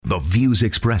The views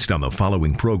expressed on the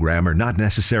following program are not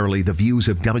necessarily the views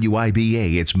of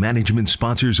WIBA, its management,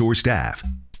 sponsors, or staff.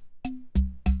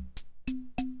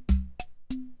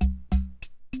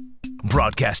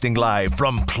 Broadcasting live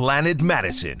from Planet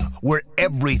Madison, where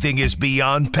everything is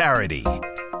beyond parody.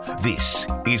 This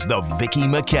is the Vicki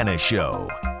McKenna Show.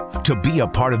 To be a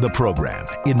part of the program,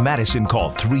 in Madison,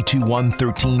 call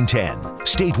 321-1310.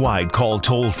 Statewide, call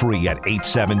toll-free at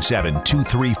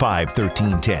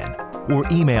 877-235-1310. Or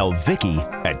email Vicki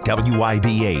at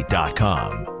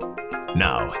WIBA.com.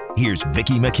 Now, here's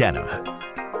Vicki McKenna.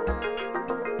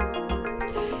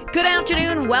 Good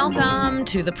afternoon. Welcome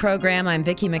to the program. I'm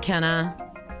Vicki McKenna.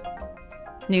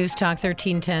 News Talk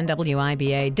 1310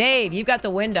 WIBA. Dave, you've got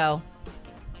the window.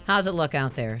 How's it look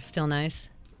out there? Still nice?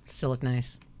 Still look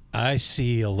nice? I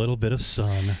see a little bit of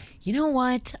sun. You know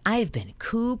what? I've been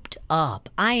cooped up.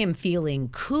 I am feeling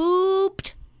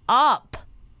cooped up.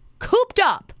 Cooped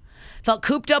up. Felt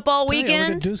cooped up all weekend. All we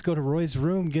gotta do is go to Roy's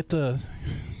room, get the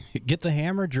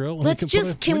hammer drill. And Let's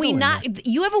just, can we not,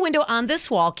 you have a window on this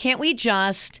wall. Can't we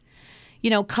just,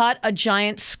 cut a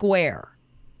giant square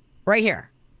right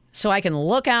here so I can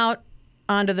look out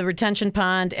onto the retention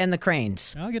pond and the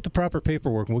cranes? I'll get the proper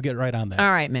paperwork and we'll get right on that.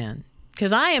 All right, man.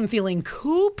 Because I am feeling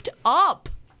cooped up.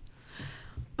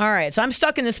 All right, so I'm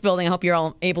stuck in this building. I hope you're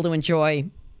all able to enjoy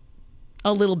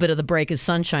a little bit of the break of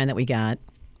sunshine that we got.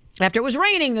 After it was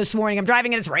raining this morning, I'm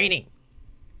driving and it's raining.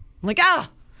 I'm like,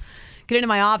 get into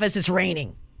my office, it's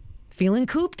raining. Feeling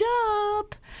cooped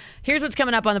up. Here's what's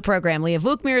coming up on the program. Leah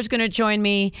Vukmir is going to join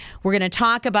me. We're going to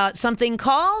talk about something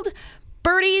called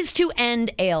Birdies to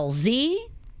End ALZ.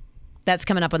 That's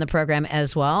coming up on the program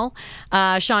as well.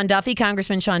 Sean Duffy,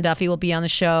 Congressman Sean Duffy will be on the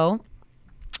show.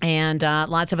 And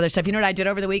lots of other stuff. You know what I did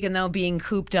over the weekend, though, being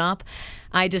cooped up?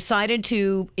 I decided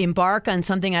to embark on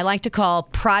something I like to call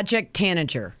Project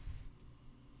Tanager.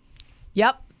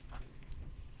 Yep.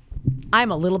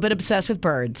 I'm a little bit obsessed with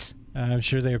birds. I'm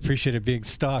sure they appreciated being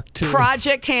stalked, too.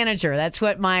 Project Tanager. That's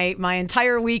what my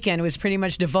entire weekend was pretty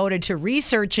much devoted to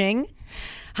researching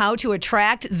how to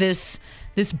attract this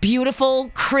beautiful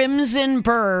crimson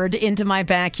bird into my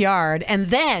backyard. And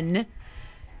then,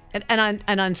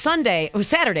 and on Sunday, it was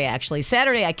Saturday, actually.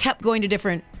 Saturday, I kept going to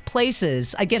different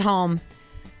places. I'd get home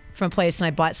from a place and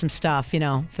I bought some stuff,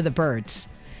 for the birds.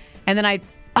 And then I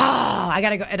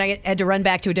gotta go, and I had to run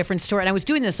back to a different store. And I was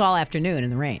doing this all afternoon in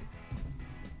the rain,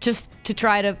 just to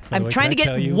try to. I'm trying to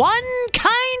get one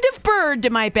kind of bird to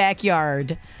my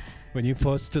backyard. When you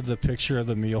posted the picture of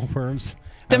the mealworms,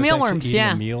 the mealworms,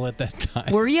 yeah, a meal at that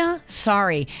time. Were you?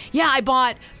 Sorry. Yeah, I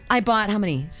bought how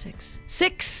many?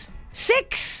 Six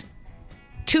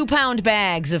 2-pound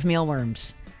bags of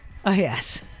mealworms. Oh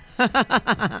yes.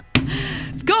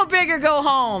 Go big or go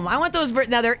home. I want those birds.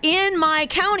 Now, they're in my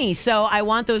county, so I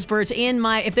want those birds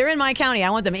if they're in my county,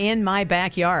 I want them in my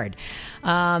backyard.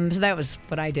 So that was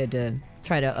what I did to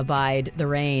try to abide the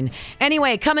rain.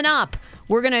 Anyway, coming up,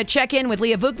 we're going to check in with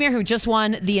Leah Vukmir, who just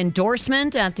won the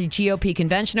endorsement at the GOP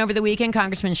convention over the weekend.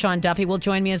 Congressman Sean Duffy will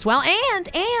join me as well.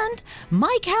 And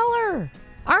Mike Heller,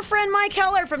 our friend Mike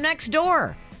Heller from next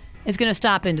door, is going to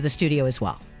stop into the studio as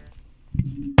well.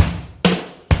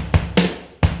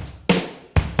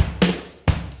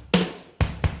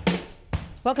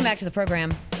 Welcome back to the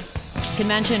program.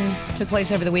 Convention took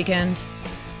place over the weekend,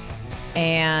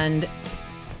 and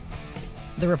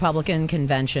the Republican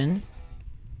convention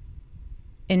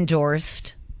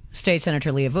endorsed State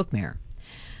Senator Leah Vukmir.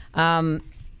 I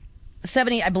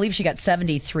believe she got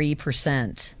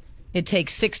 73%. It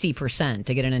takes 60%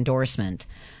 to get an endorsement.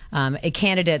 A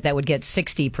candidate that would get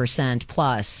 60%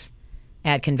 plus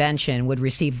at convention would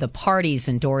receive the party's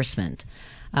endorsement.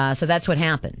 So that's what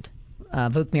happened.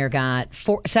 Vukmir got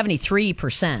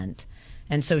 73%,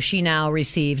 and so she now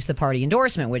receives the party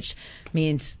endorsement, which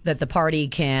means that the party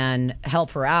can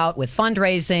help her out with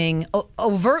fundraising,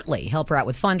 overtly help her out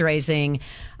with fundraising,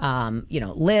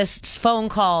 lists, phone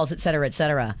calls, et cetera, et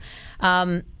cetera.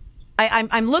 I'm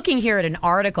looking here at an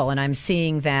article, and I'm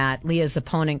seeing that Leah's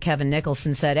opponent, Kevin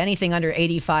Nicholson, said anything under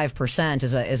 85%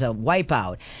 is a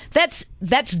wipeout.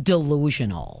 That's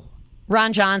delusional.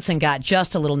 Ron Johnson got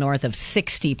just a little north of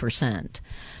 60%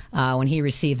 when he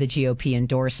received the GOP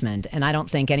endorsement, and I don't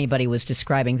think anybody was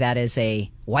describing that as a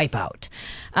wipeout.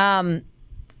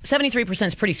 73%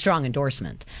 is pretty strong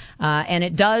endorsement, and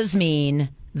it does mean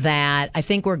that I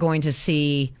think we're going to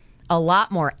see a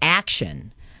lot more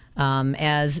action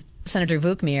as Senator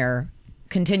Vukmir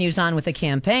continues on with the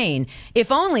campaign,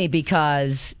 if only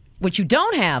because what you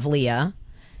don't have, Leah,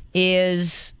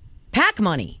 is PAC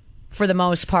money. For the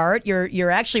most part, you're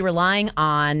actually relying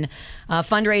on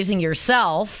fundraising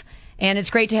yourself And it's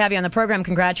great to have you on the program.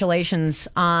 Congratulations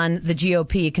on the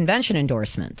GOP convention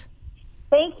endorsement.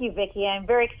 Thank you, Vicki. I'm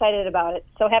very excited about it.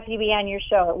 So happy to be on your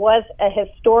show. It was a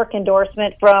historic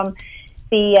endorsement from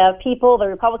the people, the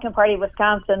Republican Party of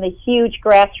Wisconsin, the huge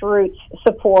grassroots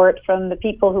support from the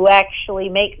people who actually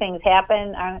make things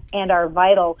happen and are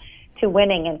vital to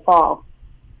winning in fall.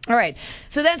 All right.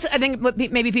 So that's, I think, what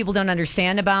maybe people don't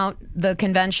understand about the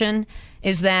convention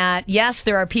is that, yes,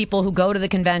 there are people who go to the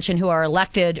convention who are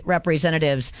elected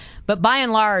representatives, but by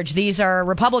and large, these are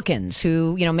Republicans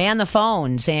who, man the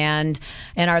phones and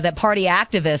are the party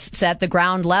activists at the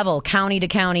ground level, county to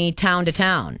county, town to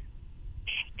town.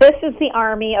 This is the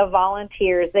army of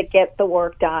volunteers that get the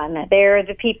work done. They're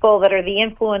the people that are the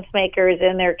influence makers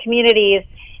in their communities.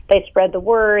 They spread the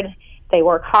word. They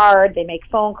work hard. They make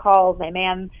phone calls. They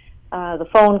man the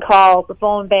phone calls, the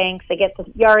phone banks. They get the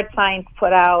yard signs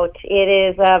put out. It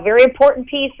is a very important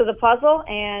piece of the puzzle,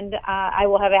 and I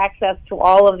will have access to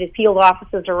all of the field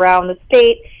offices around the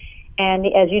state. And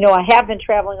as you know, I have been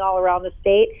traveling all around the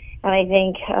state, and I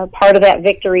think part of that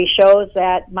victory shows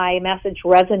that my message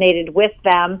resonated with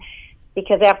them.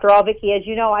 Because after all, Vicki, as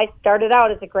you know, I started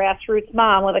out as a grassroots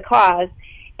mom with a cause,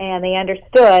 and they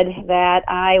understood that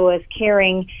I was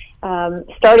caring,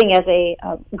 starting as a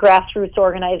grassroots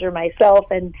organizer myself,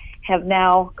 and have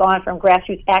now gone from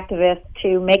grassroots activist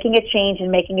to making a change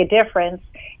and making a difference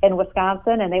in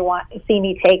Wisconsin, and they want to see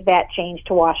me take that change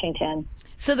to Washington.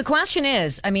 So the question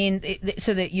is,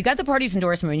 so that you got the party's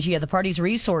endorsement, means you have the party's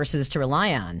resources to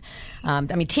rely on.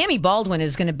 Tammy Baldwin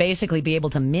is going to basically be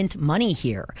able to mint money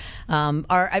here.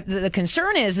 The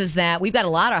concern is that we've got a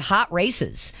lot of hot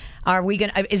races.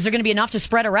 Is there going to be enough to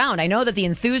spread around? I know that the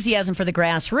enthusiasm for the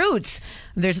grassroots,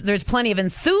 there's plenty of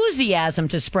enthusiasm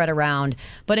to spread around.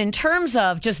 But in terms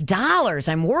of just dollars,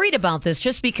 I'm worried about this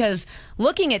just because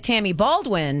looking at Tammy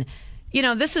Baldwin,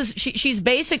 she's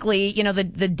basically, the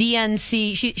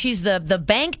DNC. She's the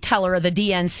bank teller of the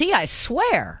DNC, I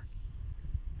swear.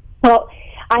 Well,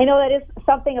 I know that is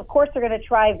something, of course, they're going to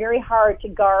try very hard to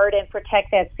guard and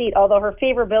protect that seat, although her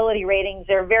favorability ratings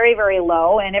are very, very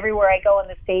low. And everywhere I go in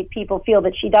the state, people feel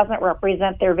that she doesn't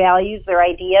represent their values, their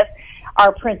ideas,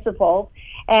 our principles.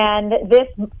 And this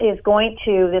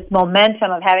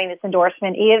momentum of having this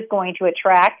endorsement is going to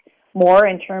attract more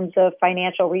in terms of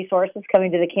financial resources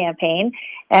coming to the campaign.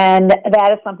 And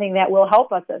that is something that will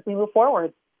help us as we move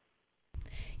forward.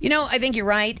 I think you're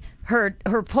right. Her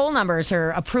poll numbers,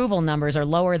 her approval numbers are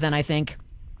lower than I think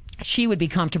she would be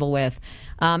comfortable with.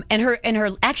 And her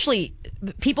actually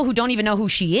people who don't even know who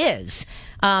she is.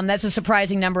 That's a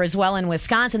surprising number as well in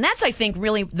Wisconsin. That's, I think,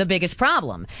 really the biggest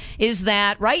problem is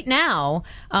that right now,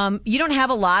 you don't have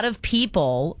a lot of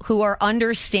people who are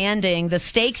understanding the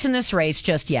stakes in this race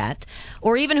just yet,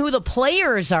 or even who the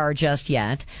players are just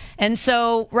yet. And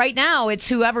so right now it's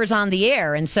whoever's on the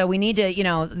air. And so we need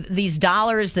to, these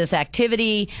dollars, this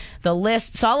activity, the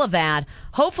lists, all of that.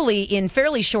 Hopefully in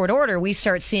fairly short order, we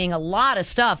start seeing a lot of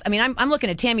stuff. I'm looking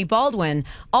at Tammy Baldwin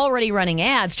already running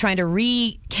ads trying to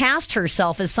recast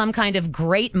herself as some kind of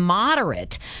great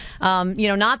moderate,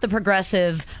 not the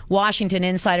progressive Washington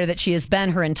insider that she has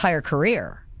been her entire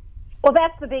career. Well,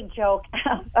 that's the big joke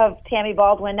of Tammy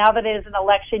Baldwin. Now that it is an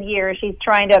election year, she's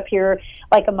trying to appear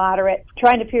like a moderate,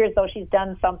 trying to appear as though she's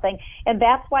done something. And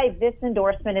that's why this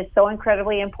endorsement is so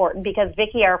incredibly important because,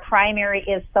 Vicki, our primary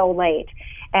is so late,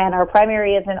 and our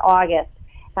primary is in August.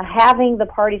 Having the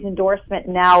party's endorsement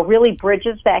now really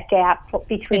bridges that gap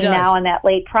between now and that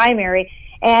late primary.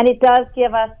 And it does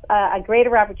give us a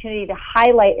greater opportunity to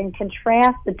highlight and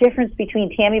contrast the difference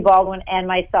between Tammy Baldwin and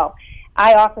myself.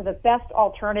 I offer the best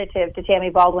alternative to Tammy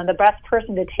Baldwin, the best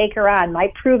person to take her on,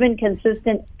 my proven,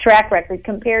 consistent track record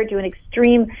compared to an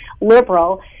extreme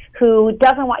liberal who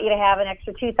doesn't want you to have an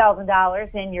extra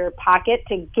 $2,000 in your pocket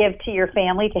to give to your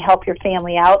family, to help your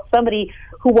family out, somebody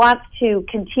who wants to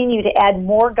continue to add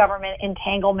more government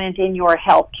entanglement in your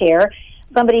health care,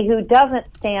 somebody who doesn't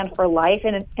stand for life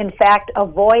and, in fact,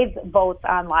 avoids votes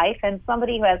on life, and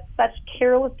somebody who has such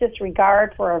careless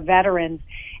disregard for our veterans.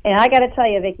 And I got to tell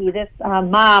you, Vicki, this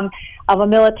mom of a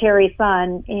military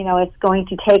son, is going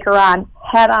to take her on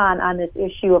head on this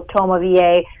issue of Toma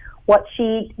VA. What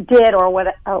she did, or what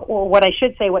I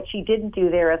should say, what she didn't do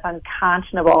there is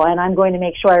unconscionable, and I'm going to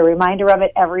make sure I remind her of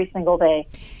it every single day.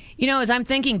 As I'm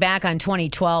thinking back on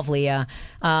 2012, Leah,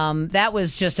 that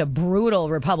was just a brutal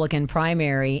Republican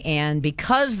primary. And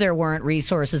because there weren't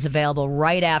resources available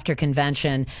right after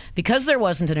convention, because there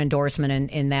wasn't an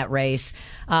endorsement in that race,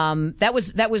 that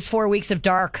was 4 weeks of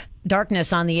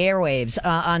darkness on the airwaves,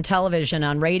 on television,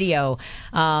 on radio.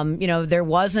 There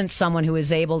wasn't someone who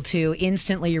was able to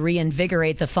instantly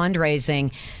reinvigorate the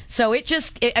fundraising. So it's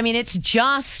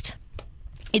just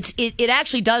it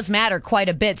actually does matter quite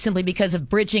a bit simply because of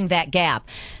bridging that gap.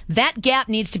 That gap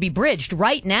needs to be bridged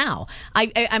right now.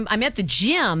 I'm at the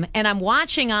gym and I'm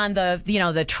watching on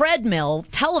the treadmill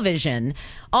television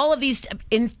all of these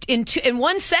in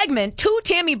one segment, 2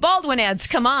 Tammy Baldwin ads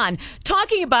come on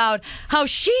talking about how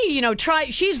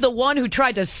she's the one who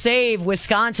tried to save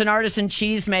Wisconsin artisan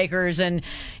cheesemakers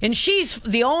and she's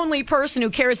the only person who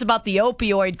cares about the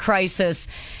opioid crisis.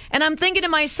 And I'm thinking to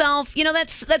myself,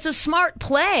 that's a smart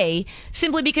play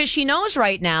simply because she knows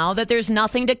right now that there's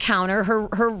nothing to counter her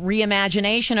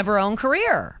reimagination of her own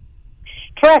career.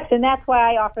 Correct, and that's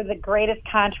why I offer the greatest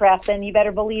contrast, and you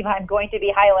better believe I'm going to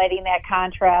be highlighting that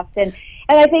contrast. And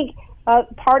I think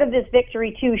part of this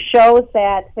victory, too, shows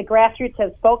that the grassroots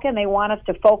have spoken. They want us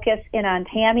to focus in on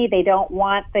Tammy. They don't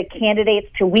want the candidates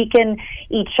to weaken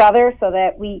each other so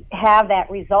that we have that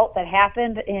result that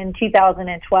happened in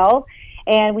 2012.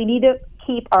 And we need to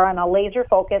keep on a laser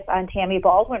focus on Tammy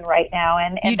Baldwin right now.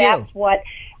 And that's what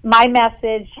my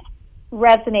message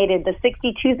resonated. The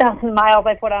 62,000 miles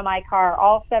I put on my car,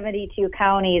 all 72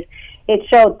 counties, it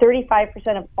showed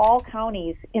 35% of all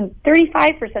counties. In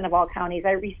 35% of all counties,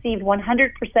 I received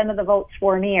 100% of the votes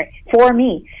for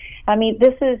me. I mean,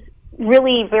 this is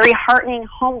really very heartening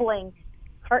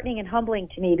and humbling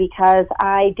to me because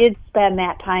I did spend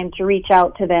that time to reach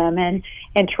out to them and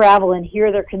travel and hear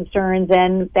their concerns,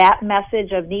 and that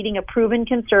message of needing a proven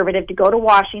conservative to go to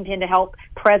Washington to help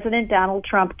President Donald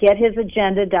Trump get his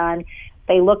agenda done.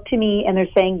 They look to me and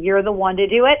they're saying, you're the one to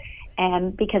do it,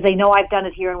 and because they know I've done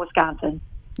it here in Wisconsin.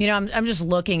 I'm just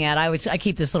looking at, I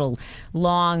keep this little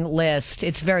long list.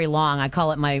 It's very long. I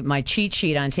call it my cheat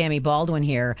sheet on Tammy Baldwin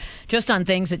here, just on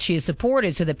things that she has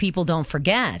supported so that people don't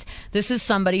forget. This is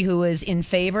somebody who is in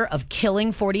favor of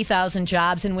killing 40,000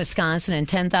 jobs in Wisconsin and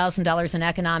 $10,000 in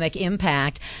economic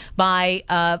impact by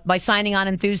signing on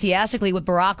enthusiastically with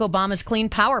Barack Obama's Clean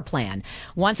Power Plan.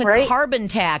 Wants a carbon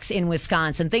tax in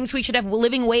Wisconsin. Thinks we should have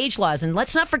living wage laws. And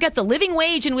let's not forget the living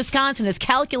wage in Wisconsin is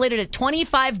calculated at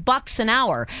 $25 an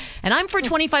hour. And I'm for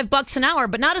 $25 an hour,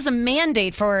 but not as a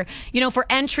mandate for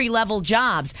entry level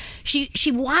jobs.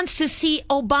 She wants to see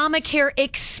Obamacare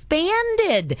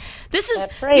expanded. This is,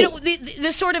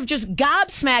 this sort of just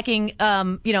gobsmacking,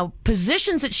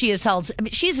 positions that she has held. I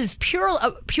mean, she's as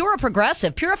pure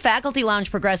progressive, pure faculty lounge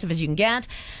progressive as you can get.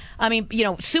 I mean,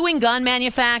 suing gun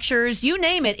manufacturers, you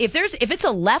name it. If it's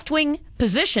a left wing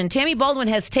position, Tammy Baldwin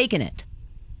has taken it.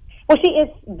 Well, she is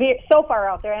so far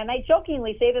out there, and I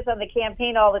jokingly say this on the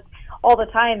campaign all the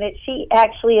time, that she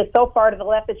actually is so far to the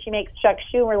left that she makes Chuck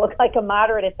Schumer look like a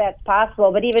moderate, if that's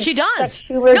possible. But even she does. Chuck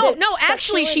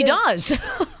Schumer she does.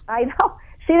 I know.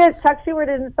 Chuck Schumer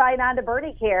didn't sign on to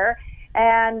Bernie Care,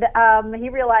 and he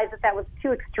realized that was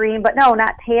too extreme. But no,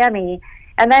 not Tammy.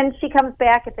 And then she comes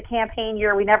back at the campaign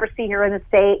year. We never see her in the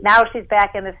state. Now she's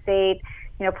back in the state,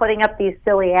 putting up these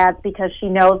silly ads because she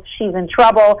knows she's in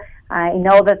trouble. I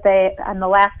know that I'm the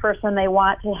last person they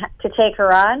want to take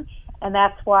her on, and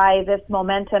that's why this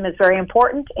momentum is very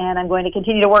important, and I'm going to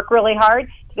continue to work really hard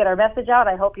to get our message out.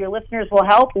 I hope your listeners will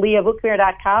help.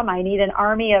 LeahVukmir.com. I need an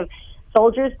army of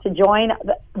soldiers to join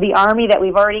the army that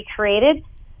we've already created,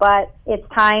 but it's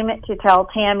time to tell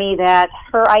Tammy that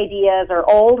her ideas are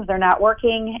old, they're not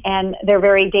working, and they're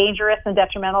very dangerous and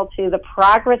detrimental to the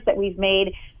progress that we've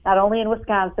made, not only in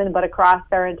Wisconsin, but across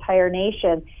our entire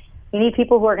nation. We need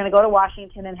people who are going to go to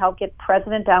Washington and help get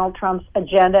President Donald Trump's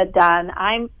agenda done.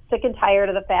 I'm sick and tired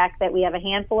of the fact that we have a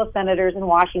handful of senators in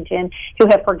Washington who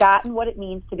have forgotten what it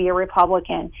means to be a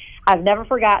Republican. I've never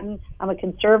forgotten. I'm a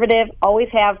conservative, always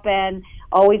have been,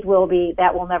 always will be.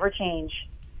 That will never change.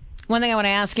 One thing I want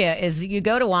to ask you is, you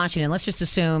go to Washington. Let's just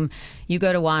assume you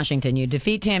go to Washington. You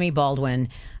defeat Tammy Baldwin,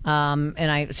 and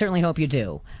I certainly hope you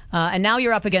do. And now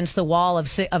you're up against the wall of a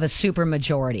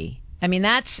supermajority. I mean,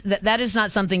 that is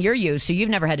not something you're used to. You've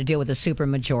never had to deal with a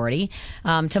supermajority.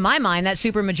 To my mind, that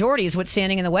supermajority is what's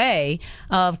standing in the way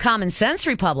of common sense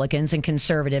Republicans and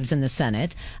conservatives in the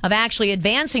Senate, of actually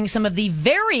advancing some of the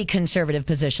very conservative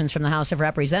positions from the House of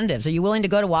Representatives. Are you willing to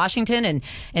go to Washington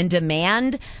and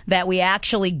demand that we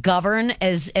actually govern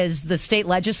as the state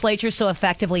legislatures so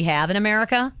effectively have in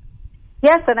America?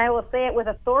 Yes, and I will say it with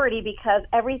authority, because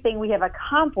everything we have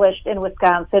accomplished in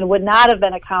Wisconsin would not have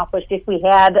been accomplished if we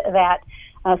had that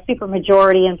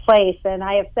supermajority in place. And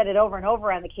I have said it over and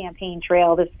over on the campaign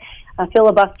trail, this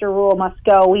filibuster rule must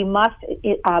go. We must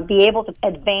be able to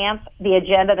advance the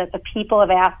agenda that the people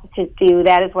have asked us to do.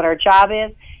 That is what our job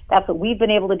is. That's what we've been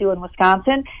able to do in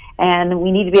Wisconsin, and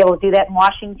we need to be able to do that in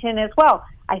Washington as well.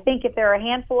 I think if there are a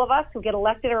handful of us who get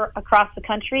elected across the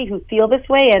country who feel this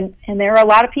way, and there are a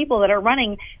lot of people that are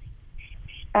running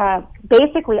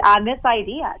basically on this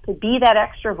idea to be that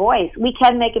extra voice, we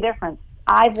can make a difference.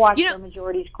 I've watched our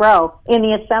majorities grow in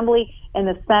the Assembly, in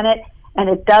the Senate, and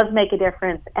it does make a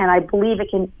difference. And I believe it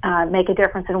can make a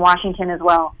difference in Washington as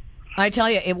well. I tell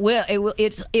you, it will.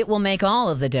 It will make all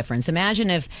of the difference. Imagine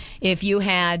if you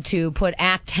had to put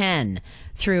Act 10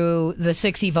 through the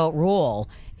 60-vote rule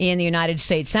in the United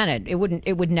States Senate. It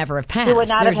would never have passed. It would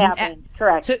not have happened.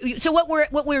 Correct. So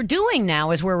what we're doing now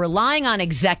is we're relying on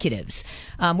executives.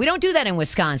 We don't do that in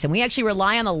Wisconsin. We actually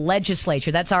rely on the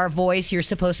legislature. That's our voice. You're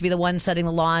supposed to be the one setting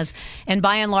the laws. And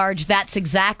by and large, that's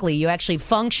exactly. You actually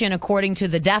function according to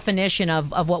the definition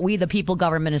of what we, the people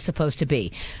government, is supposed to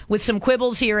be. With some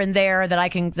quibbles here and there that I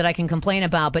can complain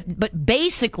about. But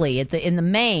basically, in the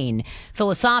main,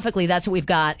 philosophically, that's what we've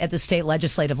got at the state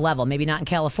legislative level. Maybe not in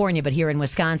California, but here in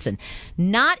Wisconsin.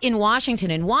 Not in Washington.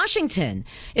 In Washington,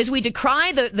 is we decry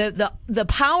the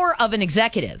power of an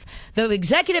executive. The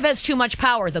executive has too much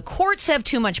power. The courts have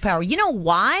too much power. You know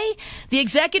why the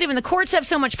executive and the courts have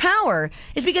so much power?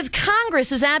 Is because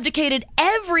Congress has abdicated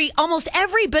almost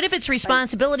every bit of its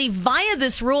responsibility via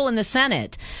this rule in the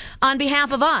Senate on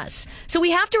behalf of us. So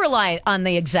we have to rely on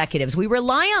the executives. We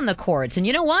rely on the courts. And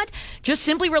you know what? Just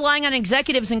simply relying on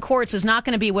executives and courts is not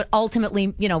going to be what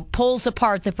ultimately, pulls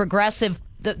apart the progressive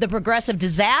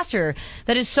disaster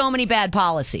that is so many bad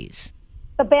policies.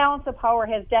 The balance of power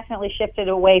has definitely shifted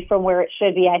away from where it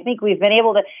should be. I think we've been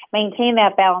able to maintain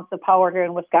that balance of power here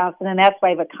in Wisconsin, and that's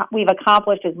why we've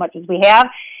accomplished as much as we have,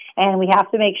 and we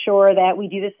have to make sure that we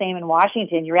do the same in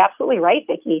Washington. You're absolutely right,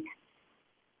 Vicki.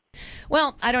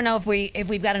 Well, I don't know if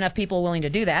we've got enough people willing to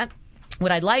do that.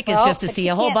 What I'd like is just to see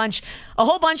a whole bunch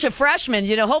of freshmen,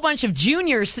 a whole bunch of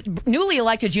juniors, newly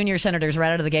elected junior senators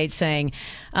right out of the gate saying,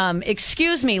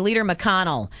 excuse me, Leader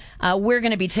McConnell, we're going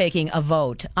to be taking a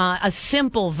vote, a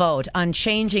simple vote on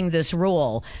changing this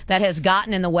rule that has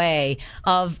gotten in the way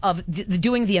of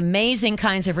doing the amazing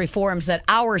kinds of reforms that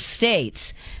our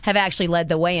states have actually led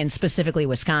the way in, specifically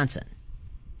Wisconsin.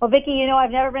 Well, Vicki, I've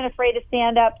never been afraid to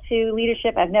stand up to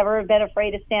leadership. I've never been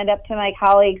afraid to stand up to my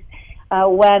colleagues.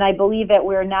 When I believe that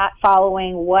we're not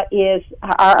following what is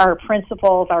our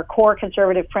principles, our core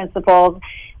conservative principles.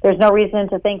 There's no reason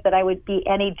to think that I would be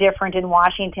any different in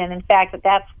Washington. In fact,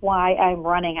 that's why I'm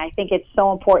running. I think it's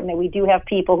so important that we do have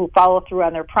people who follow through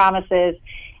on their promises,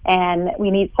 and we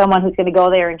need someone who's going to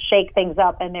go there and shake things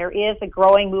up. And there is a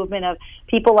growing movement of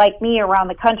people like me around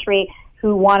the country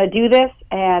who want to do this,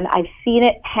 and I've seen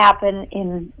it happen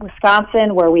in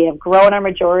Wisconsin where we have grown our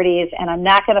majorities, and I'm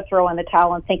not going to throw in the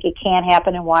towel and think it can't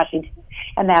happen in Washington,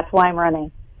 and that's why I'm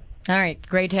running. All right.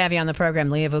 Great to have you on the program,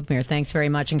 Leah Vukmir. Thanks very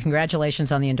much, and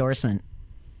congratulations on the endorsement.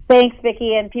 Thanks,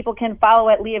 Vicki, and people can follow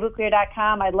at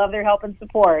leahvukmir.com. I'd love their help and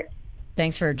support.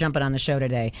 Thanks for jumping on the show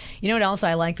today. You know what else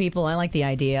I like, people? I like the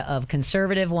idea of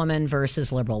conservative woman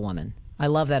versus liberal woman. I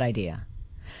love that idea.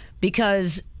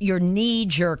 Because your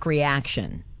knee-jerk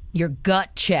reaction, your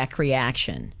gut check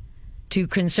reaction to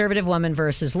conservative woman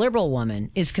versus liberal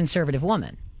woman is conservative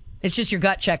woman. It's just your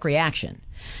gut check reaction.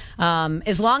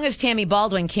 As long as Tammy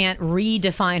Baldwin can't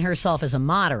redefine herself as a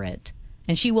moderate,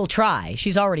 and she will try,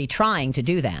 she's already trying to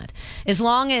do that. As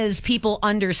long as people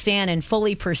understand and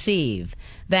fully perceive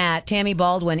that Tammy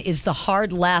Baldwin is the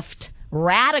hard left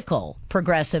radical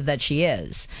progressive that she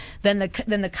is, then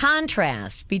the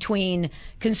contrast between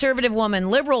conservative woman,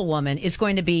 liberal woman is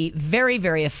going to be very,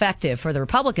 very effective for the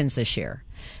Republicans this year.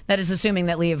 That is assuming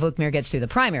that Leah Vukmir gets through the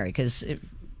primary, because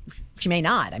she may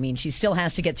not. I mean, she still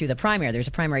has to get through the primary. There's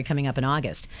a primary coming up in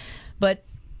August. But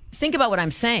think about what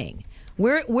I'm saying.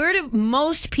 Where do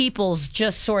most people's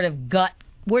just sort of gut,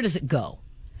 where does it go?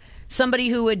 Somebody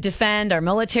who would defend our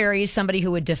military, somebody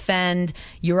who would defend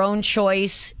your own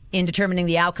choice in determining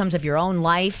the outcomes of your own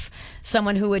life,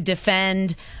 someone who would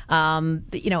defend,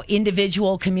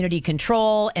 individual community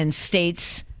control and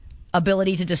states'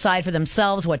 ability to decide for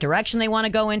themselves what direction they want to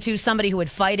go into, somebody who would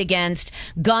fight against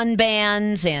gun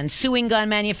bans and suing gun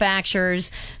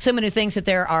manufacturers, someone who thinks that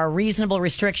there are reasonable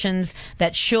restrictions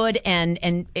that should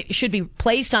and should be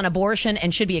placed on abortion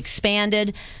and should be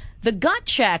expanded. The gut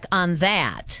check on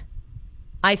that,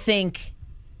 I think,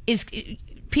 is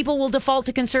people will default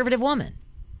to conservative woman.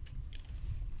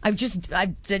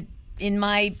 In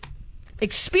my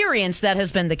experience, that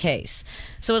has been the case.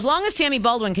 So as long as Tammy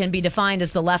Baldwin can be defined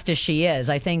as the leftist she is,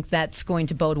 I think that's going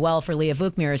to bode well for Leah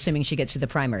Vukmir, assuming she gets to the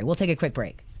primary. We'll take a quick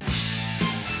break.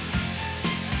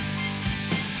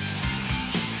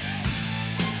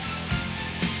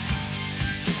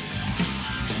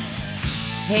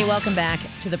 Hey, welcome back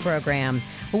to the program.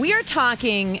 We are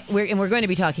talking, and we're going to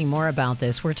be talking more about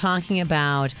this. We're talking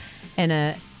about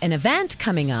an event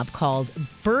coming up called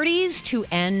Birdies to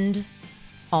End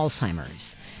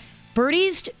Alzheimer's.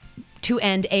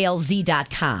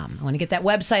 Birdies2endalz.com. I want to get that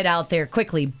website out there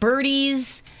quickly.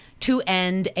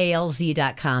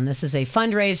 Birdies2endalz.com. This is a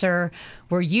fundraiser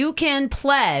where you can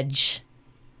pledge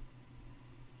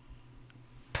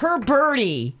per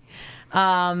birdie.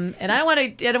 And I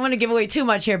don't want to give away too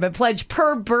much here, but pledge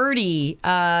per birdie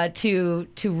to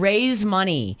raise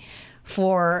money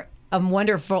for a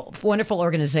wonderful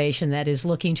organization that is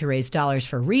looking to raise dollars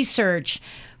for research,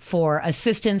 for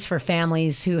assistance for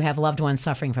families who have loved ones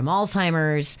suffering from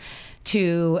Alzheimer's,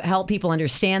 to help people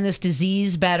understand this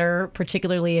disease better,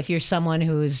 particularly if you're someone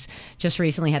who's just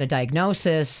recently had a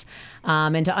diagnosis,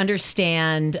 and to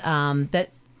understand that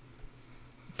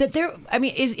there, I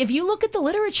mean, if you look at the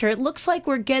literature, it looks like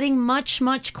we're getting much,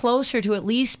 much closer to at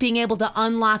least being able to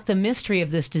unlock the mystery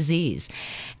of this disease.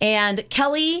 And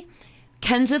Kelley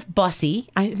Kenseth Busse,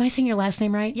 am I saying your last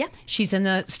name right? Yeah. She's in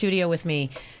the studio with me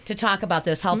to talk about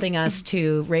this, helping us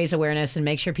to raise awareness and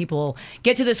make sure people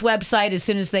get to this website as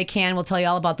soon as they can. We'll tell you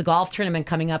all about the golf tournament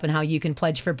coming up and how you can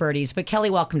pledge for birdies. But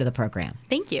Kelley, welcome to the program.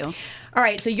 Thank you. All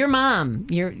right, so your mom,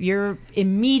 you're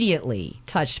immediately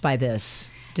touched by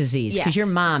this disease because your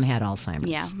mom had Alzheimer's.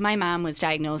 Yeah, my mom was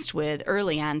diagnosed with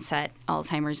early onset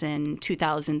Alzheimer's in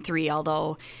 2003,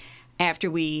 although after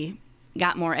we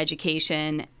got more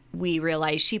education, we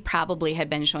realized she probably had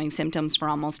been showing symptoms for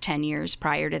almost 10 years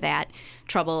prior to that.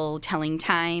 Trouble telling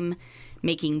time,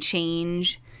 making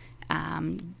change,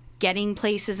 getting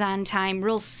places on time,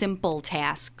 real simple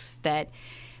tasks that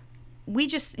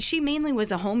she mainly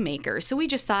was a homemaker. So we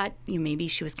just thought maybe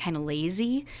she was kind of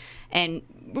lazy, and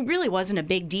it really wasn't a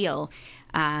big deal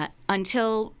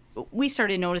until we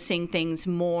started noticing things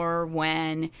more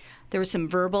when there were some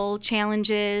verbal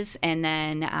challenges, and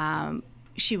then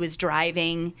she was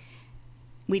driving.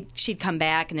 She'd come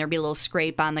back and there'd be a little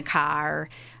scrape on the car.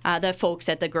 The folks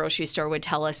at the grocery store would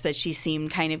tell us that she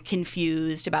seemed kind of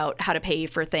confused about how to pay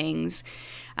for things.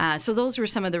 So those were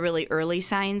some of the really early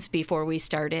signs before we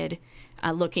started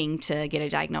looking to get a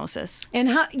diagnosis. And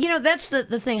how, that's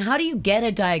the thing. How do you get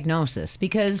a diagnosis?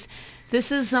 Because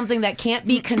this is something that can't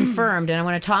be confirmed. And I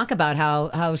want to talk about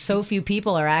how so few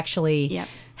people are actually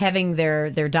having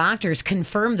their doctors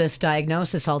confirm this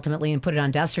diagnosis ultimately and put it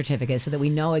on death certificates so that we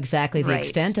know exactly the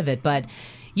extent of it. But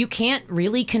you can't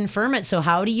really confirm it. So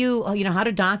how do how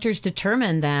do doctors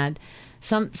determine that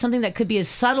something that could be as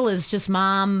subtle as just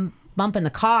mom bumping the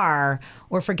car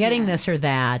or forgetting this or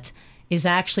that is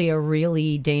actually a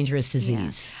really dangerous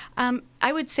disease?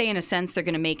 I would say, in a sense, they're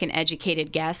going to make an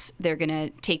educated guess. They're going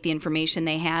to take the information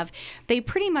they have. They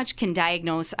pretty much can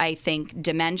diagnose, I think,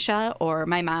 dementia, or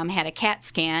my mom had a CAT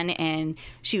scan, and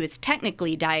she was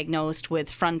technically diagnosed with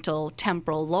frontal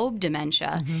temporal lobe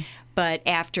dementia. Mm-hmm. But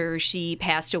after she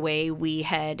passed away, we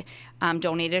had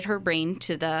donated her brain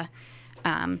to the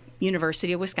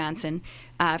University of Wisconsin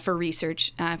for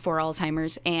research for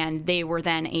Alzheimer's, and they were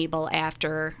then able,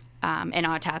 after an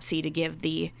autopsy, to give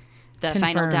the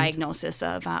final diagnosis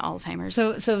of Alzheimer's.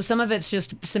 So some of it's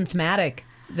just symptomatic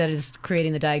that is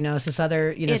creating the diagnosis.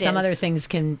 Other things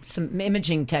some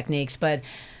imaging techniques, but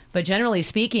generally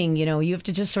speaking, you have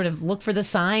to just sort of look for the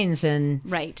signs and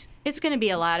right. It's going to be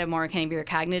a lot of more kind of your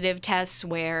cognitive tests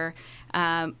where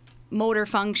motor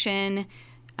function,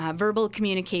 verbal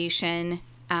communication.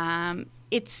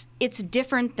 It's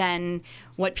different than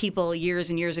what people years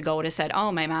and years ago would have said,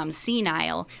 oh, my mom's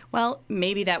senile. Well,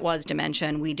 maybe that was dementia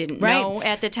and we didn't know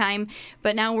at the time.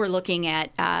 But now we're looking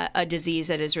at a disease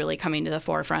that is really coming to the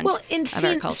forefront of our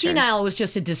culture. Senile was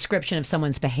just a description of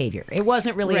someone's behavior. It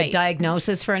wasn't really a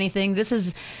diagnosis for anything. This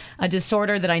is a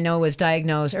disorder that I know was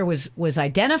diagnosed or was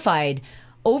identified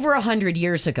over 100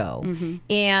 years ago. Mm-hmm.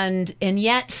 And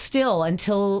yet still,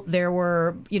 until there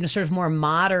were, sort of more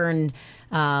modern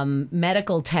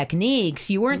medical techniques,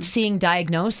 you weren't seeing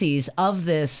diagnoses of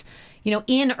this,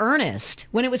 in earnest,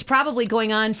 when it was probably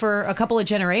going on for a couple of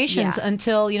generations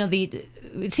until,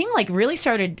 it seemed like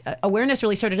awareness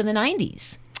really started in the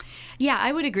 90s. Yeah,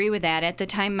 I would agree with that. At the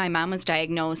time my mom was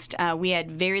diagnosed, we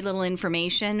had very little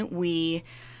information. We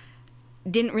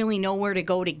didn't really know where to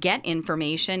go to get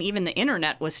information. Even the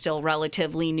internet was still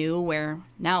relatively new, where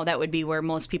now that would be where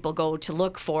most people go to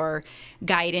look for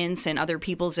guidance and other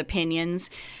people's opinions.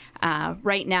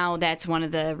 Right now, that's one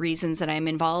of the reasons that I'm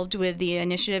involved with the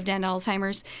Initiative to End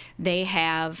Alzheimer's. They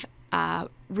have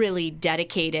really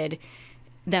dedicated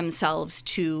themselves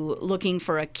to looking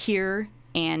for a cure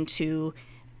and to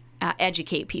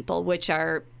educate people, which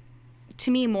are, to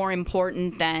me, more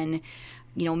important than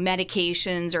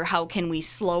medications or how can we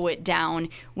slow it down.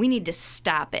 We need to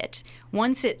stop it.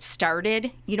 Once it's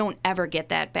started, you don't ever get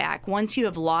that back. Once you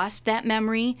have lost that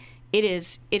memory, it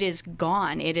is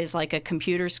gone. It is like a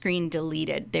computer screen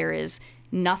deleted. There is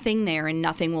nothing there, and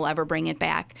nothing will ever bring it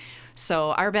back.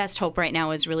 So our best hope right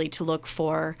now is really to look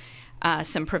for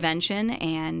some prevention,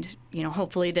 and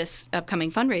hopefully this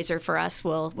upcoming fundraiser for us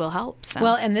will help. So.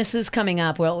 Well, and this is coming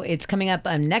up. Well, it's coming up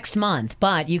next month,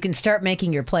 but you can start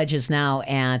making your pledges now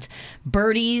at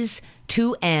Birdies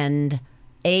to End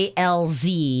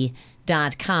ALZ.com.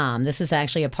 This is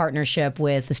actually a partnership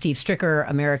with the Steve Stricker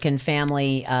American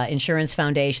Family Insurance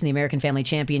Foundation, the American Family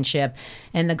Championship,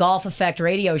 and the Golf Effect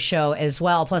radio show as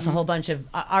well, plus a whole bunch of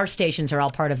our stations are all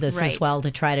part of this as well,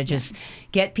 to try to just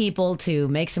get people to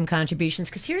make some contributions.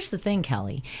 Because here's the thing,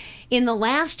 Kelley. In the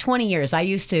last 20 years, I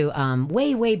used to,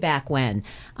 way back when,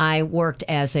 I worked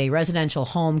as a residential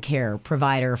home care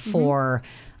provider for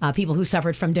people who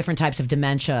suffered from different types of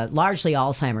dementia, largely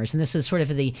Alzheimer's. And this is sort of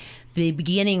the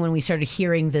beginning when we started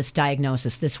hearing this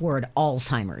diagnosis, this word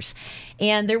Alzheimer's.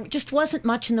 And there just wasn't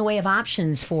much in the way of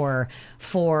options for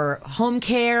home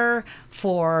care,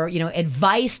 for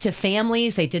advice to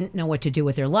families. They didn't know what to do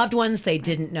with their loved ones. They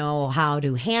didn't know how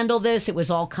to handle this. It was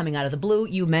all coming out of the blue.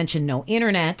 You mentioned no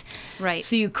internet. Right.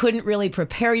 So you couldn't really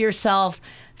prepare yourself.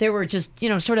 There were just,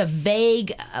 sort of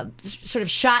vague, sort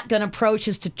of shotgun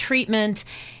approaches to treatment.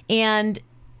 And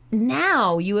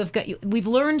now we've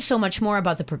learned so much more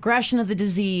about the progression of the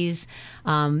disease,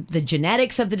 the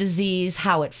genetics of the disease,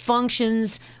 how it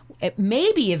functions. It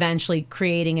may be eventually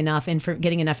creating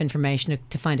getting enough information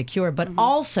to find a cure, but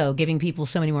also giving people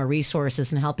so many more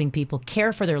resources and helping people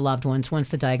care for their loved ones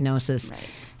once the diagnosis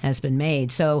has been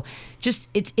made. So just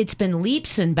it's been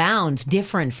leaps and bounds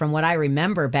different from what I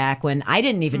remember back when I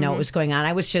didn't even know what was going on.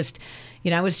 I was just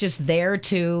there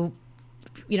to,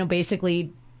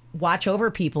 basically watch over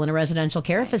people in a residential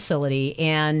care facility,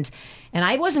 and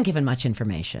I wasn't given much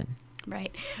information.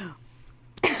 Right.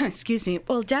 Excuse me.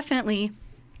 Well, definitely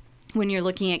when you're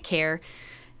looking at care,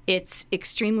 it's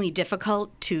extremely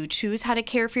difficult to choose how to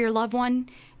care for your loved one.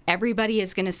 Everybody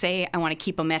is going to say, I want to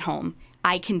keep them at home.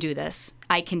 I can do this.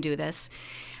 I can do this.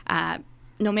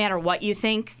 No matter what you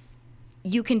think,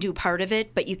 you can do part of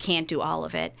it, but you can't do all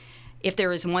of it. If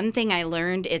there is one thing I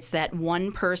learned, it's that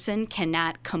one person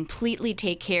cannot completely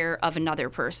take care of another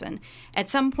person. At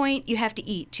some point, you have to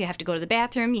eat. You have to go to the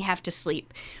bathroom. You have to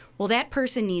sleep. Well, that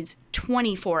person needs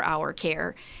 24-hour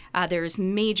care. There's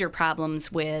major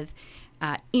problems with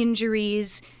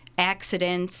injuries,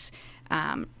 accidents,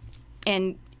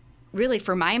 and really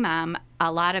for my mom,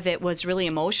 a lot of it was really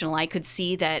emotional. I could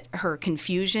see that her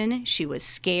confusion, she was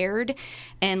scared.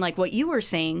 And like what you were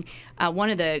saying, one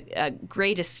of the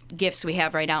greatest gifts we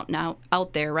have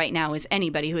out there right now is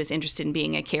anybody who is interested in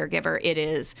being a caregiver. It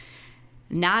is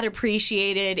not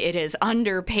appreciated. It is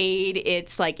underpaid.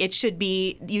 It's like you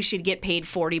should get paid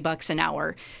 $40 an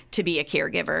hour to be a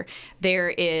caregiver. There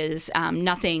is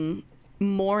nothing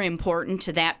more important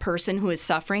to that person who is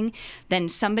suffering than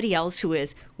somebody else who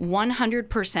is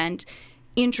 100%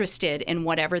 interested in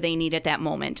whatever they need at that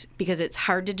moment, because it's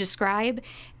hard to describe,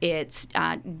 it's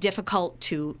difficult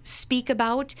to speak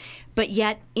about, but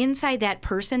yet inside that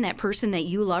person that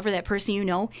you love or that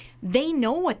person they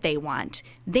know what they want,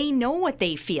 they know what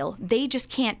they feel, they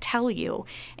just can't tell you.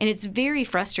 And it's very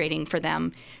frustrating for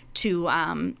them to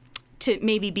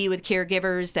maybe be with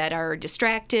caregivers that are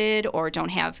distracted or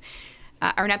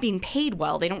are not being paid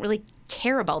well. They don't really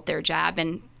care about their job,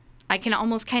 and I can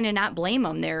almost kind of not blame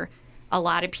them. They're a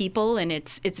lot of people, and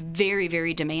it's very,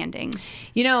 very demanding.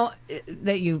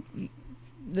 That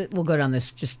we'll go down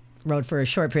this just road for a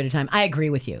short period of time. I agree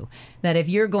with you that if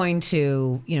you're going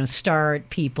to, start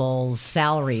people's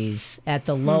salaries at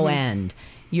the low end,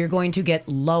 you're going to get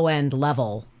low end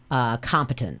level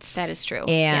competence. That is true.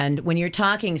 And when you're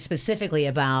talking specifically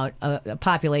about a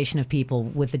population of people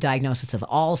with the diagnosis of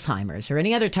Alzheimer's or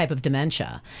any other type of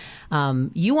dementia,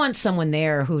 you want someone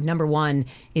there who, number one,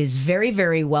 is very,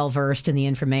 very well versed in the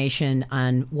information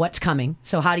on what's coming.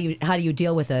 So how do you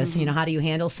deal with this? How do you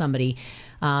handle somebody?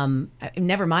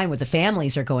 Never mind what the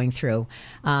families are going through.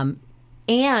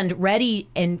 And ready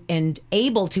and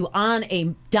able to, on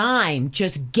a dime,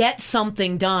 just get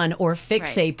something done or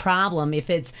fix a problem if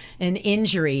it's an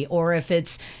injury or if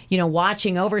it's,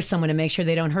 watching over someone to make sure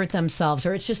they don't hurt themselves,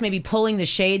 or it's just maybe pulling the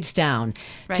shades down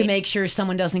to make sure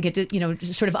someone doesn't get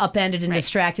to, sort of upended and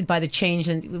distracted by the change.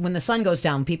 And when the sun goes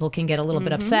down, people can get a little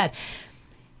bit upset.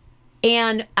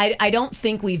 And I don't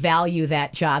think we value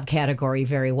that job category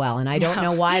very well. And I don't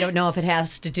know why. I don't know if it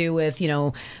has to do with,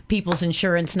 people's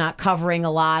insurance not covering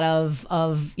a lot of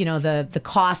the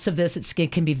costs of this.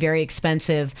 It can be very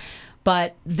expensive.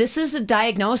 But this is a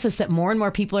diagnosis that more and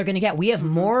more people are going to get. We have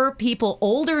more people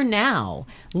older now,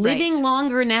 living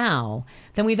longer now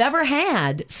than we've ever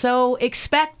had. So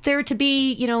expect there to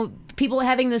be, people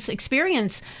having this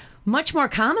experience much more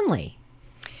commonly.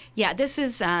 Yeah, this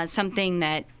is something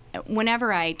that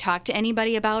whenever I talk to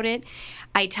anybody about it,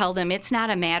 I tell them it's not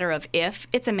a matter of if,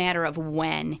 it's a matter of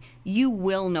when. You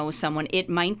will know someone. It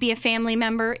might be a family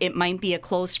member, it might be a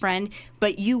close friend,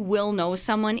 but you will know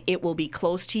someone, it will be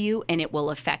close to you, and it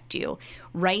will affect you.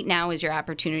 Right now is your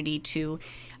opportunity to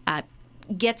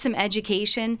get some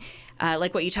education,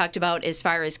 like what you talked about as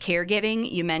far as caregiving.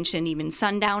 You mentioned even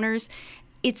sundowners.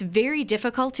 It's very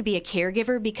difficult to be a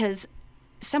caregiver because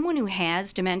someone who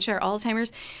has dementia or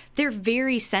Alzheimer's, they're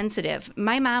very sensitive.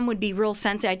 My mom would be real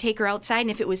sensitive. I'd take her outside,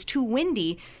 and if it was too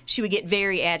windy, she would get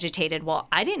very agitated. Well,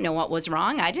 I didn't know what was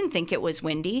wrong. I didn't think it was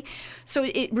windy. So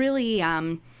it really,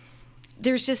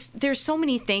 there's so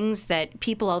many things that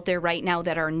people out there right now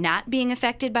that are not being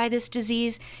affected by this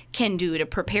disease can do to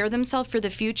prepare themselves for the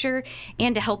future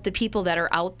and to help the people that are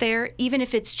out there, even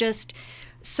if it's just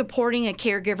supporting a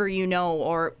caregiver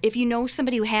or if you know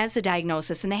somebody who has a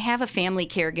diagnosis and they have a family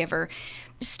caregiver,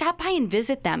 stop by and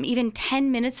visit them. Even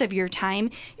 10 minutes of your time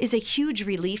is a huge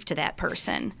relief to that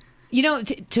person.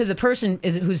 To the person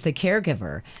who's the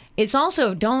caregiver, it's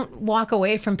also don't walk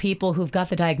away from people who've got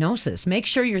the diagnosis. Make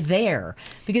sure you're there.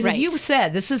 Because as you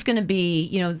said, this is going to be,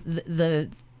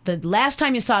 the last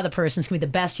time you saw the person is going to be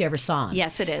the best you ever saw them.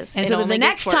 Yes, it is. And so the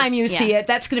next time you see it,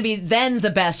 that's going to be then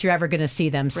the best you're ever going to see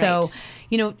them. So,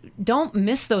 don't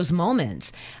miss those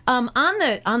moments. On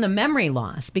the memory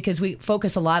loss, because we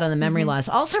focus a lot on the memory loss.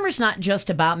 Alzheimer's not just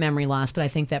about memory loss, but I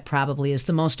think that probably is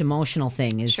the most emotional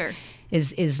thing.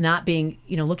 Is not being,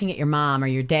 looking at your mom or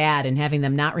your dad and having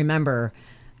them not remember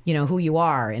who you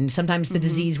are. And sometimes the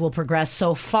disease will progress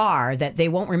so far that they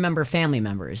won't remember family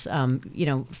members,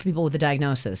 people with the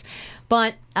diagnosis.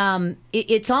 But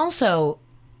it's also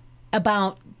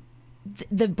about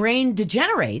the brain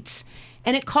degenerates,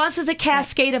 and it causes a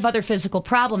cascade of other physical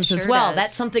problems as well.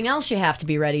 That's something else you have to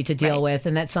be ready to deal with,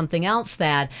 and that's something else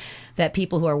that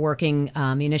people who are working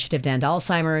the Initiative to End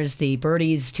Alzheimer's, the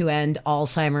Birdies to End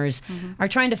Alzheimer's, are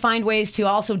trying to find ways to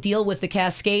also deal with the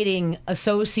cascading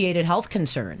associated health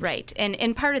concerns. Right.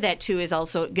 And part of that, too, is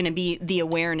also going to be the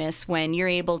awareness when you're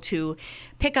able to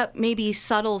pick up maybe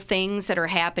subtle things that are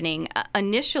happening.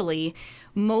 Initially,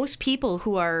 most people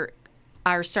who are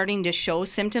starting to show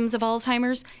symptoms of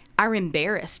Alzheimer's are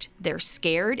embarrassed. They're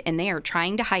scared, and they are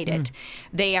trying to hide it.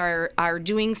 They are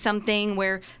doing something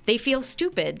where they feel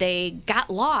stupid. They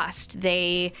got lost.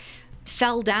 They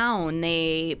fell down.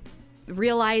 They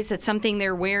realize that something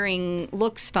they're wearing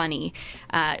looks funny.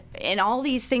 And all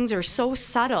these things are so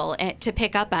subtle to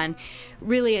pick up on.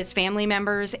 Really, as family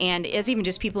members and as even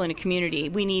just people in a community,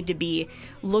 we need to be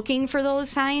looking for those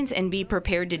signs and be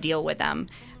prepared to deal with them.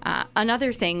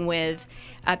 Another thing with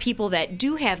people that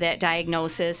do have that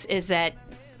diagnosis is that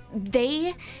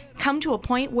they come to a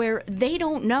point where they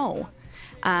don't know.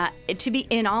 To be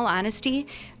in all honesty,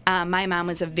 my mom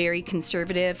was a very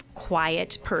conservative,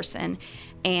 quiet person.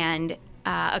 And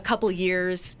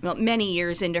many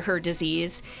years into her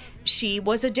disease, she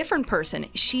was a different person.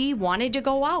 She wanted to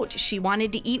go out. She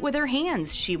wanted to eat with her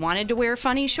hands. She wanted to wear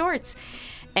funny shorts.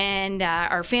 And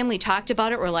our family talked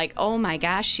about it. We're like, oh my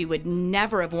gosh, she would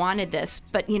never have wanted this.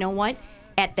 But you know what?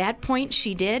 At that point,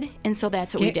 she did, and so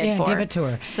that's what we did for her. Give it to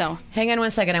her. So, hang on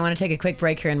one second. I want to take a quick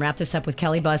break here and wrap this up with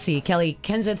Kelley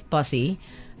Kenseth Busse.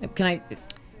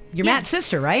 You're Matt's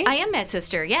sister, right? I am Matt's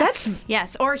sister, yes.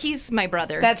 Yes, or he's my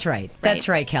brother. That's right. That's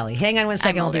right, Kelley. Hang on one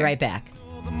second. We'll be right back.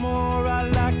 The more I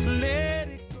like to let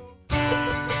it go.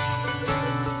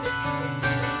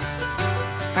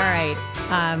 All right.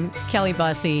 Kelley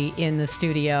Busse in the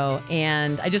studio,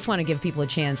 and I just want to give people a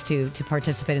chance to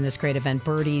participate in this great event,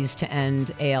 birdies to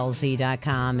end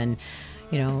ALZ.com, and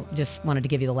just wanted to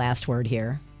give you the last word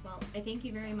here. Well, I thank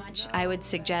you very much. I would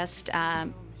suggest,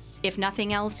 if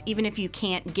nothing else, even if you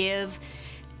can't give,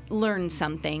 learn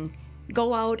something.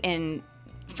 Go out and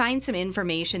find some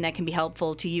information that can be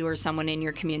helpful to you or someone in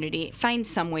your community. Find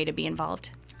some way to be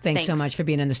involved. Thanks so much for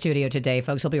being in the studio today,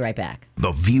 folks. We'll be right back.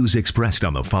 The views expressed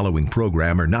on the following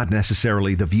program are not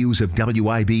necessarily the views of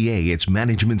WIBA, its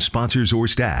management, sponsors, or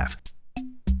staff.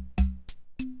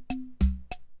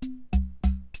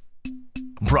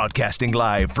 Broadcasting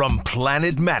live from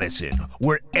Planet Madison,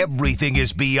 where everything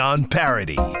is beyond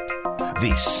parody.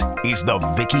 This is the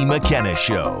Vicki McKenna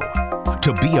Show.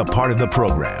 To be a part of the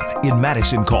program, in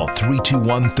Madison, call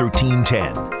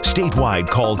 321-1310. Statewide,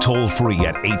 call toll-free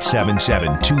at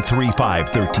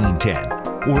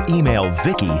 877-235-1310. Or email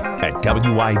Vicki at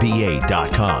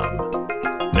WIBA.com.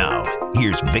 Now,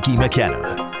 Here's Vicki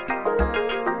McKenna.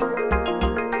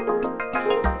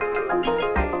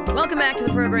 Welcome back to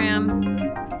the program.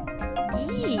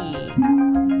 Listen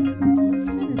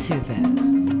to this.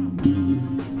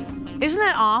 Isn't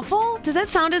that awful? Does that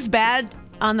sound as bad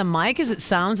on the mic as it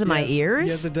sounds in my ears?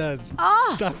 Yes, it does. Oh.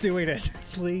 Stop doing it,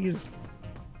 please.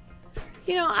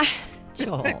 You know,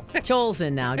 Joel. Joel's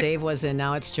in now. Dave was in.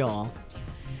 Now it's Joel.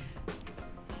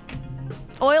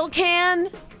 Oil can.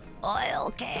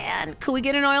 Oil can. Could we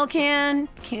get an oil can?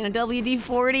 Can of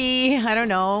WD-40? I don't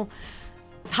know.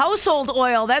 Household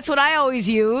oil. That's what I always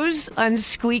use on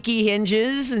squeaky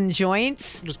hinges and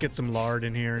joints. Just get some lard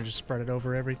in here and just spread it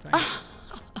over everything.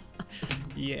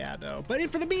 Yeah, though.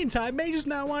 But for the meantime, may just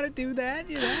not want to do that.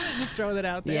 You know, just throw that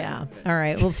out there. Yeah. All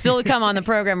right. Well, still to come on the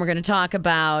program, we're going to talk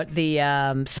about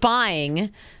the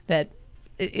spying that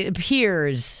it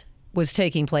appears was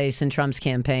taking place in Trump's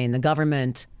campaign. The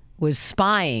government was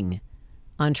spying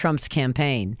on Trump's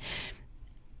campaign.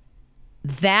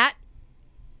 That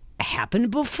happened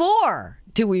before.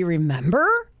 Do we remember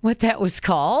what that was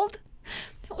called?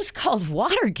 It was called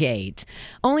Watergate.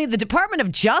 Only the Department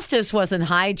of Justice wasn't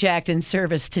hijacked in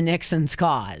service to Nixon's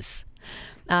cause.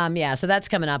 So that's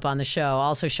coming up on the show.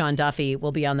 Also, Sean Duffy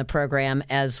will be on the program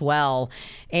as well.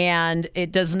 And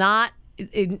it does not,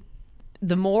 the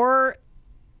more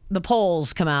the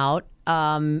polls come out,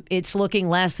 it's looking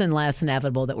less and less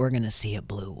inevitable that we're going to see a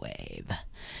blue wave.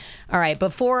 All right,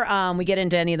 before we get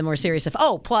into any of the more serious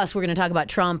stuff, plus we're going to talk about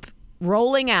Trump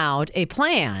rolling out a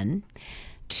plan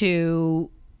to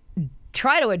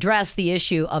try to address the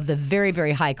issue of the very,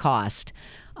 very high cost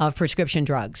of prescription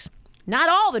drugs. Not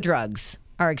all the drugs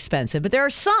are expensive, but there are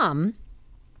some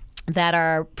that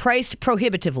are priced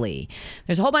prohibitively.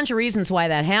 There's a whole bunch of reasons why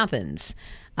that happens.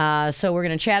 So we're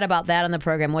going to chat about that on the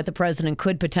program, what the president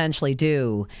could potentially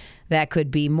do that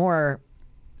could be more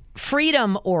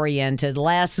freedom-oriented,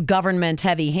 less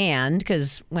government-heavy hand,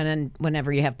 because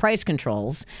whenever you have price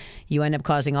controls, you end up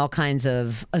causing all kinds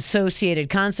of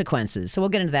associated consequences. So we'll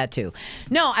get into that, too.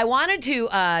 No, I wanted to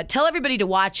tell everybody to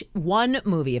watch one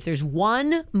movie. If there's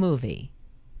one movie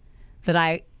that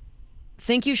I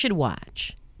think you should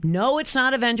watch, no, it's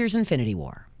not Avengers Infinity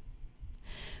War,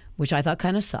 which I thought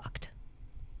kind of sucked.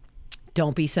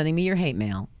 Don't be sending me your hate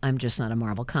mail. I'm just not a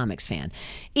Marvel Comics fan.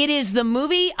 It is the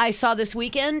movie I saw this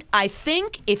weekend. I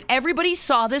think if everybody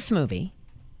saw this movie,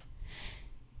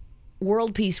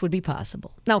 world peace would be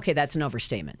possible. Okay, that's an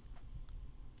overstatement.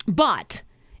 But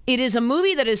it is a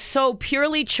movie that is so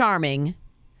purely charming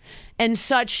and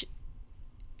such,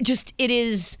 it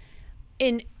is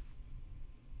an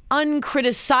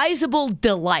uncriticizable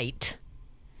delight.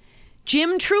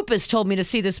 Jim Trupis told me to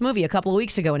see this movie a couple of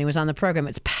weeks ago when he was on the program.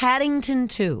 It's Paddington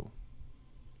 2.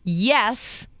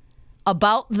 Yes,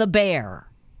 about the bear.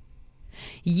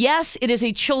 Yes, it is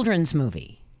a children's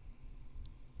movie.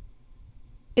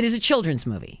 It is a children's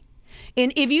movie.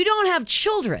 And if you don't have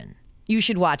children, you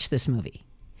should watch this movie.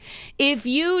 If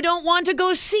you don't want to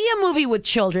go see a movie with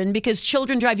children because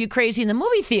children drive you crazy in the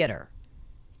movie theater,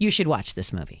 you should watch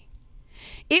this movie.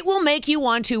 It will make you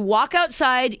want to walk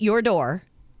outside your door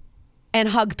and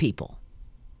hug people.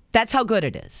 That's how good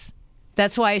it is.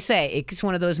 That's why I say it's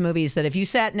one of those movies that if you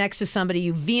sat next to somebody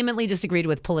you vehemently disagreed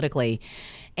with politically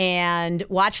and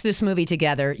watched this movie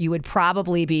together, you would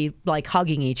probably be like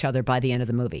hugging each other by the end of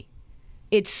the movie.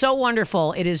 It's so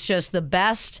wonderful. It is just the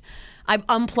best. I've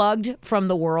unplugged from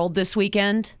the world this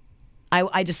weekend.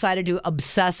 I decided to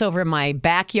obsess over my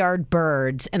backyard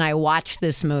birds, and I watched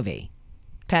this movie,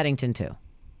 Paddington 2.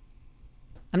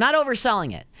 I'm not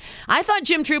overselling it. I thought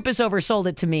Jim Trupis oversold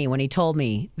it to me when he told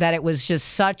me that it was just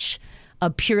such a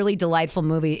purely delightful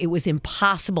movie. It was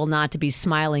impossible not to be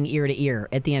smiling ear to ear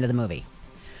at the end of the movie.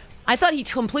 I thought he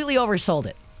completely oversold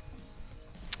it.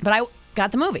 But I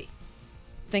got the movie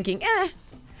thinking,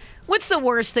 what's the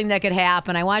worst thing that could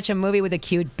happen? I watch a movie with a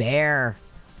cute bear.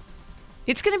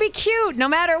 It's going to be cute no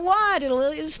matter what.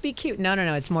 It'll just be cute. No,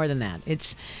 it's more than that.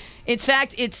 In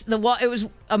fact, it was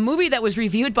a movie that was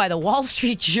reviewed by the Wall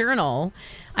Street Journal.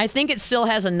 I think it still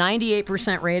has a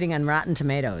 98% rating on Rotten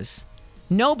Tomatoes.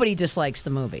 Nobody dislikes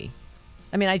the movie.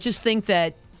 I mean, I just think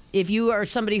that if you are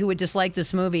somebody who would dislike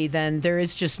this movie, then there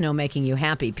is just no making you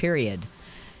happy, period.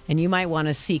 And you might want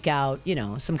to seek out,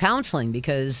 some counseling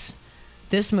because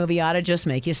this movie ought to just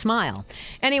make you smile.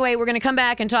 Anyway, we're going to come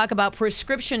back and talk about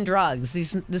prescription drugs.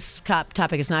 This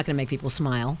topic is not going to make people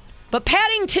smile. But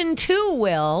Paddington 2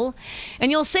 will.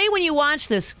 And you'll say when you watch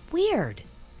this, weird.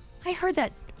 I heard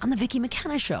that on the Vicki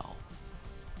McKenna show.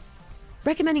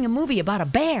 Recommending a movie about a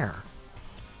bear.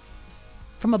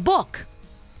 From a book.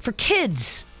 For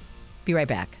kids. Be right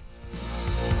back.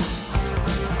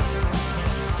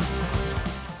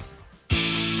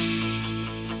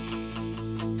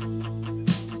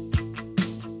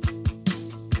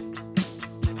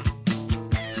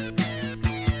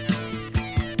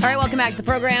 All right, welcome back to the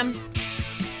program.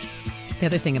 The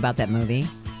other thing about that movie,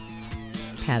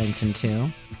 Paddington 2,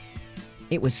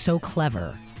 it was so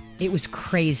clever. It was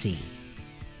crazy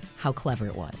how clever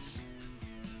it was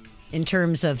in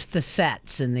terms of the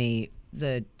sets and the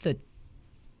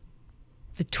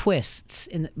twists.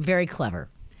 Very clever.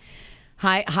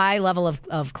 High level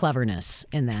of cleverness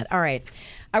in that. All right.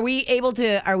 Are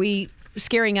we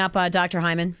scaring up Dr.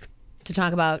 Hyman to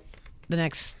talk about the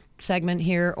next segment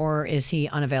here, or is he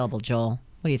unavailable, Joel?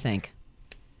 What do you think?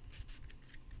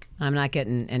 I'm not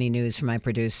getting any news from my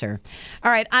producer.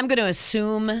 All right, I'm going to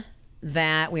assume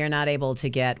that we are not able to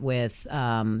get with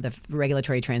the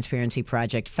Regulatory Transparency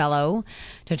Project fellow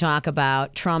to talk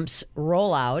about Trump's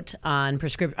rollout on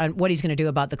what he's going to do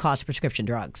about the cost of prescription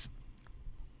drugs.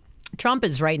 Trump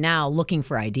is right now looking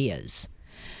for ideas.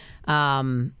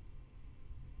 And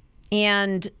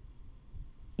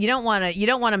you don't want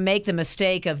to make the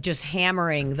mistake of just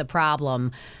hammering the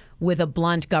problem with a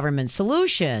blunt government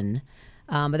solution.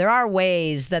 But there are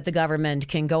ways that the government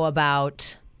can go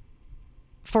about,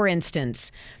 for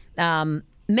instance,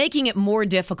 making it more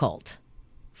difficult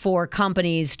for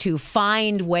companies to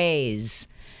find ways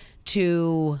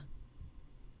to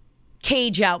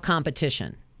cage out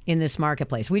competition in this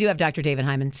marketplace. We do have Dr. David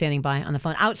Hyman standing by on the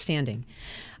phone. Outstanding.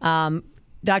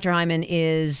 Dr. Hyman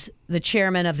is the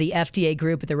chairman of the FDA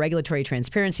group at the Regulatory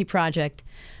Transparency Project,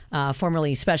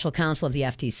 formerly special counsel of the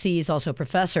FTC. He's also a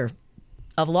professor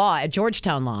of law at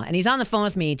Georgetown Law. And he's on the phone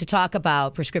with me to talk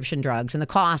about prescription drugs and the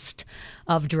cost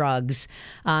of drugs.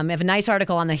 I have a nice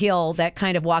article on the Hill that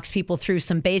kind of walks people through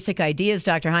some basic ideas,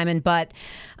 Dr. Hyman. But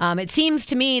it seems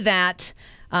to me that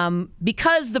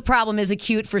because the problem is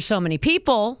acute for so many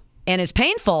people and is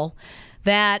painful,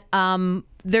 that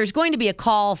there's going to be a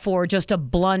call for just a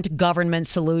blunt government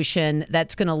solution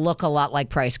that's going to look a lot like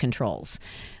price controls.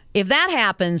 If that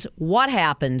happens, what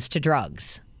happens to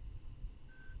drugs?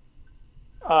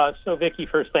 So, Vicki,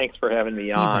 first, thanks for having me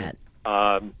on. Bet.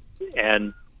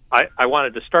 And I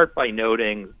wanted to start by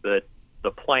noting that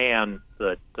the plan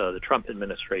that the Trump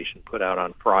administration put out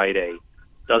on Friday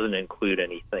doesn't include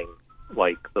anything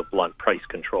like the blunt price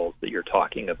controls that you're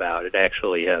talking about. It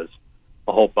actually has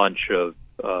a whole bunch of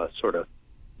sort of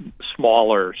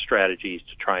smaller strategies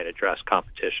to try and address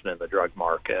competition in the drug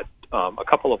market, a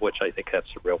couple of which I think have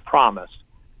some real promise.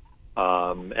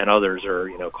 And others are,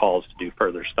 calls to do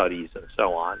further studies and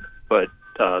so on. But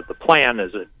the plan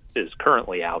as it is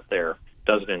currently out there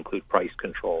doesn't include price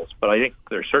controls. But I think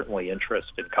there's certainly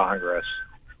interest in Congress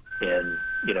in,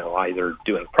 either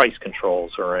doing price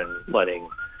controls or in letting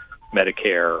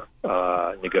Medicare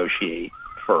negotiate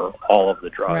for all of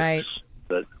the drugs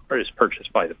that is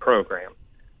purchased by the program.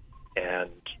 And,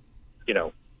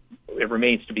 it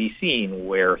remains to be seen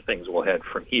where things will head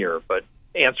from here. But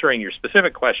answering your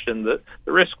specific question, the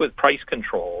risk with price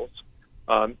controls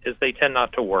is they tend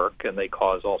not to work and they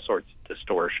cause all sorts of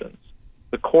distortions.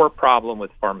 The core problem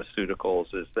with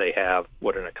pharmaceuticals is they have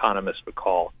what an economist would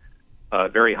call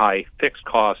very high fixed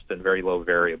cost and very low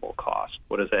variable cost.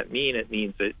 What does that mean? It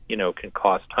means it can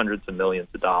cost hundreds of millions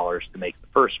of dollars to make the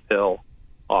first pill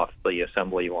off the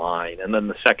assembly line, and then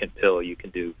the second pill you can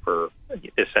do for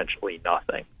essentially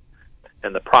nothing.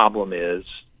 And the problem is,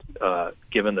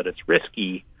 given that it's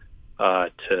risky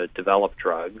to develop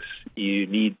drugs, you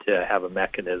need to have a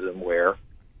mechanism where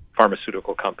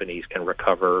pharmaceutical companies can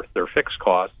recover their fixed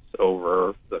costs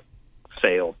over the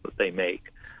sales that they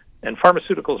make. And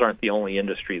pharmaceuticals aren't the only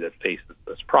industry that faces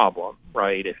this problem,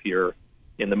 right? If you're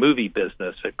in the movie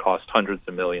business, it costs hundreds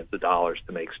of millions of dollars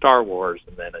to make Star Wars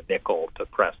and then a nickel to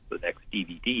press the next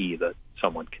DVD that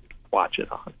someone can watch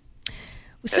it on.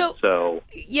 So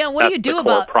yeah, what do you do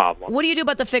about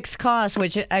the fixed costs?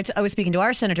 Which I was speaking to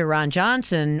our Senator Ron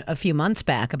Johnson a few months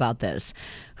back about this,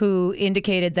 who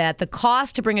indicated that the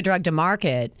cost to bring a drug to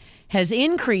market has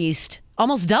increased,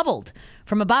 almost doubled,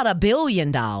 from about $1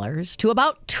 billion to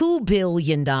about $2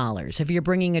 billion if you're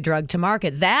bringing a drug to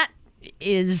market. That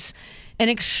is an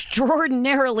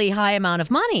extraordinarily high amount of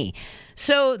money.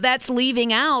 So that's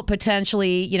leaving out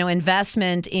potentially,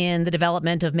 investment in the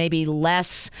development of maybe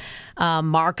less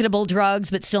marketable drugs,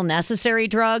 but still necessary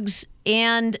drugs.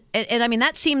 And I mean,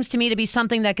 that seems to me to be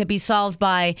something that could be solved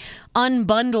by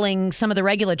unbundling some of the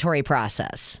regulatory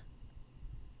process.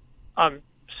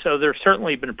 So there's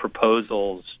certainly been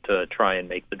proposals to try and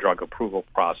make the drug approval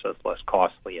process less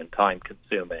costly and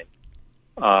time-consuming.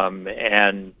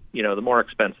 And, the more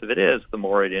expensive it is, the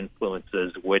more it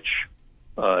influences which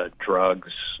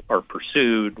drugs are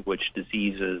pursued, which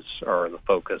diseases are the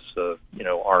focus of,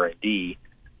 R&D,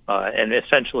 and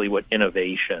essentially what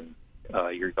innovation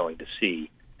you're going to see.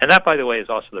 And that, by the way, is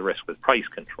also the risk with price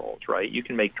controls, right? You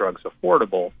can make drugs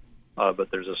affordable,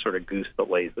 but there's a sort of goose that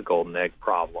lays the golden egg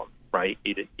problem, right?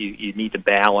 You need to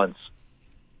balance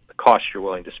the cost you're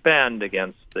willing to spend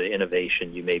against the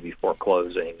innovation you may be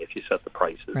foreclosing if you set the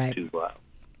prices too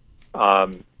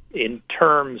low. In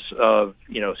terms of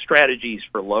strategies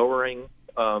for lowering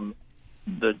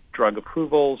the drug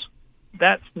approvals,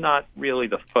 that's not really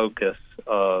the focus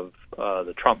of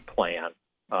the Trump plan.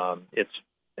 It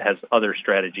has other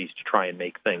strategies to try and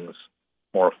make things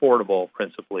more affordable,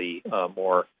 principally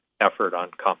more effort on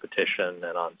competition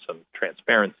and on some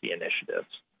transparency initiatives.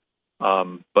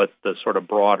 But the sort of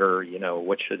broader,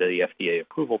 what should the FDA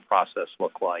approval process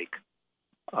look like,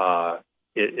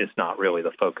 is not really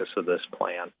the focus of this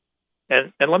plan.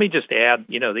 And let me just add,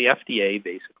 the FDA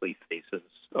basically faces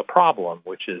a problem,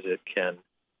 which is it can,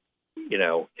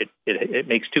 it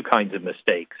makes two kinds of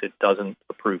mistakes. It doesn't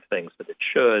approve things that it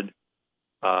should,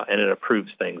 and it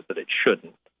approves things that it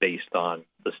shouldn't based on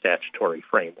the statutory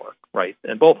framework, right?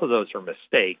 And both of those are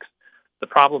mistakes. The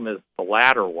problem is the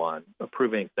latter one,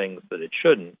 approving things that it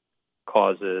shouldn't,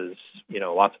 causes,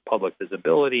 lots of public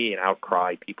visibility and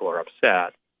outcry. People are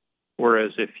upset.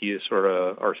 Whereas if you sort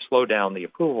of or slow down the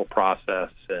approval process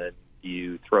and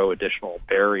you throw additional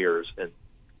barriers in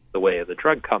the way of the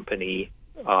drug company,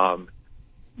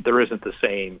 there isn't the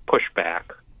same pushback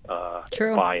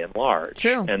by and large.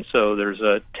 True. And so there's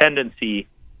a tendency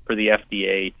for the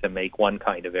FDA to make one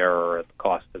kind of error at the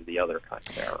cost of the other kind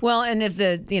of error. Well, and if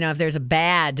if there's a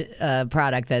bad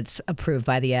product that's approved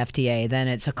by the FDA, then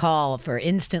it's a call for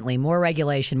instantly more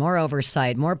regulation, more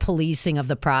oversight, more policing of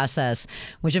the process,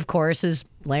 which of course is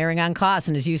layering on costs.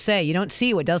 And as you say, you don't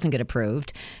see what doesn't get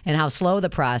approved and how slow the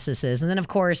process is. And then, of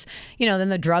course, then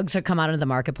the drugs that come out into the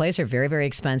marketplace are very, very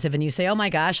expensive. And you say, oh, my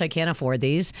gosh, I can't afford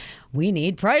these. We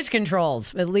need price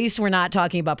controls. At least we're not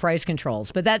talking about price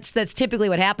controls. But that's typically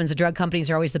what happens. The drug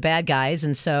companies are always the bad guys.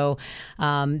 And so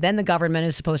then the government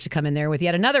is supposed to come in there with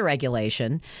yet another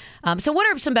regulation. So what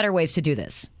are some better ways to do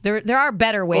this? There are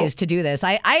better ways to do this.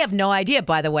 I have no idea,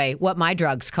 by the way, what my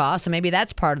drugs cost. So maybe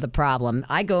that's part of the problem.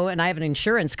 I go and I have an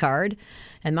insurance card,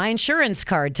 and my insurance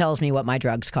card tells me what my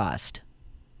drugs cost.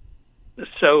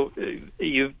 So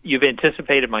you've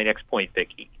anticipated my next point,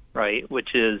 Vicki, right?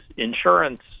 Which is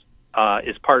insurance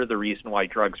is part of the reason why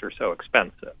drugs are so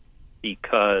expensive,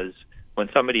 because when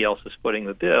somebody else is footing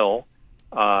the bill,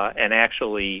 and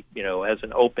actually, as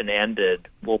an open-ended,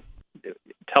 will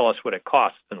tell us what it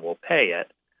costs and we'll pay it.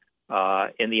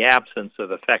 In the absence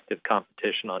of effective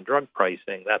competition on drug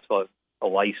pricing, that's a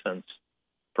license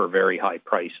for very high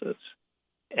prices.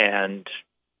 And,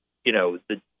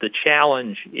 the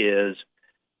challenge is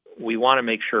we want to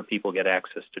make sure people get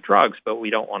access to drugs, but we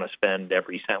don't want to spend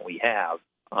every cent we have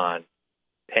on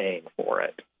paying for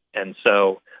it. And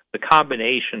so the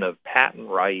combination of patent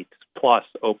rights plus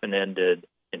open-ended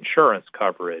insurance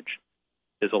coverage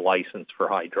is a license for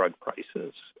high drug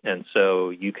prices. And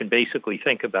so you can basically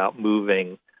think about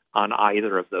moving on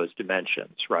either of those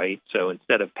dimensions, right? So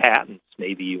instead of patents,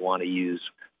 maybe you want to use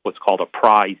what's called a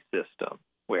prize system,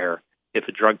 where if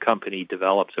a drug company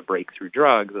develops a breakthrough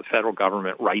drug, the federal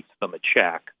government writes them a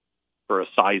check for a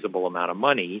sizable amount of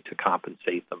money to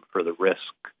compensate them for the risk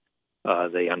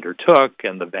they undertook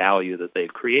and the value that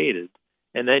they've created.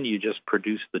 And then you just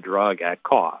produce the drug at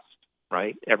cost,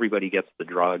 right? Everybody gets the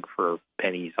drug for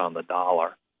pennies on the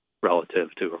dollar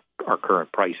relative to our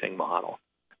current pricing model.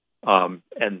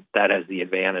 And that has the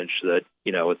advantage that,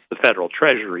 it's the federal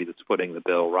treasury that's footing the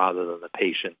bill rather than the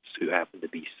patients who happen to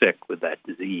be sick with that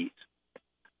disease.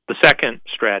 The second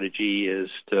strategy is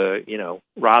to,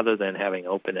 rather than having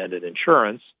open-ended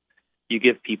insurance, you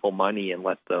give people money and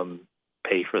let them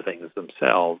pay for things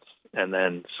themselves. And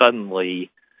then suddenly,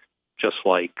 just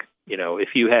like, if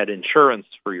you had insurance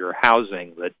for your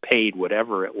housing that paid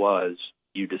whatever it was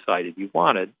you decided you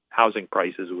wanted, housing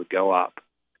prices would go up.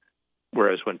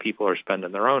 Whereas when people are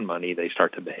spending their own money, they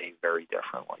start to behave very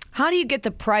differently. How do you get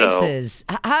the prices?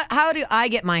 How do I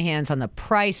get my hands on the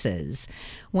prices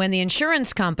when the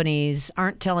insurance companies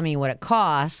aren't telling me what it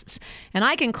costs? And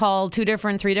I can call 3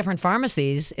 different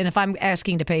pharmacies, and if I'm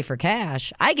asking to pay for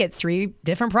cash, I get 3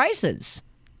 different prices.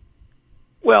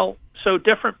 Well, so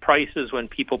different prices when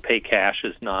people pay cash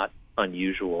is not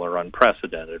unusual or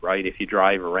unprecedented, right? If you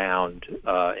drive around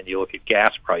and you look at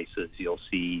gas prices, you'll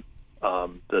see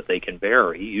that they can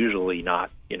vary, usually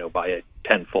not, by a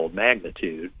tenfold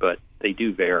magnitude, but they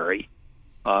do vary.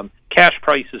 Cash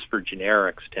prices for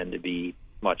generics tend to be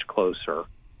much closer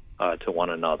to one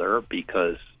another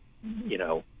because,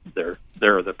 they're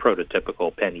the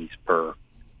prototypical pennies per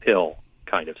pill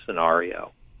kind of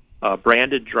scenario.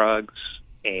 Branded drugs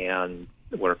and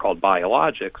what are called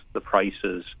biologics, the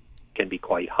prices can be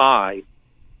quite high,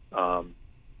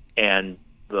 and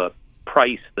the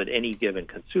price that any given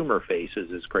consumer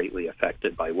faces is greatly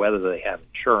affected by whether they have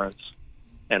insurance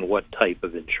and what type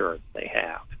of insurance they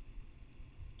have.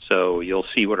 So you'll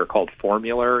see what are called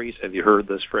formularies. Have you heard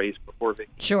this phrase before, Vicki?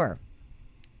 Sure.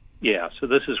 Yeah. So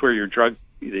this is where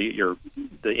the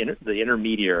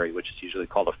intermediary, which is usually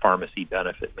called a pharmacy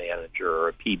benefit manager or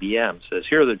a PBM, says,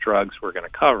 here are the drugs we're going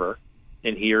to cover,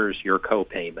 and here's your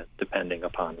copayment depending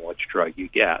upon which drug you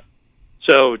get.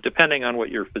 So depending on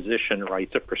what your physician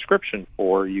writes a prescription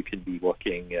for, you could be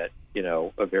looking at,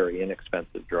 a very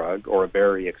inexpensive drug or a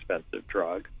very expensive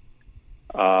drug.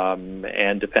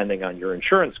 And depending on your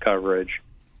insurance coverage,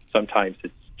 sometimes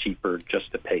it's cheaper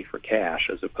just to pay for cash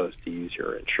as opposed to use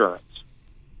your insurance.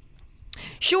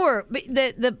 Sure. But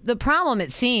the problem,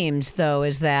 it seems, though,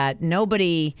 is that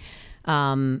nobody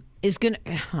is going to,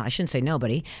 I shouldn't say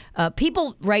nobody,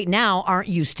 people right now aren't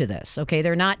used to this, okay?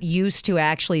 They're not used to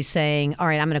actually saying, all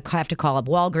right, I'm going to have to call up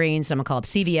Walgreens, I'm going to call up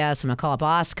CVS, I'm going to call up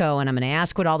Osco, and I'm going to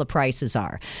ask what all the prices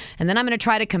are. And then I'm going to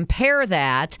try to compare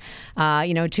that,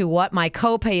 to what my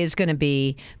copay is going to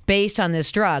be based on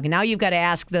this drug. Now you've got to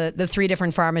ask the three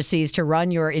different pharmacies to run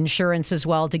your insurance as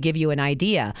well to give you an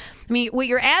idea. I mean, what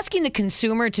you're asking the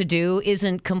consumer to do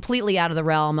isn't completely out of the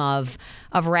realm of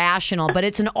rational, but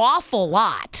it's an awful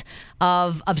lot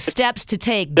of steps to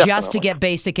take just to get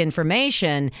basic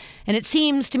information. And it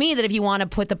seems to me that if you want to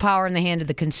put the power in the hand of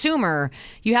the consumer,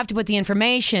 you have to put the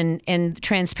information, and the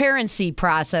transparency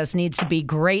process needs to be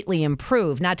greatly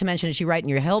improved. Not to mention, as you write in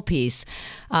your Hill piece,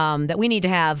 that we need to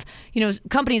have,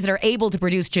 companies that are able to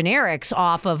produce generics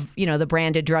off of, the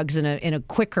branded drugs in a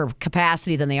quicker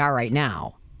capacity than they are right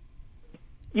now.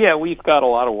 Yeah, we've got a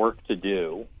lot of work to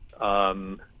do.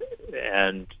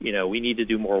 And, we need to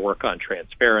do more work on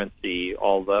transparency,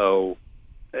 although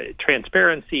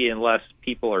transparency, unless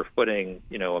people are footing,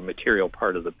 a material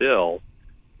part of the bill,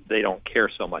 they don't care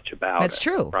so much about it. That's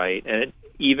true. Right? And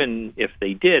even if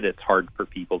they did, it's hard for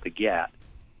people to get.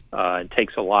 It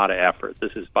takes a lot of effort.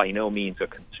 This is by no means a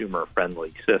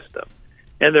consumer-friendly system.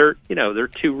 And there are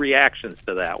two reactions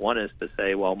to that. One is to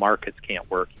say, well, markets can't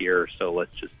work here, so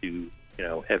let's just do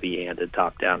heavy-handed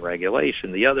top-down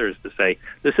regulation. The other is to say,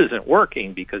 this isn't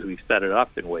working because we've set it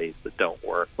up in ways that don't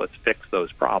work. Let's fix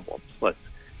those problems. Let's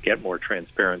get more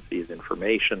transparency of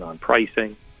information on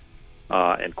pricing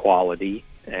and quality,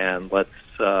 and let's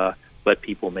let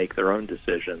people make their own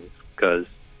decisions because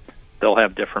they'll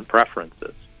have different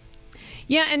preferences.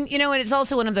 Yeah, and and it's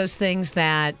also one of those things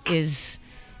that is,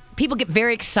 people get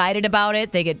very excited about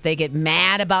it. They get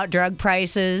mad about drug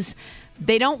prices.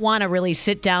 They don't want to really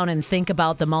sit down and think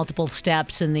about the multiple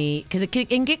steps because it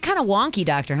can get kind of wonky,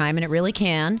 Dr. Hyman. It really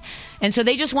can. And so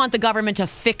they just want the government to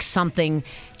fix something.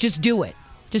 Just do it.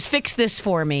 Just fix this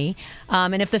for me.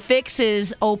 And if the fix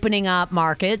is opening up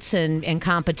markets and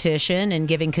competition and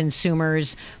giving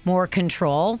consumers more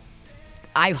control,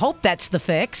 I hope that's the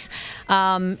fix.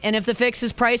 And if the fix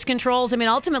is price controls,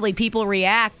 ultimately people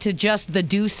react to just the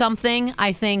do something,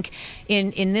 I think,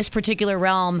 in this particular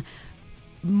realm,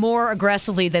 more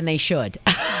aggressively than they should.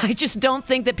 I just don't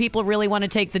think that people really want to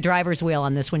take the driver's wheel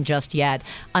on this one just yet,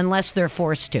 unless they're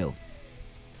forced to.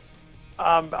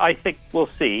 I think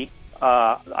we'll see.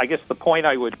 I guess the point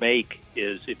I would make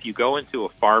is if you go into a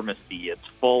pharmacy, it's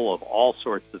full of all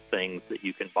sorts of things that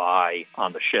you can buy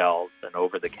on the shelves and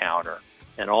over the counter.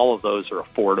 And all of those are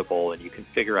affordable, and you can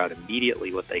figure out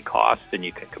immediately what they cost, and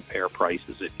you can compare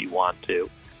prices if you want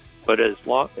to. But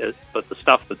but the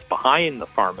stuff that's behind the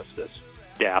pharmacist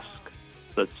desk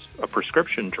that's a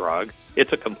prescription drug,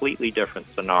 it's a completely different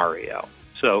scenario.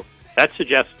 So that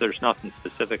suggests there's nothing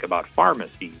specific about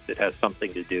pharmacies. It has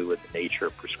something to do with the nature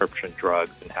of prescription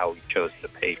drugs and how we chose to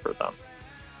pay for them.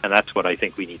 And that's what I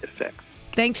think we need to fix.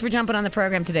 Thanks for jumping on the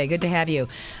program today. Good to have you.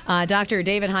 Dr.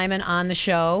 David Hyman on the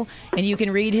show. And you can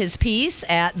read his piece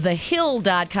at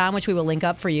thehill.com, which we will link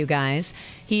up for you guys.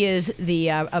 He is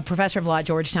a professor of law at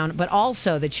Georgetown, but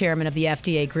also the chairman of the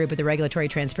FDA group at the Regulatory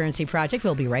Transparency Project.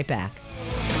 We'll be right back.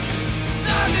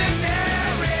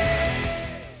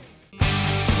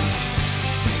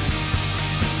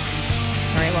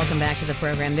 All right, welcome back to the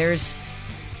program. There's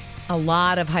a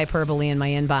lot of hyperbole in my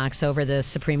inbox over the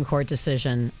Supreme Court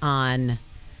decision on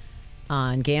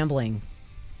gambling.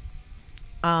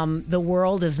 The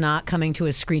world is not coming to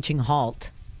a screeching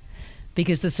halt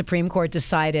because the Supreme Court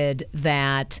decided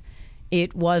that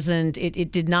it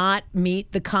did not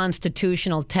meet the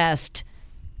constitutional test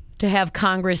to have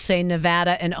Congress say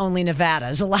Nevada and only Nevada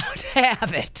is allowed to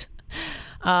have it.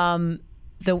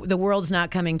 The world's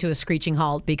not coming to a screeching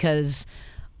halt because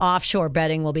offshore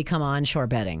betting will become onshore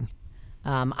betting.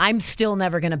 I'm still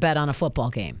never going to bet on a football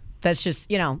game. That's just,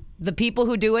 the people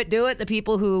who do it, do it. The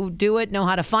people who do it know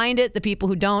how to find it. The people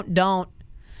who don't.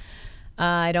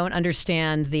 I don't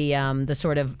understand the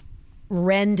sort of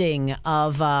rending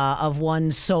of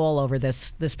one's soul over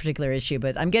this particular issue,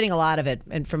 but I'm getting a lot of it,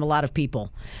 and from a lot of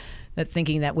people, that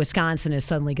thinking that Wisconsin is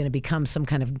suddenly going to become some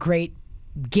kind of great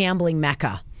gambling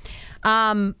mecca.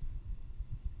 But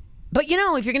if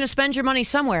you're going to spend your money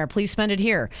somewhere, please spend it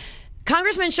here.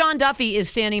 Congressman Sean Duffy is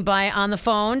standing by on the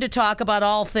phone to talk about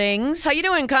all things. How you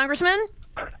doing, Congressman?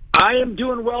 I am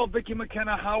doing well, Vicki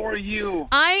McKenna. How are you?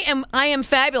 I am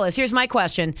fabulous. Here's my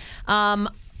question.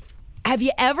 Have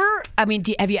you ever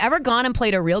gone and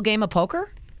played a real game of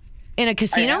poker in a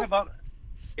casino? I have,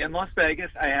 in Las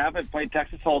Vegas. I played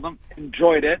Texas Hold'em.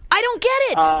 Enjoyed it. I don't get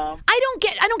it.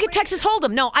 I don't get Texas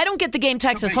Hold'em. No, I don't get the game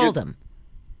Texas Hold'em.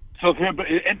 So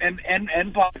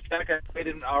and blackjack, I played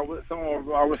in some of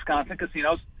our Wisconsin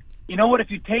casinos. You know what?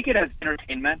 If you take it as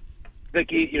entertainment,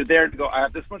 Vicki, you're there to go. I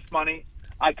have this much money.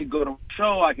 I could go to a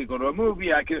show. I could go to a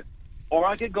movie. I could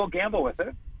go gamble with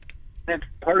it. And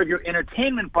part of your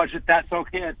entertainment budget, that's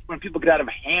okay. It's when people get out of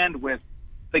hand with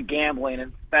the gambling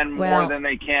and spend more than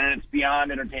they can, and it's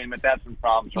beyond entertainment. That's the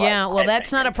problem. So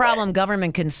that's not a problem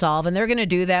government can solve, and they're going to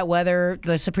do that whether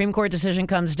the Supreme Court decision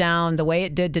comes down the way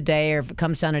it did today or if it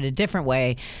comes down in a different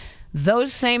way.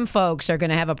 Those same folks are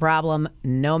going to have a problem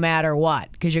no matter what,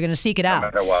 because you're going to seek it out. No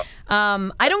matter what.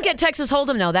 I don't get Texas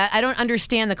Hold'em, though. That I don't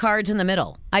understand the cards in the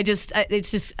middle. I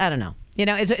don't know.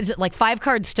 Is it like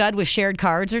 5-card stud with shared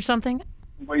cards or something?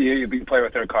 Well, you can play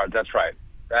with their cards. That's right.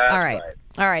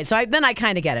 All right. So then I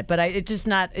kind of get it, but it's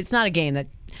not a game that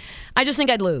I just think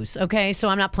I'd lose. Okay, so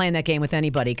I'm not playing that game with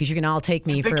anybody because you're gonna all take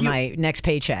me for my next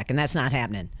paycheck, and that's not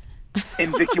happening.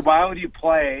 And Vicki, why would you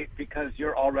play? Because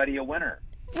you're already a winner.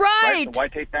 Right. So why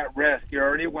take that risk? You're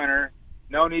already a winner.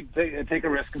 No need to take a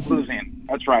risk of losing.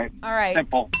 That's right. All right.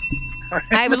 Simple.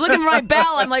 I was looking for my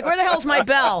bell. I'm like, where the hell's my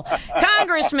bell?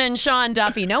 Congressman Sean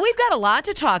Duffy. No, we've got a lot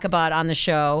to talk about on the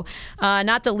show,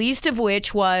 not the least of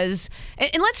which was,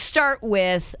 and let's start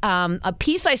with a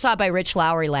piece I saw by Rich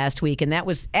Lowry last week, and that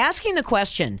was asking the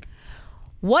question,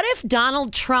 what if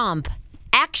Donald Trump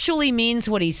actually means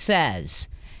what he says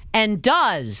and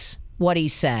does what he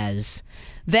says?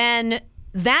 Then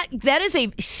that is a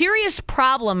serious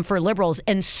problem for liberals.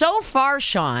 And so far,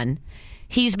 Sean,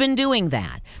 he's been doing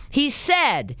that. He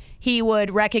said he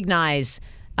would recognize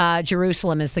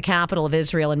Jerusalem as the capital of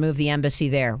Israel and move the embassy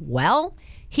there. Well,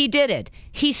 he did it.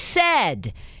 He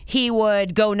said he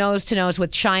would go nose to nose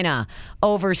with China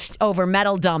over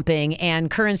metal dumping and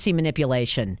currency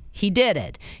manipulation. He did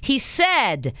it. He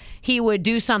said he would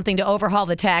do something to overhaul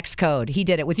the tax code. He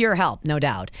did it with your help, no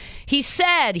doubt. He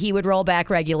said he would roll back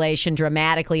regulation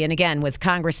dramatically, and again, with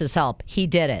Congress's help, he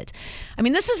did it. I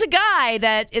mean, this is a guy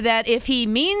that if he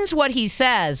means what he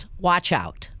says, watch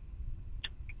out.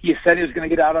 He said he was going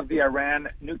to get out of the Iran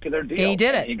nuclear deal. He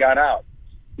did it. He got out.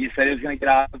 He said he was going to get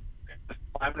out of the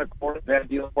climate accord that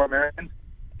deal for Americans.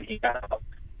 He got out.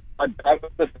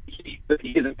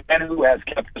 He's a man who has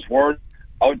kept his word.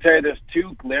 I would tell you there's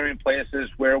two glaring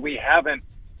places where we haven't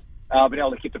been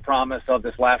able to keep the promise of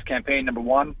this last campaign. Number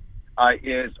one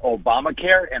is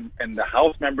Obamacare, and the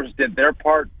House members did their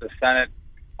part. The Senate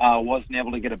wasn't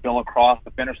able to get a bill across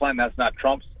the finish line. That's not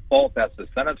Trump's fault. That's the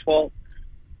Senate's fault.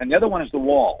 And the other one is the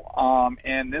wall.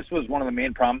 And this was one of the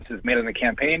main promises made on the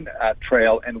campaign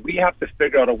trail. And we have to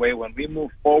figure out a way when we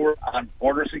move forward on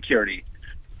border security,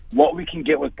 what we can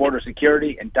get with border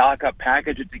security and dock up,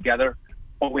 package it together.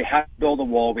 But we have to build a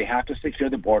wall. We have to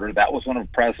secure the border. That was one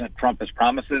of President Trump's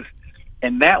promises.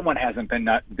 And that one hasn't been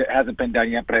done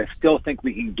yet. But I still think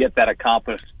we can get that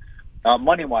accomplished.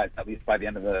 Money-wise, at least by the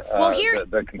end of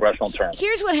the congressional term.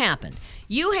 Here's what happened.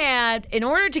 You had, in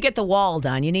order to get the wall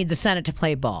done, you need the Senate to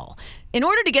play ball. In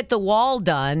order to get the wall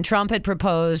done, Trump had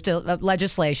proposed a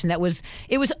legislation that was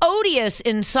odious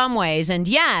in some ways, and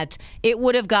yet it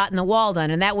would have gotten the wall done.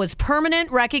 And that was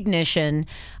permanent recognition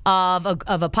of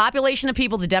a population of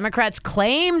people the Democrats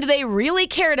claimed they really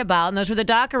cared about, and those were the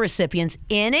DACA recipients,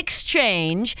 in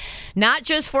exchange, not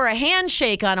just for a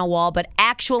handshake on a wall, but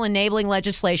actual enabling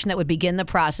legislation that would begin the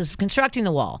process of constructing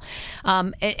the wall.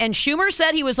 And Schumer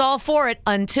said he was all for it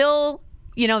until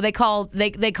they called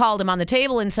him on the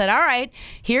table and said, all right,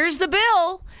 here's the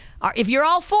bill. If you're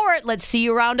all for it, let's see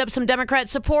you round up some Democrat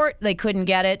support. They couldn't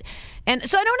get it. And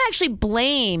so I don't actually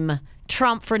blame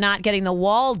Trump for not getting the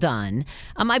wall done.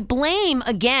 I blame,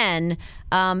 again,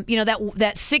 that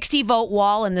 60-vote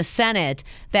wall in the Senate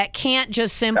that can't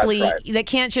just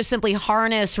simply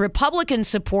harness Republican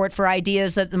support for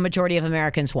ideas that the majority of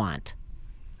Americans want.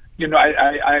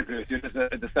 I agree with you.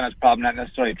 The Senate's problem, not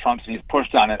necessarily Trump's, and he's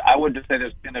pushed on it. I would just say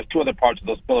there's two other parts of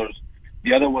those pillars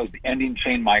The other was the ending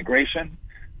chain migration.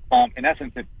 In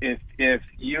essence, if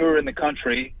you're in the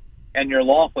country and you're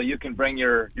lawful, you can bring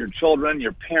your children,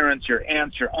 your parents, your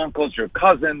aunts, your uncles, your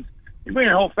cousins. You bring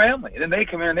your whole family. And then they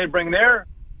come in and they bring their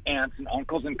aunts and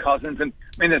uncles and cousins. And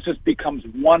I mean, it just becomes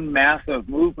one massive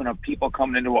movement of people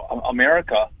coming into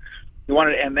America. He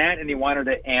wanted to end that, and he wanted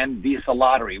to end Visa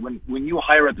lottery. When you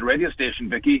hire at the radio station,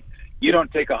 Vicki, you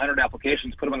don't take 100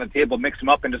 applications, put them on the table, mix them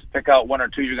up, and just pick out one or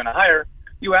two you're going to hire.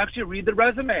 You actually read the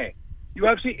resume. You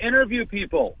actually interview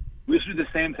people. We should do the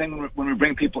same thing when we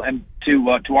bring people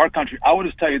into to our country. I would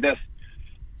just tell you this.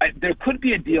 There could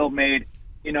be a deal made,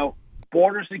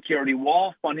 border security,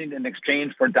 wall funding in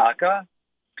exchange for DACA.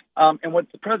 And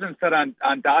what the president said on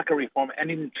DACA reform,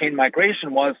 ending chain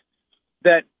migration, was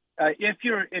that if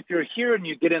you're here and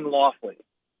you get in lawfully,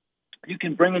 you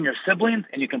can bring in your siblings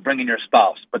and you can bring in your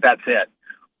spouse, but that's it.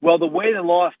 Well, the way the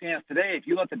law stands today, if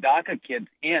you let the DACA kids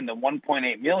in, the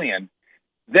 1.8 million,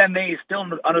 then they still,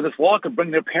 under this law, could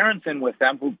bring their parents in with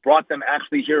them who brought them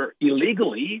actually here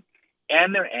illegally,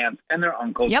 and their aunts and their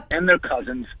uncles and their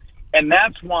cousins. And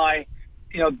that's why,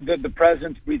 the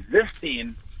president's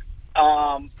resisting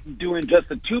doing just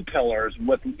the two pillars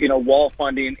with, wall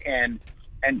funding and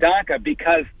DACA,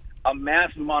 because a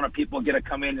massive amount of people get to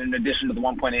come in addition to the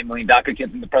 1.8 million DACA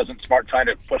kids, and the president's smart trying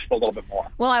to push for a little bit more.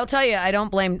 Well, I'll tell you, I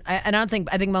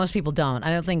think most people don't. I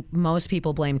don't think most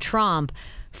people blame Trump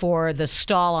for the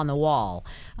stall on the wall.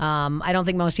 I don't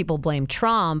think most people blame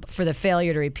Trump for the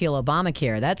failure to repeal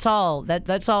Obamacare. That's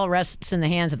all rests in the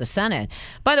hands of the Senate.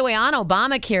 By the way, on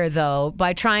Obamacare, though,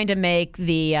 by trying to make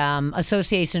the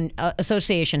association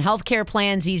health care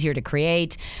plans easier to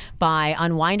create, by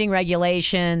unwinding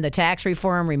regulation, the tax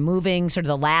reform, removing sort of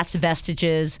the last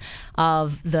vestiges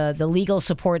of the legal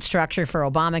support structure for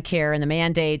Obamacare and the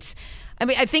mandates, I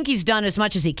mean, I think he's done as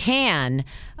much as he can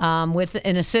with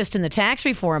an assist in the tax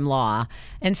reform law.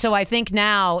 And so I think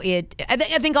now I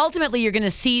think ultimately you're going to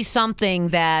see something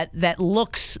that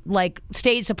looks like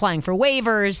states applying for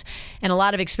waivers and a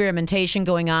lot of experimentation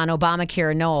going on,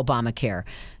 Obamacare or no Obamacare.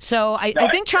 So I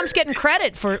think Trump's getting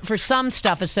credit for some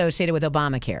stuff associated with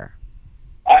Obamacare.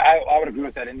 I would agree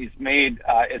with that, and he's made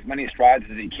as many strides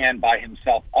as he can by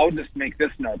himself. I would just make this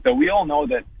note, though. We all know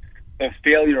that the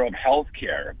failure of health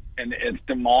care and its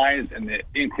demise and the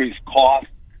increased cost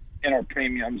in our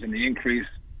premiums and the increase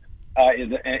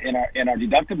in our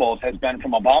deductibles has been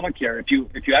from Obamacare. If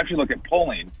you actually look at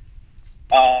polling,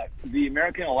 the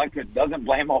American electorate doesn't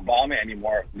blame Obama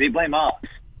anymore. They blame us.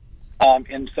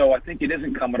 And so I think it is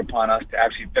incumbent upon us to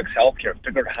actually fix health care,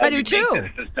 figure out how to make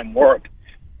this system work.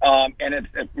 And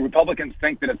if Republicans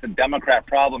think that it's a Democrat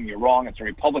problem, you're wrong. It's a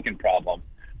Republican problem.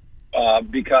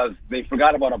 Because they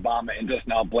forgot about Obama and just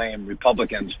now blame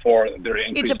Republicans for their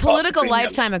increased. It's a political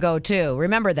lifetime ago, too.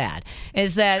 Remember that.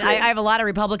 Is that I have a lot of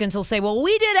Republicans who'll say, well,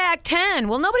 we did Act 10.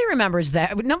 Well, nobody remembers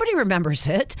that. Nobody remembers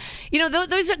it.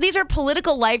 These are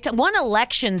political lifetime. One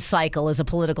election cycle is a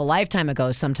political lifetime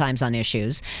ago sometimes on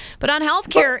issues. But on health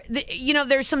care,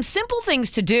 there's some simple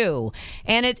things to do.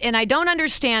 And I don't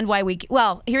understand why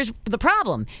here's the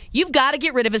problem. You've got to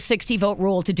get rid of a 60-vote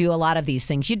rule to do a lot of these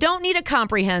things. You don't need a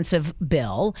comprehensive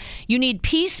bill. You need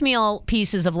piecemeal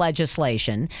pieces of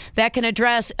legislation that can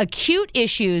address acute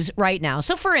issues right now.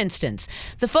 So, for instance,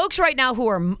 the folks right now who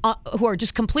are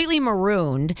just completely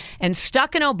marooned and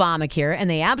stuck in Obamacare, and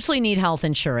they absolutely need health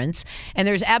insurance, and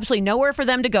there's absolutely nowhere for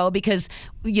them to go because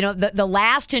the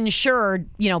last insured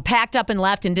packed up and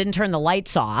left and didn't turn the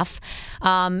lights off.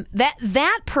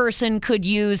 That person could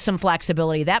use some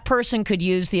flexibility. That person could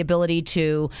use the ability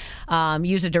to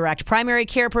use a direct primary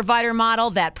care provider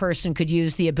model. That person could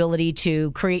use the ability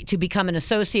to become an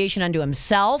association unto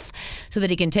himself so that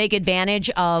he can take advantage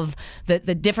of the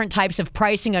different types of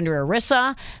pricing under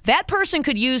ERISA. That person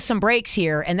could use some breaks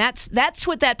here, and that's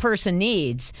what that person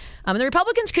needs. The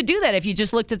Republicans could do that if you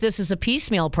just looked at this as a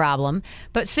piecemeal problem,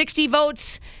 but 60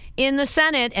 votes in the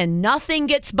Senate and nothing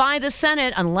gets by the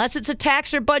Senate unless it's a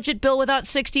tax or budget bill without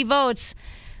 60 votes.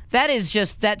 That's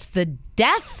the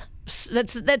death.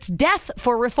 That's death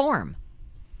for reform.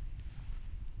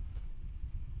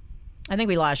 I think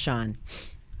we lost Sean.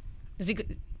 Is he?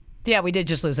 Yeah, we did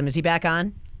just lose him. Is he back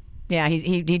on? Yeah,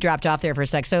 he dropped off there for a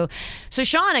sec. So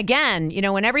Sean, again,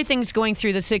 when everything's going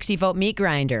through the 60-vote meat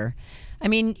grinder, I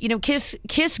mean,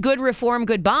 kiss good reform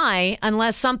goodbye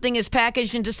unless something is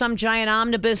packaged into some giant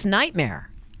omnibus nightmare.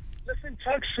 Listen,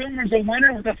 Chuck Schumer's a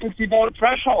winner with a 50-vote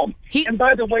threshold. And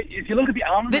by the way, if you look at the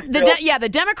omnibus bill, the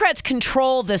Democrats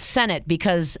control the Senate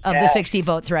because of the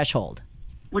 60-vote threshold.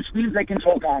 Which means they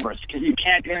control Congress because you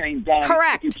can't get anything done.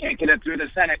 Correct. You can't get it through the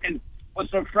Senate. And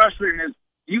what's so frustrating is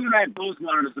you and I both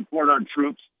wanted to support our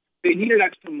troops. They needed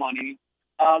extra money.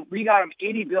 We got them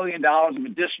 $80 billion of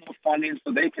additional funding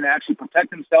so they can actually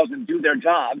protect themselves and do their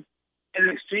job. And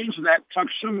in exchange for that, Chuck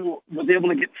Schumer was able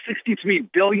to get $63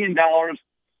 billion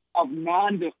of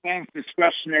non-defense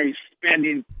discretionary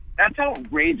spending. That's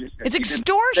outrageous. It's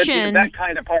extortion. That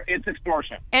kind of part. It's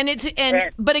extortion.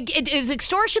 But it is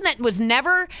extortion that was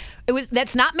never.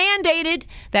 That's not mandated.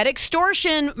 That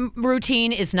extortion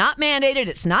routine is not mandated.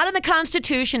 It's not in the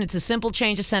Constitution. It's a simple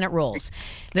change of Senate rules.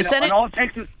 The Senate. And all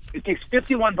it takes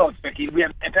 51 votes, Vicki.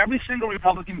 If every single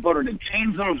Republican voter to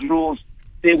change those rules,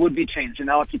 they would be changed. And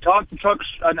now, if you talk to if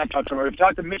you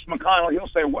talk to Mitch McConnell, he'll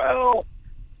say, "Well,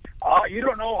 you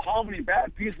don't know how many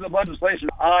bad pieces of legislation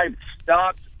I've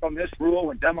stopped from this rule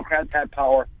when Democrats had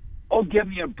power." Oh, give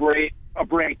me a break.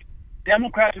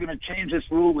 Democrats are going to change this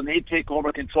rule when they take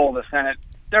over control of the Senate.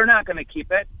 They're not going to keep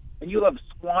it. And you have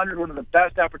squandered one of the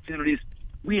best opportunities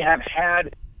we have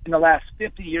had in the last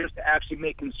 50 years to actually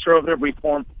make conservative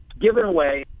reform. Give it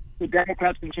away. The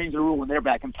Democrats can change the rule when they're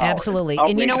back in power. Absolutely.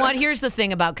 And you know what? Here's the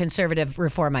thing about conservative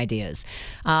reform ideas.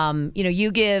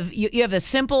 You have a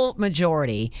simple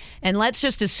majority, and let's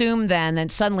just assume then that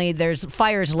suddenly there's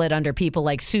fires lit under people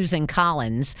like Susan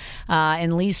Collins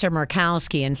and Lisa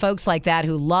Murkowski and folks like that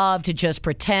who love to just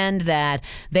pretend that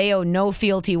they owe no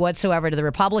fealty whatsoever to the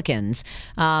Republicans.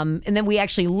 And then we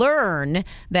actually learn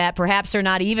that perhaps they're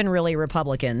not even really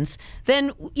Republicans.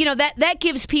 Then, that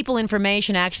gives people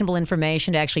information, actionable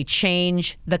information to actually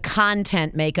change the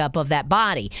content makeup of that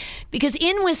body. Because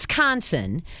in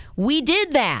Wisconsin, we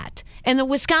did that. And the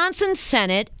Wisconsin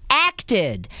Senate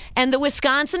acted. And the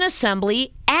Wisconsin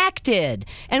Assembly acted.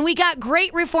 And we got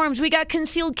great reforms. We got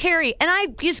concealed carry. And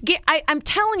I'm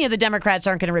telling you, the Democrats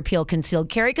aren't going to repeal concealed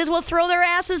carry because we'll throw their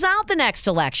asses out the next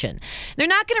election. They're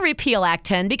not going to repeal Act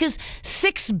 10 because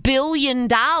 $6 billion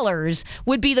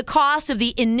would be the cost of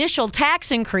the initial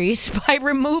tax increase by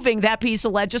removing that piece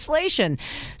of legislation.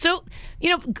 So,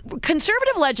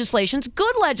 conservative legislation's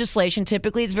good legislation.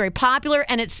 Typically, it's very popular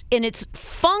and it's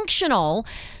functional.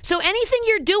 So anything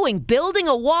you're doing, building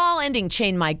a wall, ending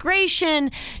chain migration,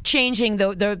 changing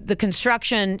the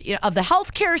construction of the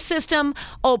healthcare system,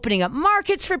 opening up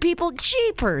markets for people,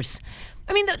 jeepers.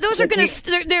 I mean, those are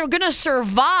they're going to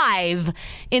survive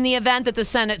in the event that the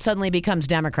Senate suddenly becomes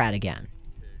Democrat again.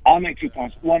 I'll make 2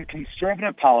 points. One,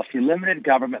 conservative policy, limited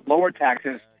government, lower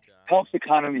taxes, helps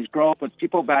economies grow, puts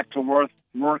people back to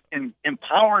work, and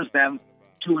empowers them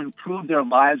to improve their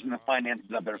lives and the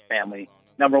finances of their family.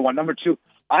 Number one. Number two,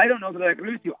 I don't know that I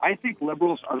agree with you. I think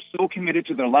liberals are so committed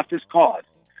to their leftist cause,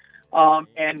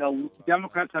 and the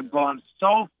Democrats have gone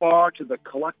so far to the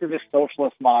collectivist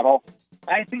socialist model.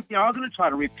 I think they are going to try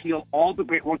to repeal all the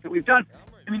great work that we've done.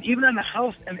 I mean, even in the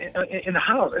House,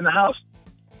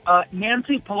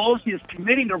 Nancy Pelosi is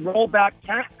committing to roll back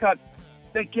tax cuts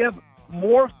that give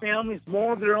more families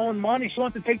more of their own money. She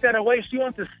wants to take that away. She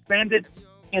wants to spend it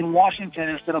in Washington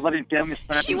instead of letting families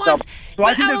spend it themselves. So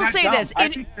I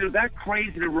think they're that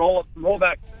crazy to roll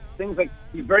back things like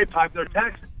the very popular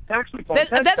tax reform.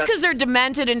 That's because they're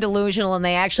demented and delusional, and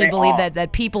they actually believe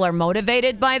that people are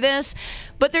motivated by this.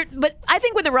 But I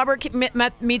think when the rubber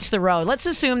meets the road, let's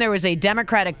assume there was a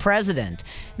Democratic president,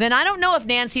 then I don't know if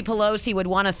Nancy Pelosi would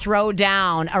want to throw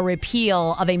down a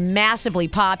repeal of a massively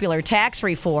popular tax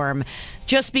reform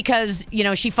just because,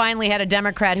 she finally had a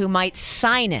Democrat who might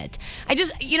sign it.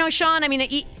 Sean, I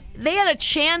mean, they had a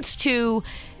chance to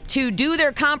do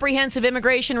their comprehensive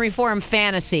immigration reform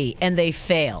fantasy, and they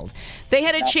failed. They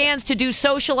had a chance to do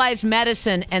socialized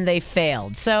medicine, and they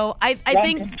failed. So I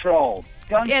think...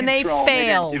 They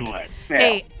failed.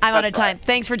 Hey, I'm out of time. Right.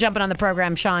 Thanks for jumping on the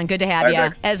program, Sean. Good to have you.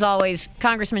 Back. As always,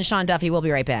 Congressman Sean Duffy. We'll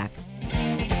be right back.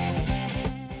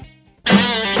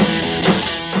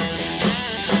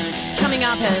 Coming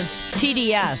up is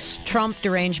TDS, Trump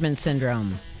Derangement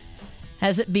Syndrome.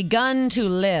 Has it begun to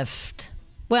lift?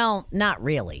 Well, not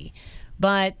really,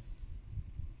 but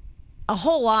a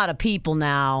whole lot of people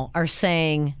now are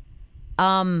saying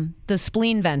the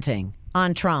spleen venting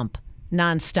on Trump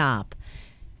nonstop.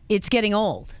 It's getting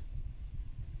old.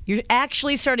 You're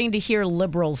actually starting to hear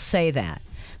liberals say that.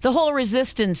 The whole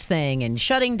resistance thing and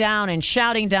shutting down and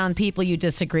shouting down people you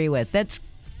disagree with, that's,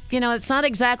 it's not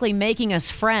exactly making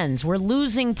us friends. We're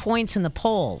losing points in the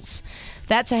polls.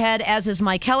 That's ahead, as is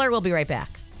Mike Heller. We'll be right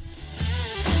back.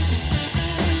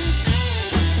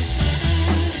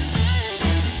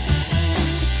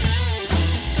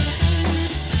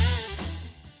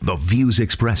 The views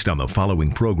expressed on the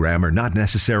following program are not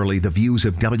necessarily the views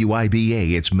of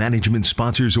WIBA, its management,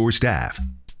 sponsors, or staff.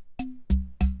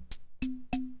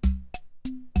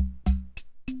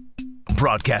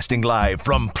 Broadcasting live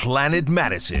from Planet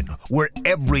Madison, where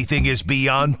everything is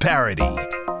beyond parody.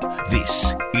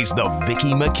 This is the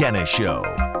Vicki McKenna Show.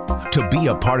 To be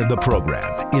a part of the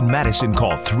program, in Madison,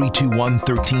 call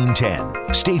 321-1310.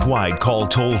 Statewide, call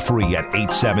toll-free at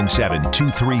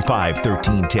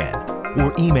 877-235-1310.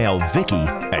 Or email Vicki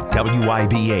at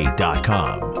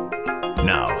WIBA.com.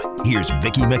 Now, here's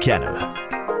Vicki McKenna.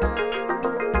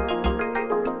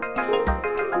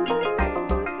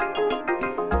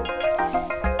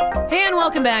 Hey, and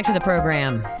welcome back to the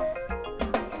program.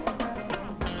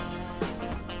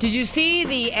 Did you see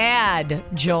the ad,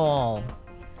 Joel,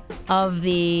 of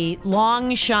the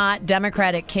long shot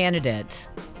Democratic candidate?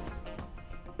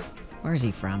 Where is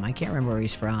he from? I can't remember where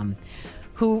he's from.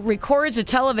 Who records a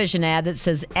television ad that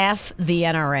says F the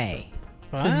NRA.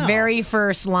 It's the very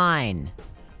first line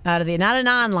out of the, not an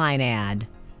online ad.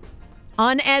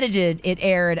 Unedited, it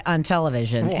aired on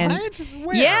television. What? And,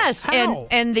 Where? yes. How?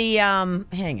 And the,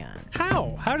 hang on.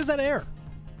 How? How does that air?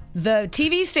 The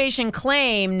TV station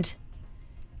claimed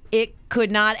it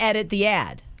could not edit the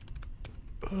ad.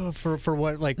 For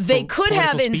what? Like they for could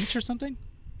have speech or something?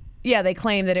 Yeah, they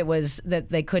claimed that it was that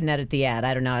they couldn't edit the ad.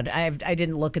 I don't know. I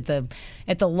didn't look at the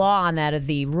law on that, or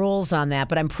the rules on that,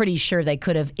 but I'm pretty sure they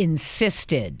could have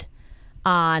insisted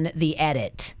on the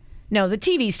edit. No, the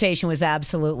TV station was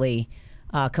absolutely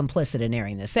complicit in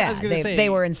airing this ad. They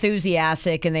were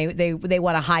enthusiastic, and they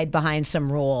want to hide behind some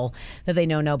rule that they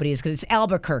know nobody is, because it's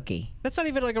Albuquerque. That's not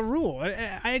even like a rule.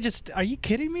 I just, are you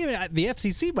kidding me? The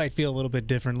FCC might feel a little bit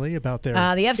differently about their the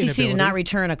FCC inability. did not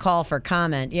return a call for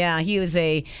comment. Yeah, he was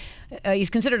he's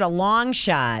considered a long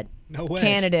shot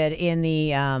candidate in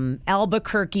the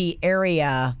Albuquerque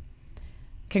area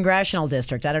congressional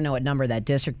district. I don't know what number that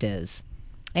district is.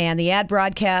 And the ad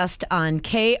broadcast on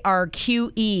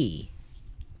KRQE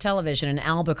television in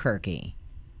Albuquerque.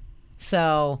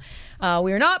 So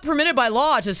we are not permitted by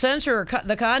law to censor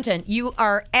the content. You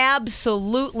are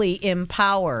absolutely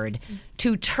empowered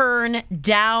to turn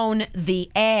down the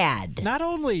ad. Not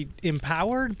only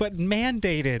empowered, but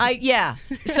mandated. Yeah.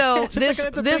 So this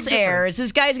airs. Difference.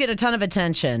 This guy's getting a ton of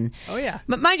attention. Oh, yeah.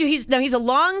 But mind you, he's a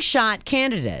long shot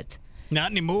candidate.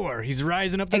 Not anymore. He's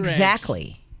rising up the ranks.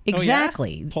 Exactly.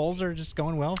 Exactly. Oh, yeah? Polls are just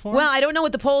going well for him? Well, I don't know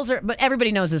what the polls are, but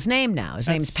everybody knows his name now. His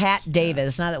name's Pat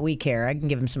Davis. Not that we care. I can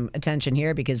give him some attention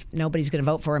here because nobody's going to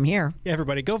vote for him here.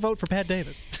 Everybody, go vote for Pat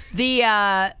Davis. He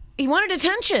wanted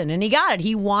attention, and he got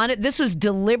it. This was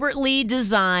deliberately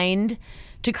designed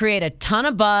to create a ton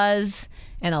of buzz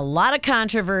and a lot of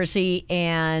controversy,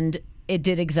 and it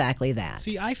did exactly that.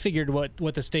 See, I figured what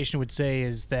the station would say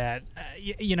is that,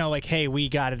 like, hey, we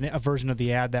got a version of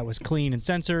the ad that was clean and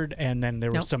censored, and then there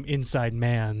was some inside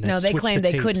man that No, they switched claimed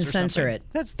the they tapes couldn't or censor something. it.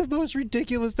 That's the most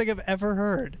ridiculous thing I've ever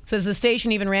heard. Says the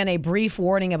station even ran a brief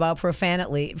warning about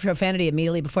profanity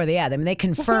immediately before the ad. I mean, they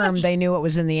confirmed they knew it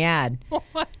was in the ad.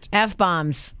 What?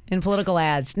 F-bombs in political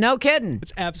ads. No kidding.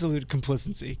 It's absolute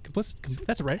complicity.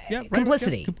 That's right. Yeah, right.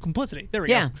 Complicity. Yeah, complicity. There we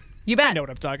go. Yeah, you bet. I know what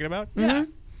I'm talking about. Mm-hmm. Yeah.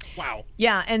 Wow.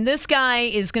 Yeah, and this guy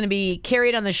is going to be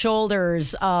carried on the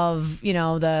shoulders of,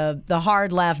 the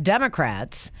hard left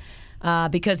Democrats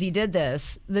because he did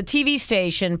this. The TV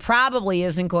station probably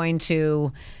isn't going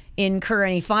to incur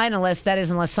any fine unless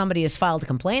somebody has filed a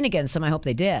complaint against them. I hope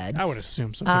they did. I would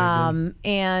assume somebody did.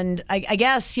 And I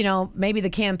guess, maybe the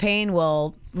campaign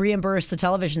will reimburse the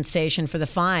television station for the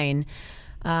fine.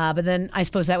 But then I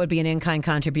suppose that would be an in-kind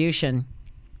contribution.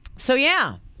 So,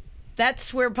 yeah.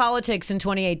 That's where politics in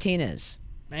 2018 is.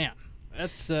 Man,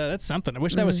 that's something. I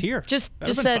wish that was here. Just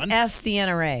said fun. F the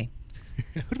NRA.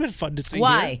 It would have been fun to see.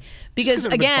 Why? Here. Because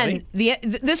again, the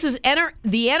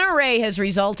NRA has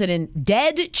resulted in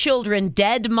dead children,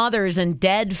 dead mothers, and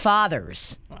dead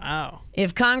fathers. Wow.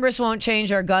 If Congress won't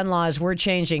change our gun laws, we're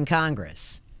changing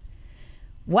Congress.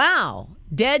 Wow.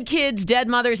 Dead kids, dead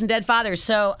mothers, and dead fathers.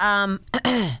 So,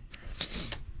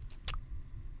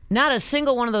 not a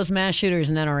single one of those mass shooters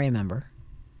an NRA member.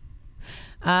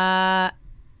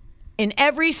 In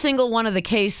every single one of the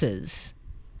cases,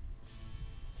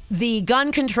 the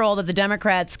gun control that the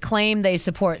Democrats claim they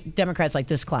support, Democrats like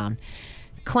this clown,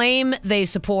 claim they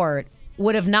support,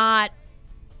 would have not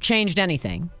changed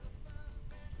anything.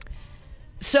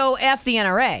 So F the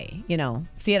NRA.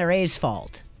 It's the NRA's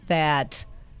fault that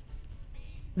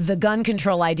the gun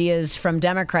control ideas from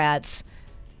Democrats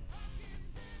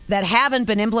that haven't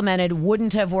been implemented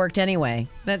wouldn't have worked anyway.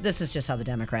 This is just how the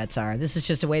Democrats are. This is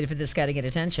just a way for this guy to get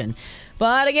attention.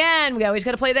 But again, we always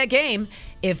got to play that game.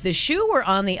 If the shoe were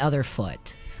on the other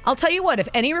foot, I'll tell you what, if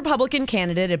any Republican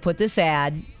candidate had put this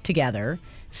ad together,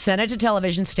 sent it to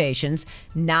television stations,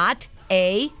 not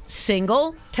a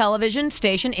single television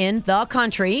station in the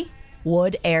country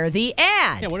would air the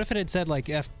ad. Yeah, what if it had said like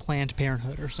F Planned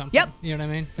Parenthood or something? Yep. You know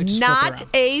what I mean? Like, just flip it Not around.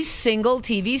 a single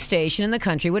TV station in the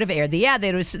country would have aired the ad.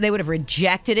 They would have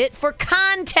rejected it for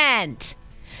content.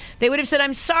 They would have said,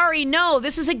 I'm sorry, no,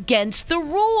 this is against the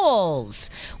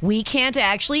rules. We can't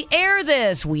actually air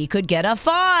this. We could get a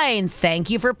fine.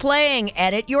 Thank you for playing.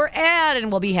 Edit your ad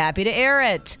and we'll be happy to air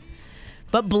it.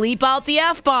 But bleep out the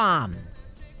F-bomb.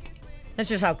 That's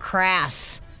just how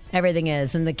crass everything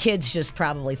is. And the kids just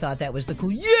probably thought that was the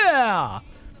cool, yeah,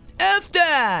 F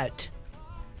that.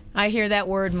 I hear that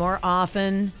word more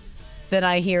often than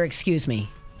I hear excuse me.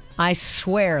 I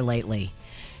swear lately.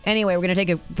 Anyway, we're going to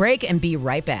take a break and be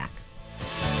right back.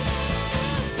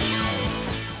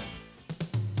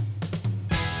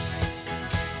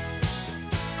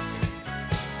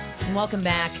 And welcome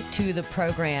back to the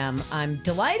program. I'm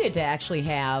delighted to actually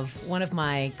have one of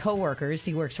my coworkers.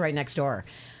 He works right next door.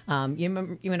 You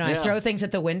remember when I throw things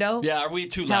at the window? Yeah, are we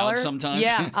too Heller? loud sometimes?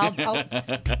 Yeah, I'll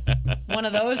one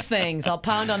of those things. I'll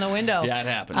pound on the window. Yeah, it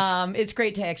happens. It's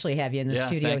great to actually have you in the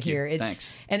studio thank you. here.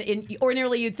 Thanks. And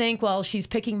ordinarily you'd think, well, she's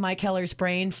picking Mike Heller's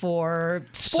brain for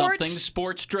sports. Something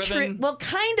sports-driven? Well,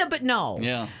 kind of, but no.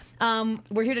 Yeah.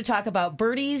 We're here to talk about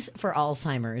Birdies for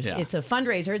Alzheimer's. Yeah. It's a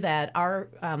fundraiser that our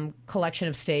collection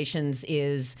of stations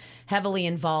is heavily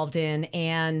involved in.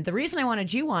 And the reason I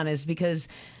wanted you on is because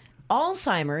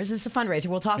Alzheimer's is a fundraiser.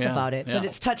 We'll talk about it, but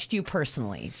it's touched you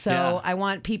personally. So I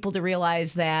want people to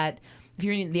realize that if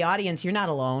you're in the audience, you're not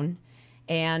alone.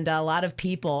 And a lot of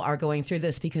people are going through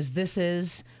this because this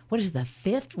is, what is the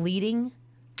 5th leading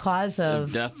cause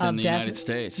of death in the United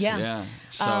States. Yeah.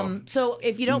 So, So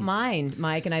if you don't mind,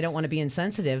 Mike, and I don't want to be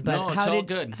insensitive, but No, it's all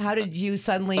good. How did you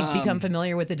suddenly become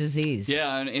familiar with the disease?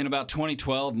 yeah, in about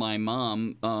 2012, my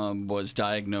mom was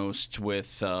diagnosed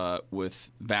with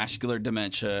vascular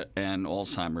dementia and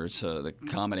Alzheimer's, the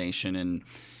combination, and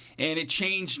it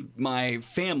changed my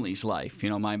family's life. You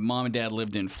know, my mom and dad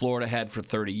lived in Florida, had for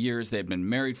 30 years. They'd been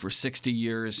married for 60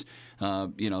 years,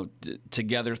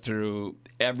 together through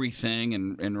everything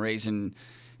and raising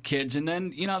kids. And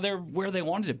then, they're where they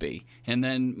wanted to be. And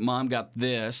then mom got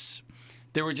this.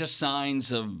 There were just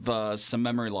signs of some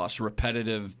memory loss,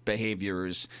 repetitive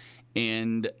behaviors,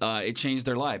 and it changed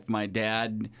their life. My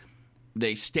dad,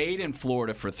 they stayed in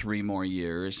Florida for 3 more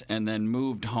years and then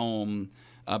moved home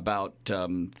about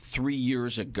 3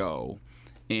 years ago,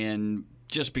 and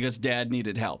just because Dad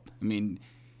needed help. I mean,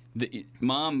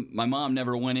 my mom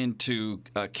never went into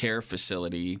a care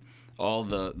facility. All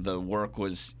the work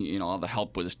was, all the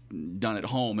help was done at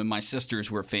home, and my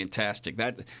sisters were fantastic.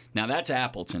 Now that's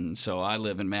Appleton, so I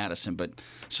live in Madison, but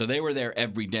so they were there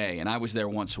every day, and I was there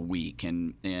once a week,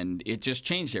 and it just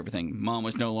changed everything. Mom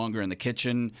was no longer in the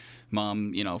kitchen.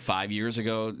 Mom, 5 years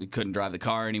ago, couldn't drive the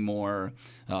car anymore.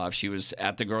 If she was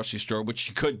at the grocery store, which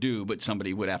she could do, but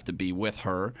somebody would have to be with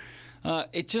her.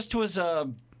 It just was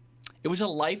it was a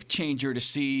life changer to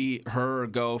see her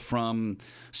go from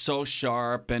so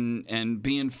sharp and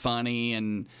being funny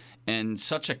and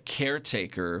such a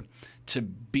caretaker to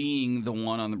being the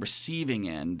one on the receiving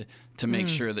end to make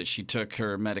sure that she took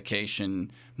her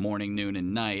medication morning, noon,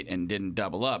 and night and didn't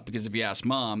double up. Because if you ask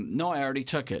Mom, no, I already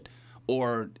took it.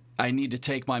 Or I need to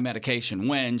take my medication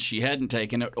when she hadn't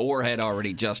taken it or had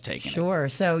already just taken it. Sure.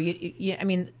 So, I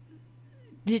mean,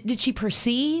 did she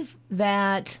perceive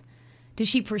that? Did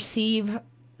she perceive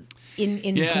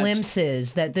in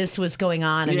glimpses that this was going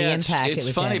on and the impact it was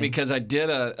it's funny having? Because I did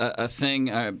a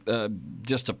thing,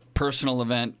 just a personal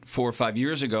event 4 or 5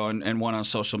 years ago and went on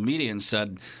social media and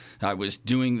said I was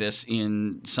doing this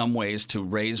in some ways to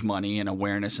raise money and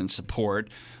awareness and support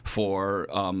for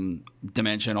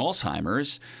dementia and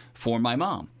Alzheimer's for my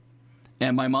mom.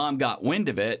 And my mom got wind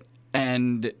of it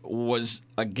and was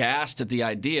aghast at the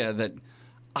idea that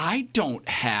I don't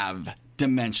have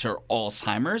dementia or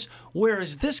Alzheimer's. Where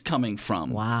is this coming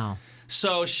from? Wow.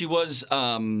 So she was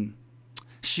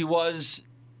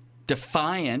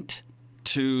defiant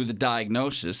to the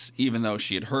diagnosis, even though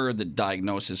she had heard the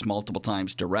diagnosis multiple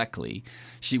times directly.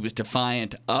 She was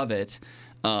defiant of it.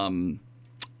 And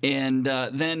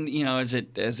then, as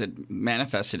it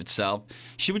manifested itself,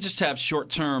 she would just have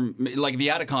short-term, like if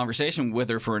you had a conversation with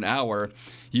her for an hour,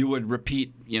 you would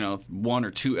repeat, 1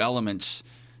 or 2 elements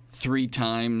 3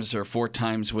 times or 4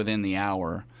 times within the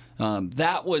hour.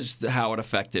 That was how it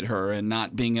affected her and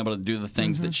not being able to do the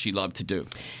things that she loved to do.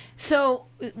 So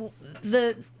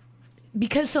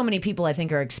because so many people, I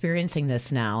think, are experiencing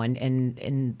this now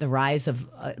and the rise of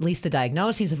at least the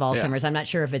diagnoses of Alzheimer's, I'm not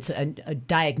sure if it's a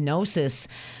diagnosis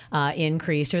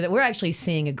increased or that we're actually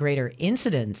seeing a greater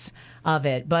incidence of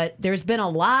it. But there's been a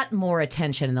lot more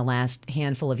attention in the last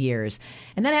handful of years.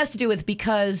 And that has to do with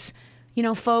because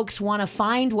folks want to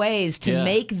find ways to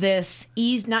make this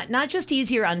not just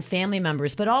easier on family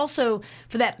members, but also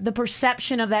for the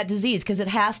perception of that disease, because it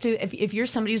has to. If you're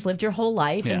somebody who's lived your whole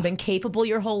life and been capable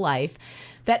your whole life,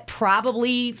 that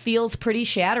probably feels pretty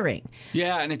shattering.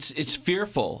 Yeah, and it's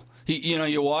fearful.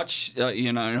 You watch.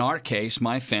 In our case,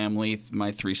 my family,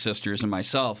 my 3 sisters and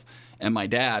myself, and my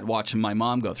dad watching my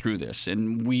mom go through this.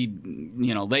 And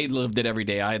they lived it every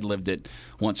day. I had lived it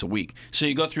once a week. So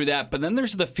you go through that. But then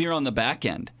there's the fear on the back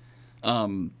end.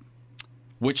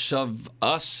 Which of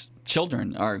us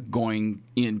children are going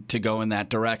to go in that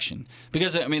direction?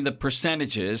 Because, the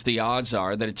percentages, the odds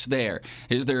are that it's there.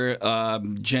 Is there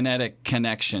genetic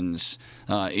connections?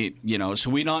 So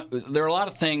there are a lot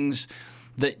of things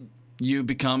that you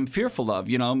become fearful of.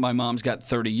 My mom's got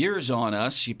 30 years on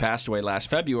us. She passed away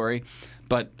last February,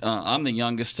 but I'm the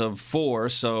youngest of 4.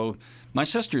 So my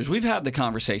sisters, we've had the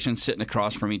conversation sitting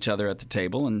across from each other at the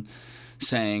table and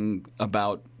saying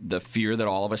about the fear that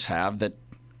all of us have that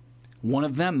one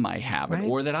of them might have it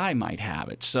or that I might have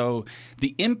it. So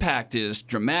the impact is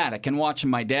dramatic. And watching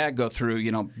my dad go through,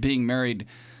 being married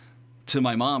to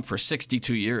my mom for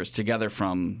 62 years, together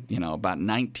from, about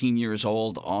 19 years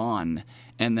old on,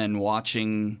 and then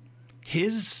watching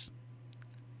his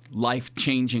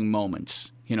life-changing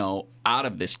moments, out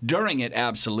of this. During it,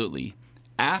 absolutely.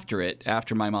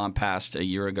 After my mom passed a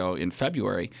year ago in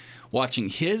February, watching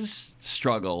his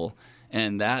struggle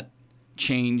and that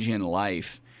change in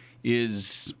life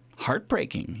is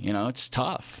heartbreaking. It's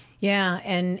tough. Yeah,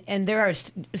 and there are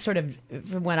sort of,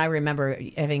 from what I remember,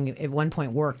 having at one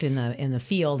point worked in the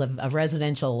field of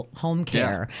residential home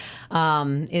care,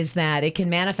 is that it can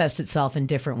manifest itself in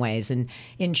different ways. And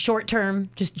in short term,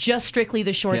 just strictly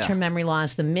the short term memory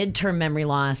loss, the midterm memory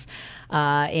loss,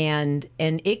 and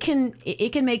it can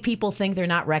make people think they're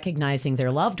not recognizing their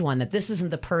loved one, that this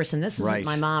isn't the person, this isn't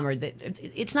my mom, or that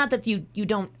it's not that you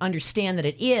don't understand that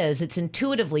it is. It's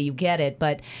intuitively you get it,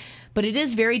 but it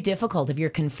is very difficult if you're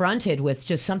confronted with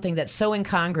just something that's so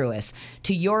incongruous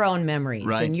to your own memories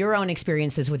and your own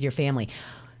experiences with your family.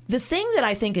 The thing that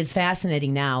I think is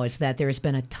fascinating now is that there's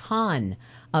been a ton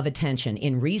of attention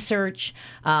in research,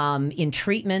 in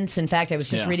treatments. In fact, I was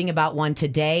just reading about one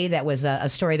today that was a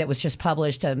story that was just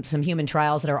published, some human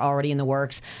trials that are already in the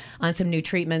works on some new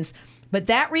treatments. But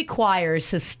that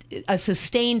requires a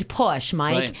sustained push,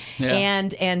 Mike,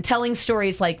 and telling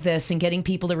stories like this and getting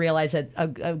people to realize that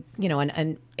an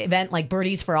event like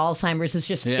Birdies for Alzheimer's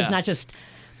is not just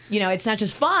it's not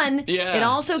just fun. Yeah. It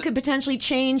also could potentially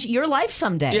change your life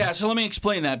someday. Yeah, so let me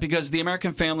explain that, because the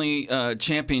American Family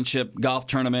Championship Golf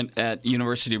Tournament at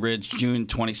University Ridge, June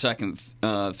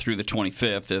 22nd through the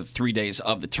 25th, the 3 days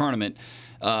of the tournament,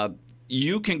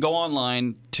 you can go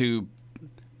online to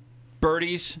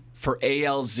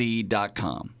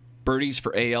birdiesforalz.com.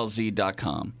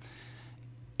 Birdiesforalz.com.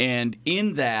 And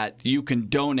in that, you can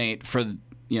donate for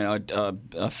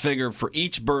a figure for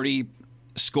each birdie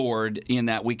scored in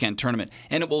that weekend tournament,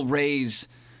 and it will raise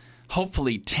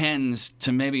hopefully tens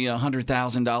to maybe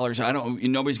 $100,000.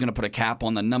 Nobody's going to put a cap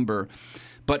on the number,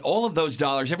 but all of those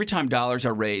dollars, every time dollars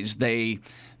are raised,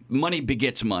 money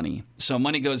begets money. So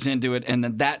money goes into it, and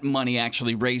then that money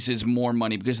actually raises more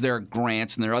money because there are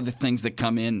grants and there are other things that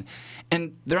come in,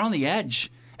 and they're on the edge.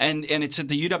 And it's at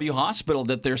the UW hospital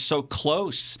that they're so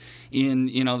close in,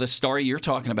 the story you're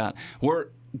talking about. We're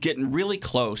getting really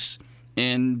close.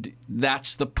 And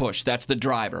that's the push. That's the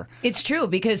driver. It's true,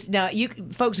 because now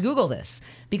folks Google this,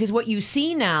 because what you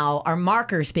see now are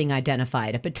markers being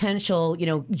identified, a potential,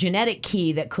 genetic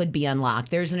key that could be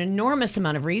unlocked. There's an enormous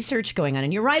amount of research going on,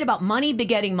 and you're right about money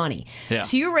begetting money. Yeah.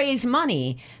 So you raise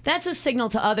money, that's a signal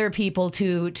to other people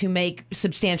to make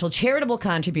substantial charitable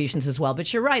contributions as well.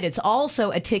 But you're right, it's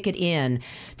also a ticket in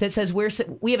that says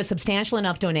we have a substantial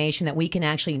enough donation that we can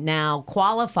actually now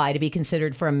qualify to be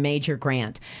considered for a major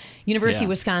grant. University of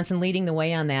Wisconsin leading the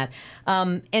way on that.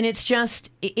 And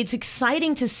it's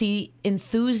exciting to see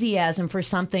enthusiasm for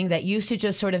something that used to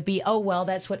just sort of be, oh, well,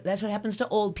 that's what happens to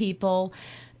old people.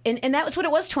 And that was what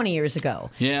it was 20 years ago.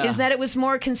 Yeah. Is that it was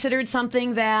more considered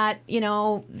something that,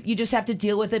 you just have to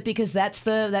deal with it because them's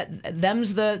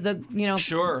the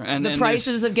sure. And the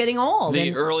prices of getting old.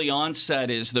 The early onset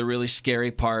is the really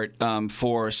scary part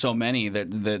for so many,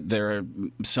 that there are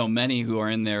so many who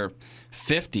are in their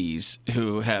 50s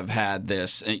who have had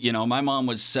this. My mom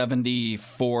was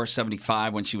 74,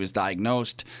 75 when she was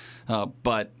diagnosed,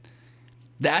 but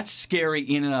that's scary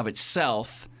in and of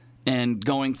itself, and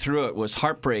going through it was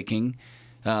heartbreaking.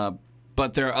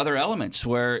 But there are other elements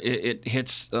where it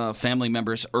hits family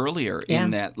members earlier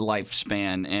in that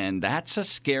lifespan, and that's a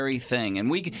scary thing.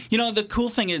 And the cool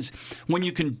thing is when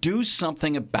you can do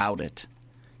something about it.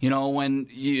 When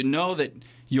you know that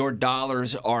your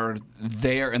dollars are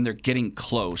there and they're getting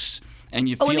close. And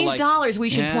you feel and these like, dollars, we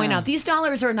should point out, these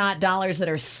dollars are not dollars that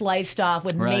are sliced off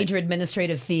with major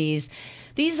administrative fees.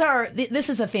 This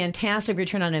is a fantastic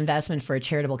return on investment for a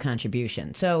charitable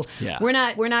contribution. So we're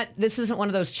not. This isn't one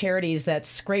of those charities that's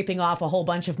scraping off a whole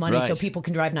bunch of money so people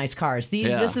can drive nice cars.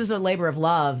 This is a labor of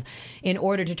love in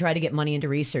order to try to get money into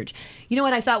research. You know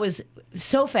what I thought was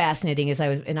so fascinating is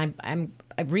I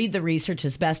read the research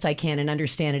as best I can and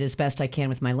understand it as best I can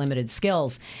with my limited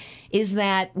skills, is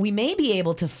that we may be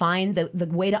able to find the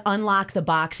way to unlock the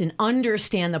box and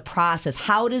understand the process.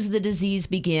 How does the disease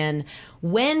begin?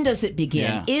 When does it begin?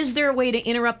 Yeah. Is there a way to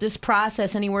interrupt this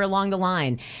process anywhere along the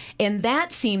line? And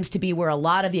that seems to be where a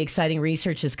lot of the exciting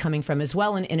research is coming from as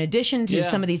well, in addition to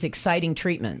some of these exciting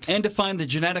treatments. And to find the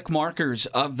genetic markers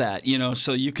of that,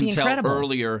 so you can tell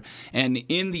earlier, and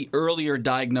in the earlier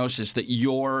diagnosis that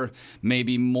you're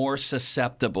maybe more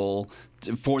susceptible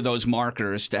for those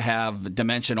markers to have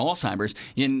dementia and Alzheimer's,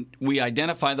 and we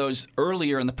identify those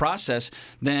earlier in the process,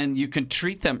 then you can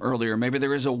treat them earlier. Maybe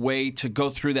there is a way to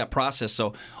go through that process.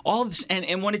 So all of this,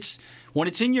 and when it's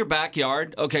in your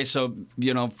backyard, okay, so,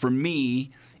 for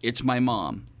me, it's my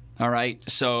mom, all right?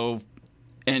 So,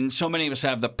 and so many of us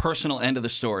have the personal end of the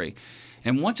story.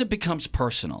 And once it becomes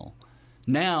personal,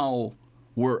 now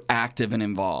we're active and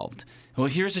involved. Well,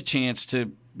 here's a chance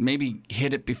to maybe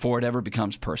hit it before it ever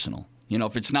becomes personal.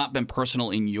 If it's not been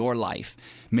personal in your life,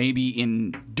 maybe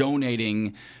in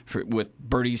donating with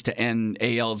birdies to end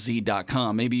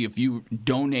ALZ.com, maybe if you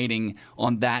donating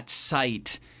on that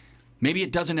site, maybe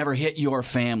it doesn't ever hit your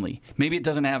family. Maybe it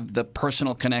doesn't have the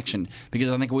personal connection.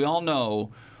 Because I think we all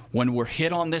know when we're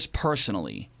hit on this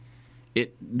personally,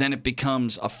 then it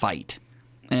becomes a fight.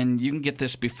 And you can get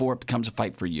this before it becomes a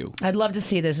fight for you. I'd love to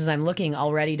see this. As I'm looking,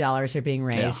 already dollars are being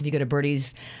raised. Yeah. If you go to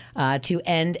birdies to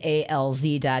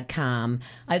endalz.com,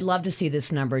 I'd love to see this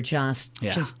number just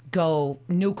go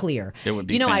nuclear. It would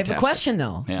be fantastic. I have a question,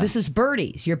 though. Yeah. This is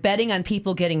birdies. You're betting on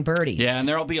people getting birdies. Yeah, and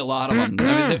there'll be a lot of them.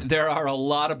 I mean, there are a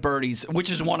lot of birdies, which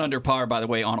is one under par, by the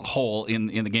way, on a hole in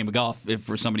the game of golf, if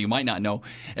for somebody who might not know.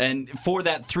 And for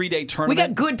that 3-day tournament. We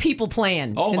got good people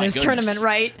playing in this goodness. Tournament,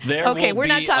 right? We're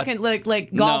not talking like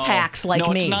golf hacks like me.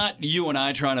 No, it's not you and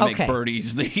I trying to make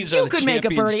birdies. These are the could make a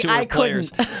Champions birdie. Tour I players.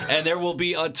 couldn't. And there will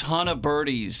be a ton of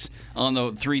birdies on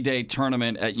the 3-day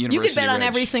tournament at University You can bet on Ridge.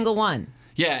 every single one.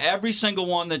 Yeah, every single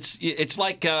one. It's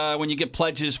like when you get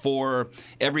pledges for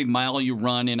every mile you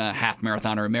run in a half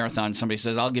marathon or a marathon. Somebody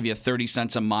says, I'll give you 30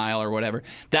 cents a mile or whatever.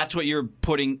 That's what you're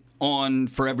putting on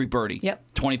for every birdie.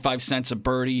 Yep. 25 cents a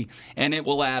birdie, and it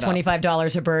will add up.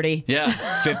 $25 a birdie. Yeah,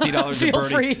 $50 a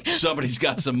birdie. Free. Somebody's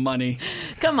got some money.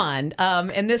 Come on.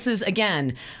 And this is,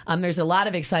 again, there's a lot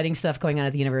of exciting stuff going on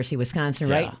at the University of Wisconsin,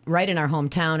 right in our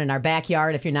hometown, in our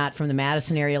backyard, if you're not from the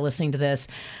Madison area listening to this.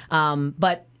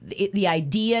 But the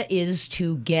idea is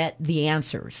to get the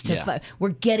answers. We're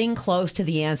getting close to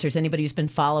the answers. Anybody who's been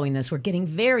following this, we're getting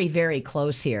very, very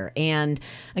close here. And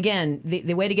again,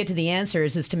 the way to get to the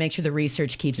answers is to make sure the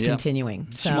research keeps continuing.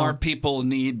 So. Smart people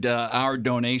need our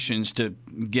donations to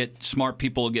get smart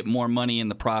people to get more money in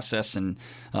the process, and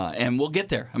we'll get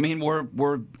there. I mean,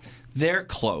 they're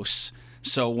close.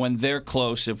 So when they're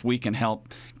close, if we can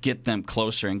help get them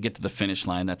closer and get to the finish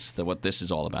line, that's what this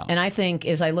is all about. And I think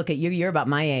as I look at you, you're about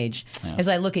my age. Yeah. As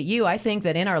I look at you, I think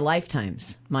that in our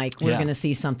lifetimes, Mike, we're going to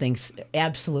see something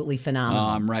absolutely phenomenal.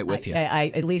 I'm right with you.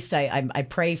 At least I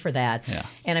pray for that. Yeah.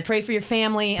 And I pray for your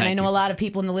family, and I know a lot of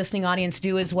people in the listening audience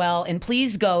do as well. And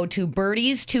please go to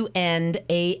Birdies to End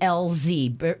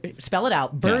ALZ. Spell it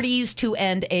out, Birdies to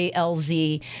End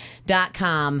ALZ.com.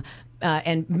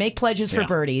 And make pledges for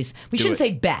birdies. We shouldn't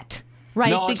say bet, right?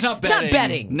 No, it's not betting. It's not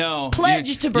betting. No.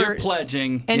 Pledge to birdies. You're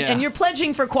pledging. And you're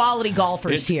pledging for quality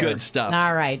golfers here. It's good stuff.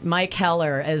 All right. Mike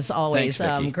Heller, as always.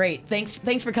 Thanks, Vicki. Great.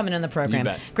 Thanks for coming on the program. You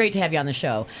bet. Great to have you on the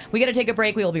show. We got to take a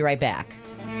break. We will be right back.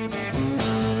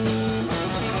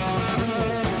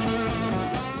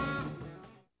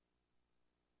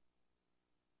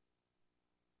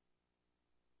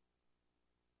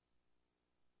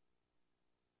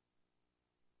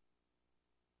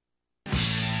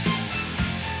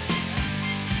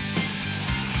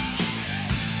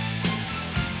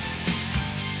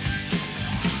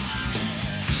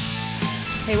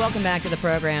 Hey, welcome back to the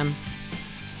program.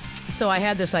 So I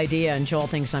had this idea, and Joel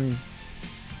thinks I'm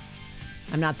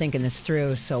not thinking this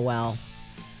through so well.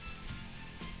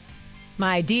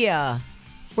 My idea,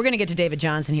 we're going to get to David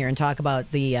Johnson here and talk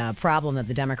about the problem that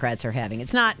the Democrats are having.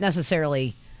 It's not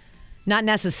necessarily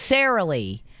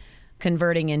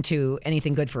converting into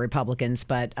anything good for Republicans,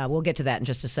 but we'll get to that in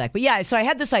just a sec. But yeah, so I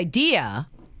had this idea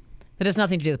that has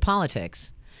nothing to do with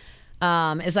politics.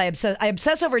 is I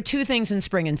obsess over two things in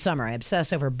spring and summer. I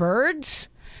obsess over birds,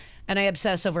 and I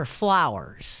obsess over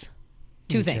flowers.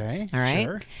 Two things, all right?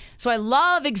 Sure. So I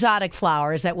love exotic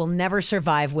flowers that will never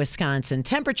survive Wisconsin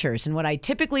temperatures. And what I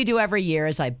typically do every year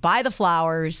is I buy the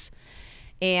flowers,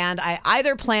 and I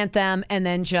either plant them and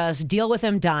then just deal with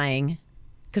them dying,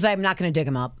 because I'm not going to dig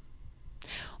them up,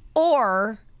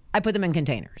 or I put them in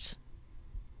containers.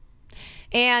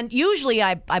 And usually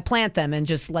I plant them and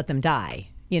just let them die,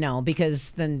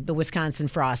 because then the Wisconsin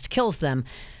frost kills them.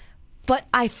 But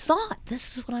I thought,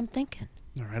 this is what I'm thinking.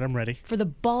 All right, I'm ready. For the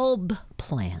bulb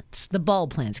plants,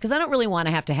 because I don't really want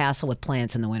to have to hassle with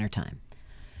plants in the wintertime.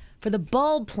 For the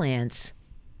bulb plants,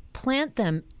 plant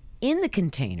them in the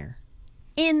container,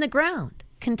 in the ground,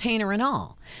 container and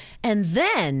all. And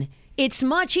then it's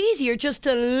much easier just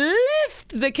to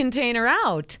lift the container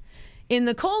out in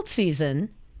the cold season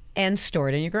and store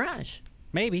it in your garage.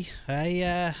 Maybe.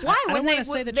 Why? I don't want to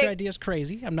say that your idea is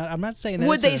crazy. I'm not saying that.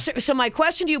 Would they? So my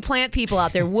question to you, plant people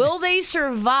out there: will they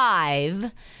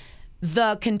survive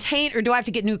the container, or do I have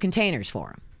to get new containers for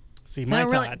them? See, my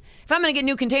thought. If I'm going to get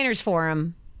new containers for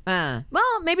them,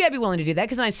 well, maybe I'd be willing to do that,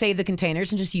 because then I save the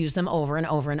containers and just use them over and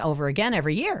over and over again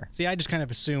every year. See, I just kind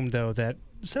of assumed though that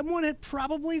someone had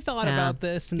probably thought about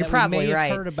this, and You're that probably we may right.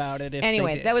 have heard about it.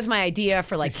 Anyway, that was my idea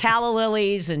for like calla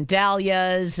lilies and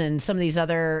dahlias and some of these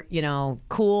other,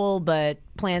 cool but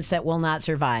plants that will not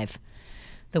survive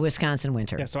the Wisconsin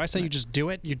winter. Yeah, so I say you just do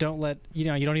it. You don't let, you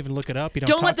don't even look it up. You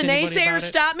don't let the naysayers naysayers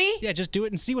stop me? Yeah, just do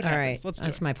it and see what happens. All right, Let's do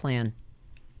that's it. my plan.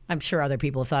 I'm sure other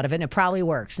people have thought of it, and it probably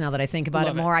works. Now that I think about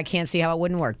it more, I can't see how it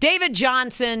wouldn't work. David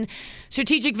Johnson,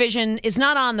 Strategic Vision, is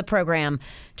not on the program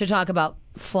to talk about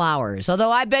flowers,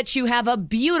 although I bet you have a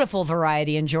beautiful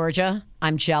variety in Georgia.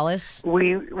 I'm jealous.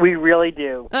 We really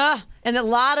do. And a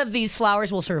lot of these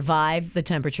flowers will survive the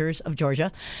temperatures of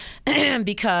Georgia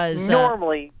because...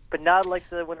 Normally, but not like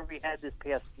the one we had this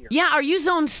past year. Yeah, are you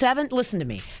Zone 7? Listen to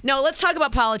me. No, let's talk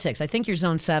about politics. I think you're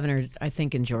Zone 7, or I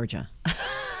think in Georgia.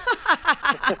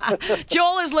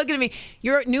 Joel is looking at me.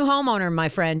 You're a new homeowner, my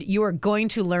friend. You are going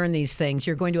to learn these things.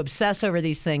 You're going to obsess over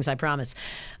these things, I promise.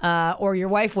 Or your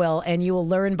wife will, and you will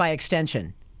learn by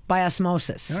extension, by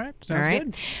osmosis. All right, sounds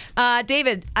good.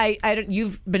 David,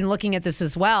 you've been looking at this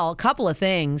as well. A couple of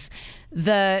things.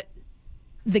 The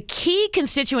key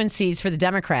constituencies for the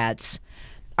Democrats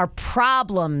are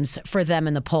problems for them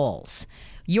in the polls.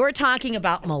 You're talking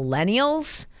about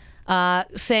millennials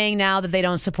saying now that they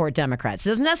don't support Democrats. It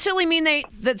doesn't necessarily mean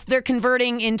that they're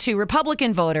converting into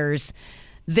Republican voters.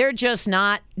 They're just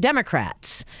not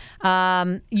Democrats.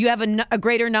 You have a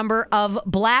greater number of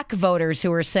black voters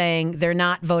who are saying they're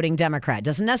not voting Democrat.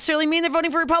 Doesn't necessarily mean they're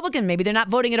voting for Republican. Maybe they're not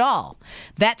voting at all.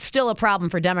 That's still a problem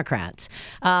for Democrats.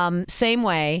 Same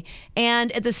way.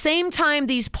 And at the same time,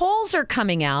 these polls are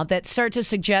coming out that start to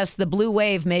suggest the blue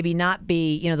wave maybe not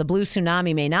be, the blue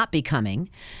tsunami may not be coming.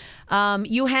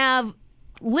 You have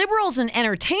liberals in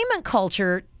entertainment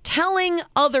culture telling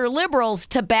other liberals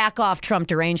to back off Trump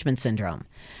derangement syndrome.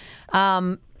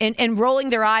 And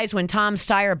rolling their eyes when Tom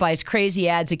Steyer buys crazy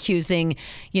ads accusing,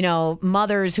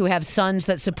 mothers who have sons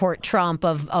that support Trump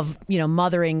of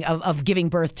mothering, of giving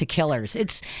birth to killers.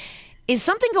 Is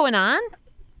something going on?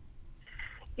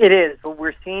 It is. What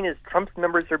we're seeing is Trump's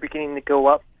numbers are beginning to go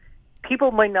up.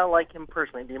 People might not like him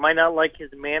personally. They might not like his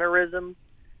mannerisms.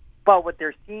 But what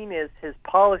they're seeing is his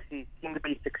policies seem to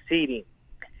be succeeding.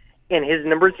 And his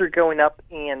numbers are going up,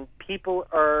 and people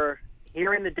are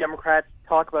hearing the Democrats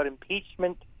talk about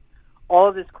impeachment, all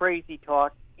of this crazy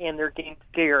talk, and they're getting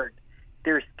scared.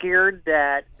 They're scared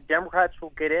that the Democrats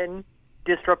will get in,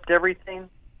 disrupt everything,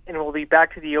 and we'll be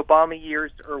back to the Obama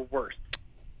years or worse.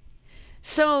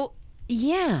 So,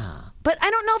 yeah. But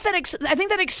I don't know if I think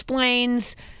that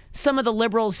explains some of the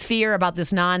liberals' fear about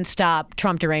this nonstop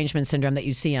Trump derangement syndrome that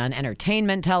you see on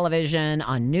entertainment television,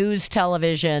 on news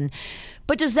television.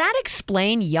 But does that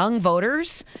explain young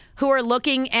voters who are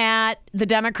looking at the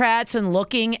Democrats and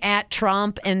looking at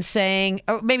Trump and saying,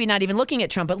 or maybe not even looking at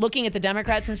Trump, but looking at the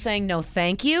Democrats and saying, no,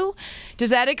 thank you?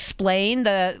 Does that explain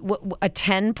a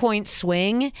 10-point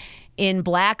swing in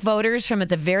black voters from at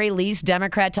the very least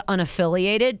Democrat to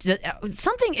unaffiliated?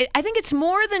 I think it's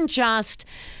more than just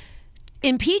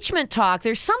impeachment talk.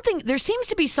 There seems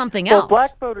to be something else. Well,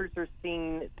 black voters are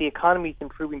seeing the economy's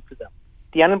improving for them.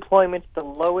 The unemployment's the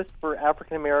lowest for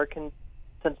African Americans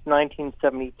since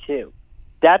 1972.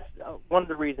 That's one of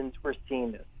the reasons we're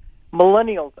seeing this.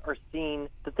 Millennials are seeing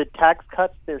that the tax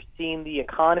cuts, they're seeing the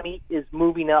economy is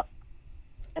moving up.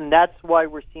 And that's why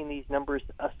we're seeing these numbers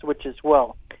switch as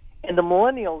well. And the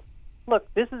millennials,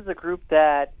 look, this is a group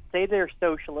that say they're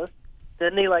socialists,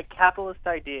 then they like capitalist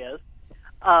ideas.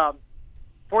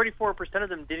 44% of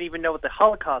them didn't even know what the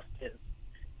Holocaust is.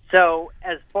 So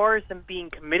as far as them being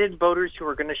committed voters who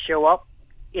are going to show up,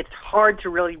 it's hard to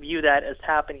really view that as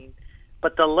happening.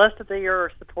 But the less that they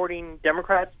are supporting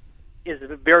Democrats is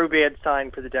a very bad sign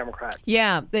for the Democrats.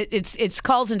 Yeah, it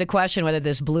calls into question whether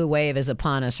this blue wave is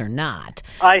upon us or not.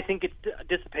 I think it's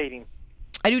dissipating.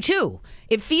 I do too.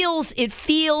 It feels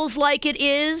like it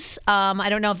is. I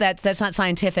don't know if that's not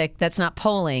scientific. That's not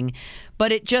polling,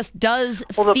 but it just does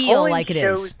feel like it is. The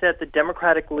polling shows that the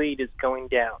Democratic lead is going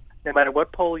down. No matter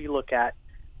what poll you look at,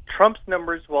 Trump's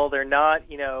numbers, while they're not,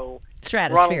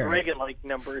 Ronald Reagan-like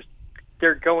numbers,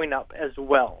 they're going up as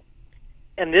well.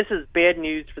 And this is bad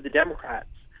news for the Democrats.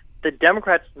 The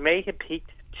Democrats may have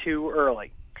peaked too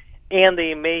early, and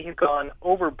they may have gone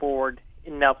overboard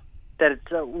enough that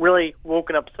it's really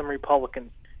woken up some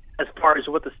Republicans as far as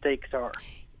what the stakes are.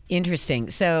 Interesting.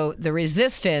 So the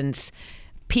resistance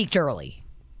peaked early.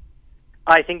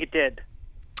 I think it did.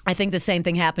 I think the same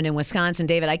thing happened in Wisconsin.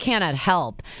 David, I cannot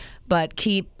help but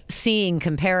keep seeing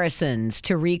comparisons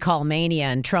to recall mania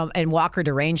and Trump and Walker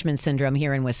derangement syndrome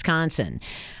here in Wisconsin,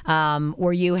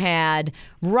 where you had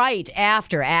right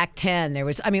after Act 10, there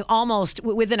was, almost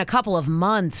within a couple of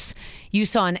months, you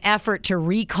saw an effort to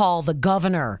recall the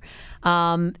governor.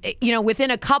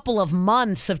 Within a couple of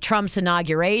months of Trump's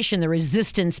inauguration, the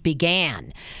resistance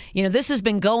began. This has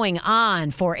been going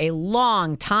on for a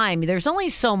long time. There's only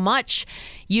so much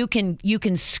you can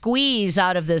squeeze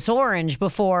out of this orange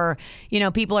before,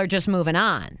 people are just moving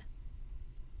on.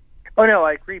 Oh, no,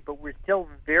 I agree, but we're still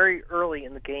very early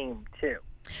in the game, too.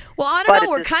 Well, I don't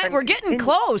know. We're getting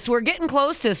close. We're getting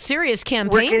close to serious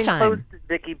campaign time. We're getting close,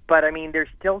 Vicki, but there's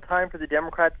still time for the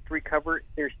Democrats to recover.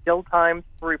 There's still time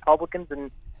for Republicans, and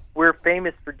we're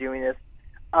famous for doing this,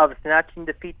 of snatching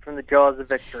defeat from the jaws of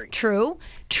victory. True.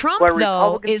 Trump,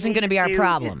 though, isn't going to be our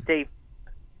problem.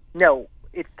 No,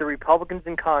 it's the Republicans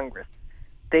in Congress.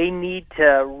 They need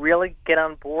to really get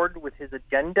on board with his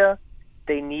agenda.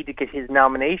 They need to get his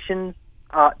nominations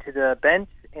to the bench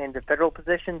and the federal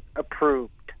positions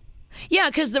approved. Yeah,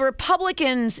 because the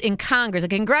Republicans in Congress, the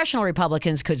congressional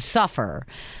Republicans, could suffer,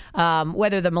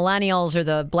 whether the millennials or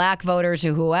the black voters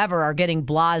or whoever are getting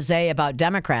blasé about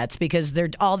Democrats, because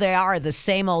they are the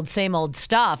same old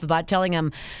stuff about telling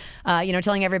them,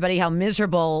 telling everybody how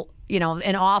miserable,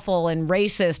 and awful and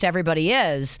racist everybody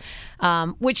is,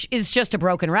 which is just a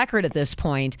broken record at this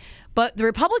point. But the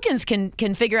Republicans can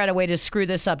figure out a way to screw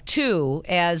this up, too,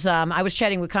 as I was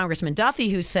chatting with Congressman Duffy,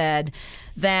 who said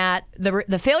that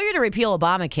the failure to repeal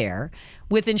Obamacare,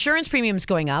 with insurance premiums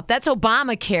going up, that's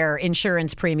Obamacare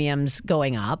insurance premiums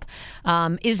going up,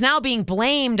 is now being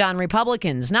blamed on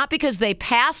Republicans, not because they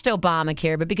passed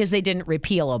Obamacare, but because they didn't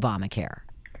repeal Obamacare.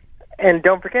 And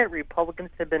don't forget, Republicans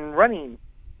have been running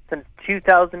since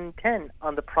 2010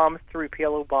 on the promise to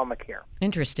repeal Obamacare.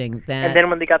 Interesting. And then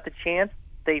when they got the chance,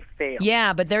 they failed.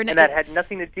 Yeah, but and that had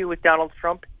nothing to do with Donald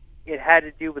Trump. It had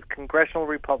to do with congressional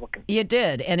Republicans. It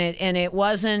did, and it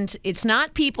wasn't. It's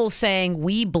not people saying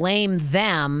we blame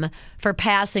them for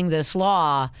passing this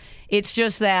law. It's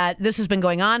just that this has been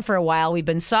going on for a while. We've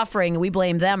been suffering, and we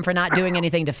blame them for not doing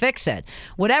anything to fix it.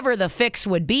 Whatever the fix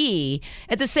would be,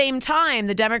 at the same time,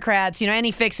 the Democrats,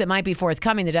 any fix that might be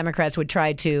forthcoming, the Democrats would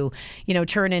try to,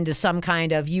 turn into some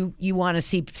kind of you want to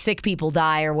see sick people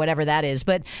die or whatever that is.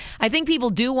 But I think people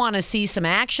do want to see some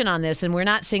action on this, and we're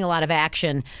not seeing a lot of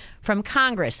action from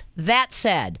Congress. That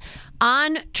said,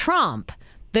 on Trump,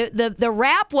 the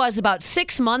rap was about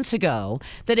 6 months ago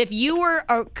that if you were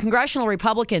a congressional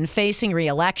Republican facing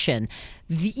re-election,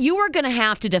 you were going to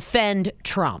have to defend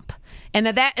Trump. And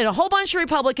that and a whole bunch of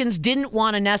Republicans didn't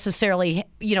want to necessarily,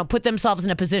 put themselves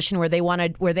in a position where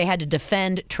they had to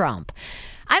defend Trump.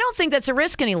 I don't think that's a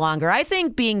risk any longer. I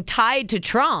think being tied to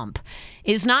Trump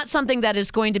is not something that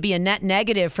is going to be a net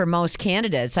negative for most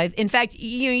candidates. In fact,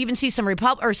 you even see some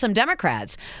some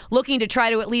Democrats looking to try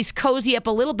to at least cozy up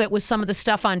a little bit with some of the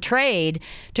stuff on trade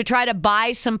to try to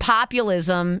buy some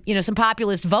populism, some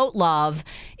populist vote love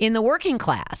in the working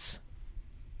class.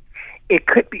 It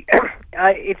could be.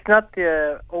 It's not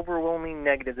the overwhelming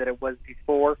negative that it was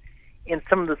before. In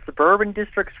some of the suburban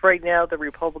districts right now, the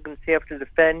Republicans have to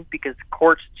defend because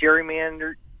courts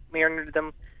gerrymandered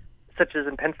them, such as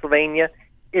in Pennsylvania.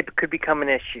 It could become an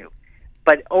issue.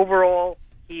 But overall,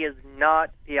 he is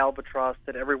not the albatross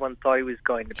that everyone thought he was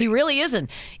going to be. He really isn't.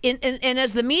 And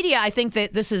as the media, I think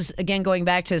that this is, again, going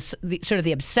back to sort of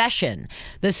the obsession,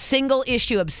 the single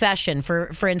issue obsession.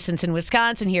 For instance, in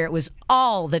Wisconsin here, it was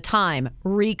all the time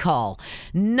recall,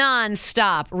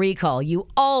 nonstop recall. You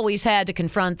always had to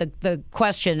confront the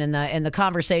question and the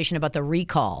conversation about the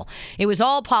recall. It was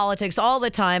all politics all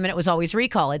the time, and it was always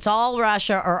recall. It's all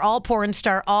Russia or all porn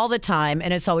star all the time,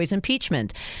 and it's always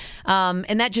impeachment.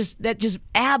 And that just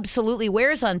absolutely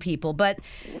wears on people. But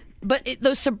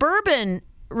those suburban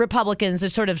Republicans, the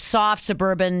sort of soft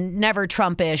suburban, never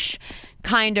Trumpish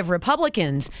kind of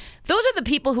Republicans, those are the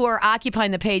people who are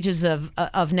occupying the pages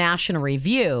of National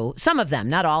Review. Some of them,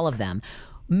 not all of them.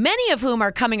 Many of whom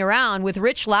are coming around with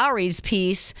Rich Lowry's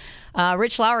piece.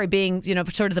 Rich Lowry being,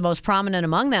 sort of the most prominent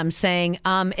among them, saying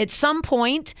at some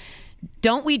point,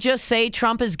 don't we just say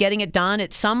Trump is getting it done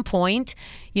at some point?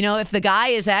 If the guy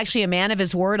is actually a man of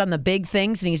his word on the big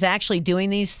things and he's actually doing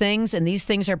these things and these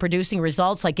things are producing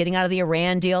results like getting out of the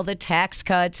Iran deal, the tax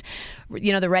cuts,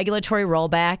 the regulatory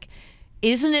rollback,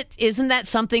 isn't that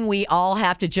something we all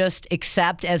have to just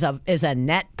accept as a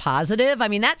net positive?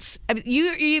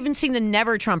 You even seen the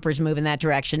never Trumpers move in that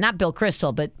direction, not Bill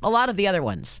Kristol, but a lot of the other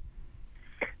ones.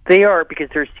 They are, because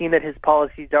they're seeing that his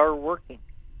policies are working.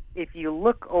 If you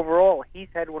look overall, he's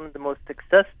had one of the most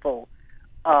successful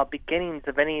beginnings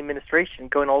of any administration,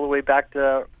 going all the way back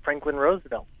to Franklin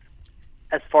Roosevelt,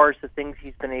 as far as the things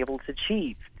he's been able to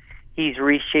achieve. He's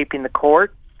reshaping the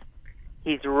courts.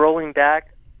 He's rolling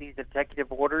back these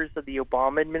executive orders of the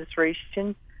Obama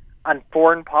administration. On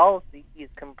foreign policy, he's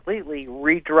completely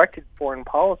redirected foreign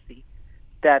policy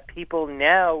that people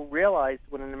now realize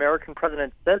when an American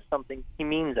president says something, he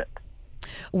means it.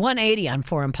 180 on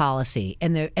foreign policy,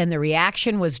 and the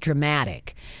reaction was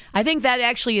dramatic. I think that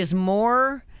actually is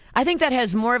more. I think that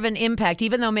has more of an impact,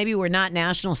 even though maybe we're not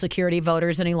national security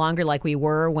voters any longer like we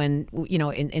were when,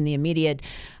 in the immediate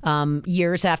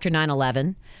years after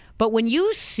 9/11. But when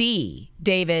you see,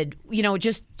 David,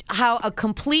 just how a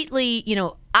completely,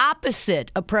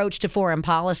 opposite approach to foreign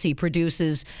policy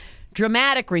produces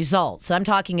dramatic results. I'm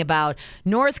talking about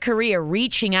North Korea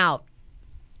reaching out.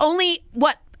 Only,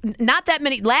 not that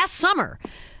many. Last summer,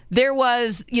 there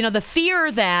was, the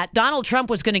fear that Donald Trump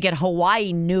was going to get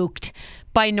Hawaii nuked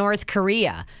by North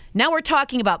Korea. Now we're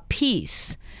talking about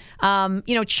peace.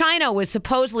 China was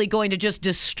supposedly going to just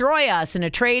destroy us in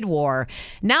a trade war.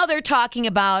 Now they're talking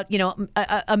about,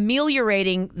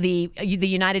 ameliorating the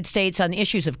United States on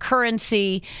issues of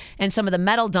currency and some of the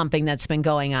metal dumping that's been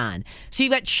going on. So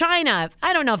you've got China.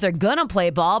 I don't know if they're going to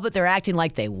play ball, but they're acting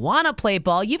like they want to play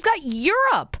ball. You've got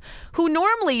Europe, who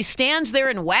normally stands there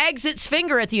and wags its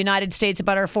finger at the United States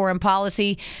about our foreign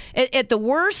policy. At the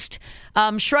worst,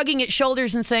 shrugging its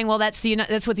shoulders and saying, well, that's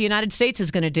what the United States is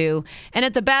going to do. And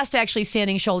at the best, actually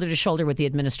standing shoulder to shoulder with the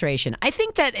administration. I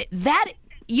think that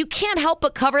you can't help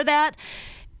but cover that.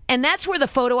 And that's where the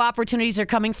photo opportunities are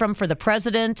coming from for the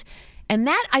president. And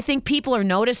that, I think, people are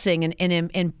noticing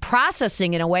and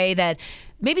processing in a way that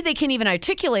maybe they can't even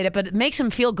articulate it, but it makes them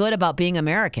feel good about being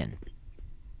American.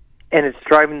 And it's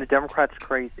driving the Democrats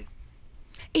crazy.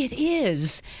 It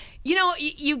is.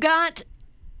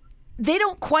 They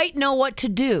don't quite know what to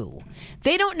do.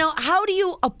 They don't know. How do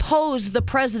you oppose the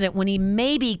president when he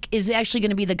maybe is actually going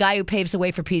to be the guy who paves the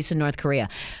way for peace in North Korea?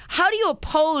 How do you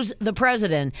oppose the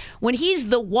president when he's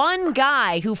the one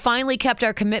guy who finally kept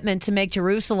our commitment to make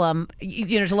Jerusalem,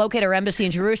 to locate our embassy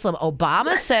in Jerusalem?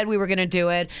 Obama said we were going to do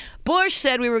it. Bush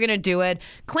said we were going to do it.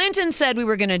 Clinton said we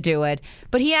were going to do it.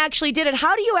 But he actually did it.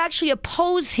 How do you actually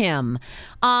oppose him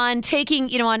on taking,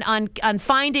 on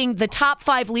finding the top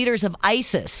 5 leaders of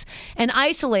ISIS and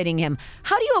isolating him?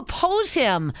 How do you oppose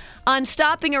him on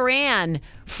stopping Iran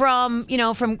from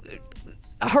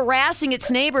harassing its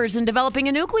neighbors and developing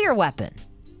a nuclear weapon?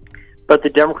 But the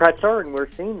Democrats are, and we're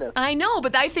seeing this. I know,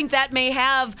 but I think that may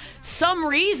have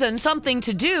something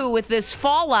to do with this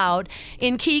fallout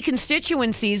in key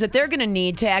constituencies that they're going to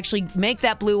need to actually make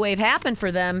that blue wave happen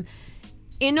for them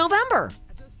in November.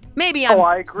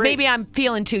 I agree. Maybe I'm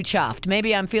feeling too chuffed.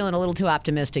 Maybe I'm feeling a little too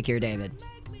optimistic here, David.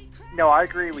 No, I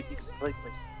agree with you completely.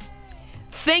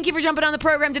 Thank you for jumping on the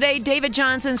program today. David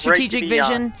Johnson, Strategic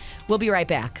Vision. On. We'll be right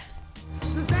back.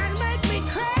 Does that make me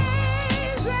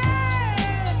crazy?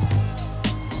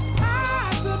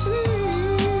 Possibly.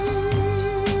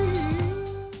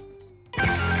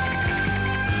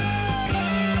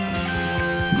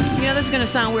 This is going to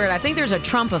sound weird. I think there's a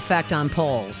Trump effect on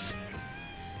polls.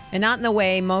 And not in the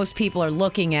way most people are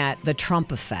looking at the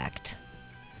Trump effect.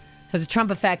 So the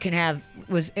Trump effect it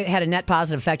had a net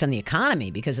positive effect on the economy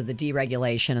because of the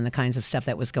deregulation and the kinds of stuff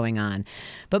that was going on.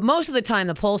 But most of the time,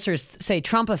 the pollsters say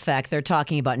Trump effect, they're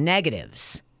talking about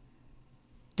negatives.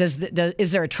 Is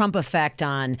there a Trump effect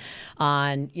on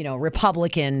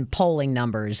Republican polling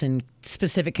numbers in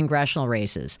specific congressional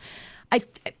races?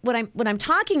 What I'm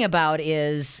talking about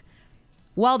is,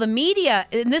 while the media,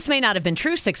 and this may not have been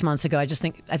true 6 months ago, I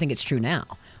think it's true now.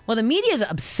 Well, the media is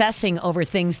obsessing over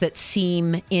things that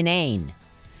seem inane.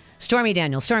 Stormy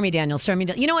Daniels.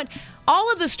 You know what?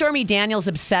 All of the Stormy Daniels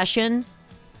obsession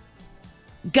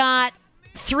got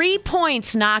 3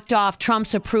 points knocked off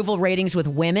Trump's approval ratings with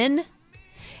women,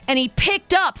 and he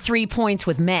picked up 3 points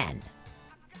with men.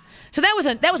 So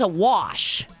that was a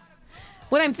wash.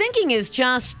 What I'm thinking is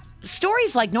just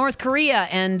stories like North Korea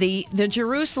and the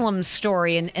Jerusalem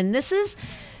story, and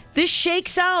this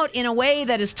shakes out in a way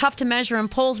that is tough to measure in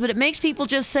polls, but it makes people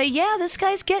just say, yeah, this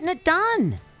guy's getting it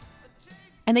done.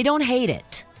 And they don't hate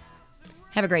it.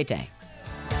 Have a great day.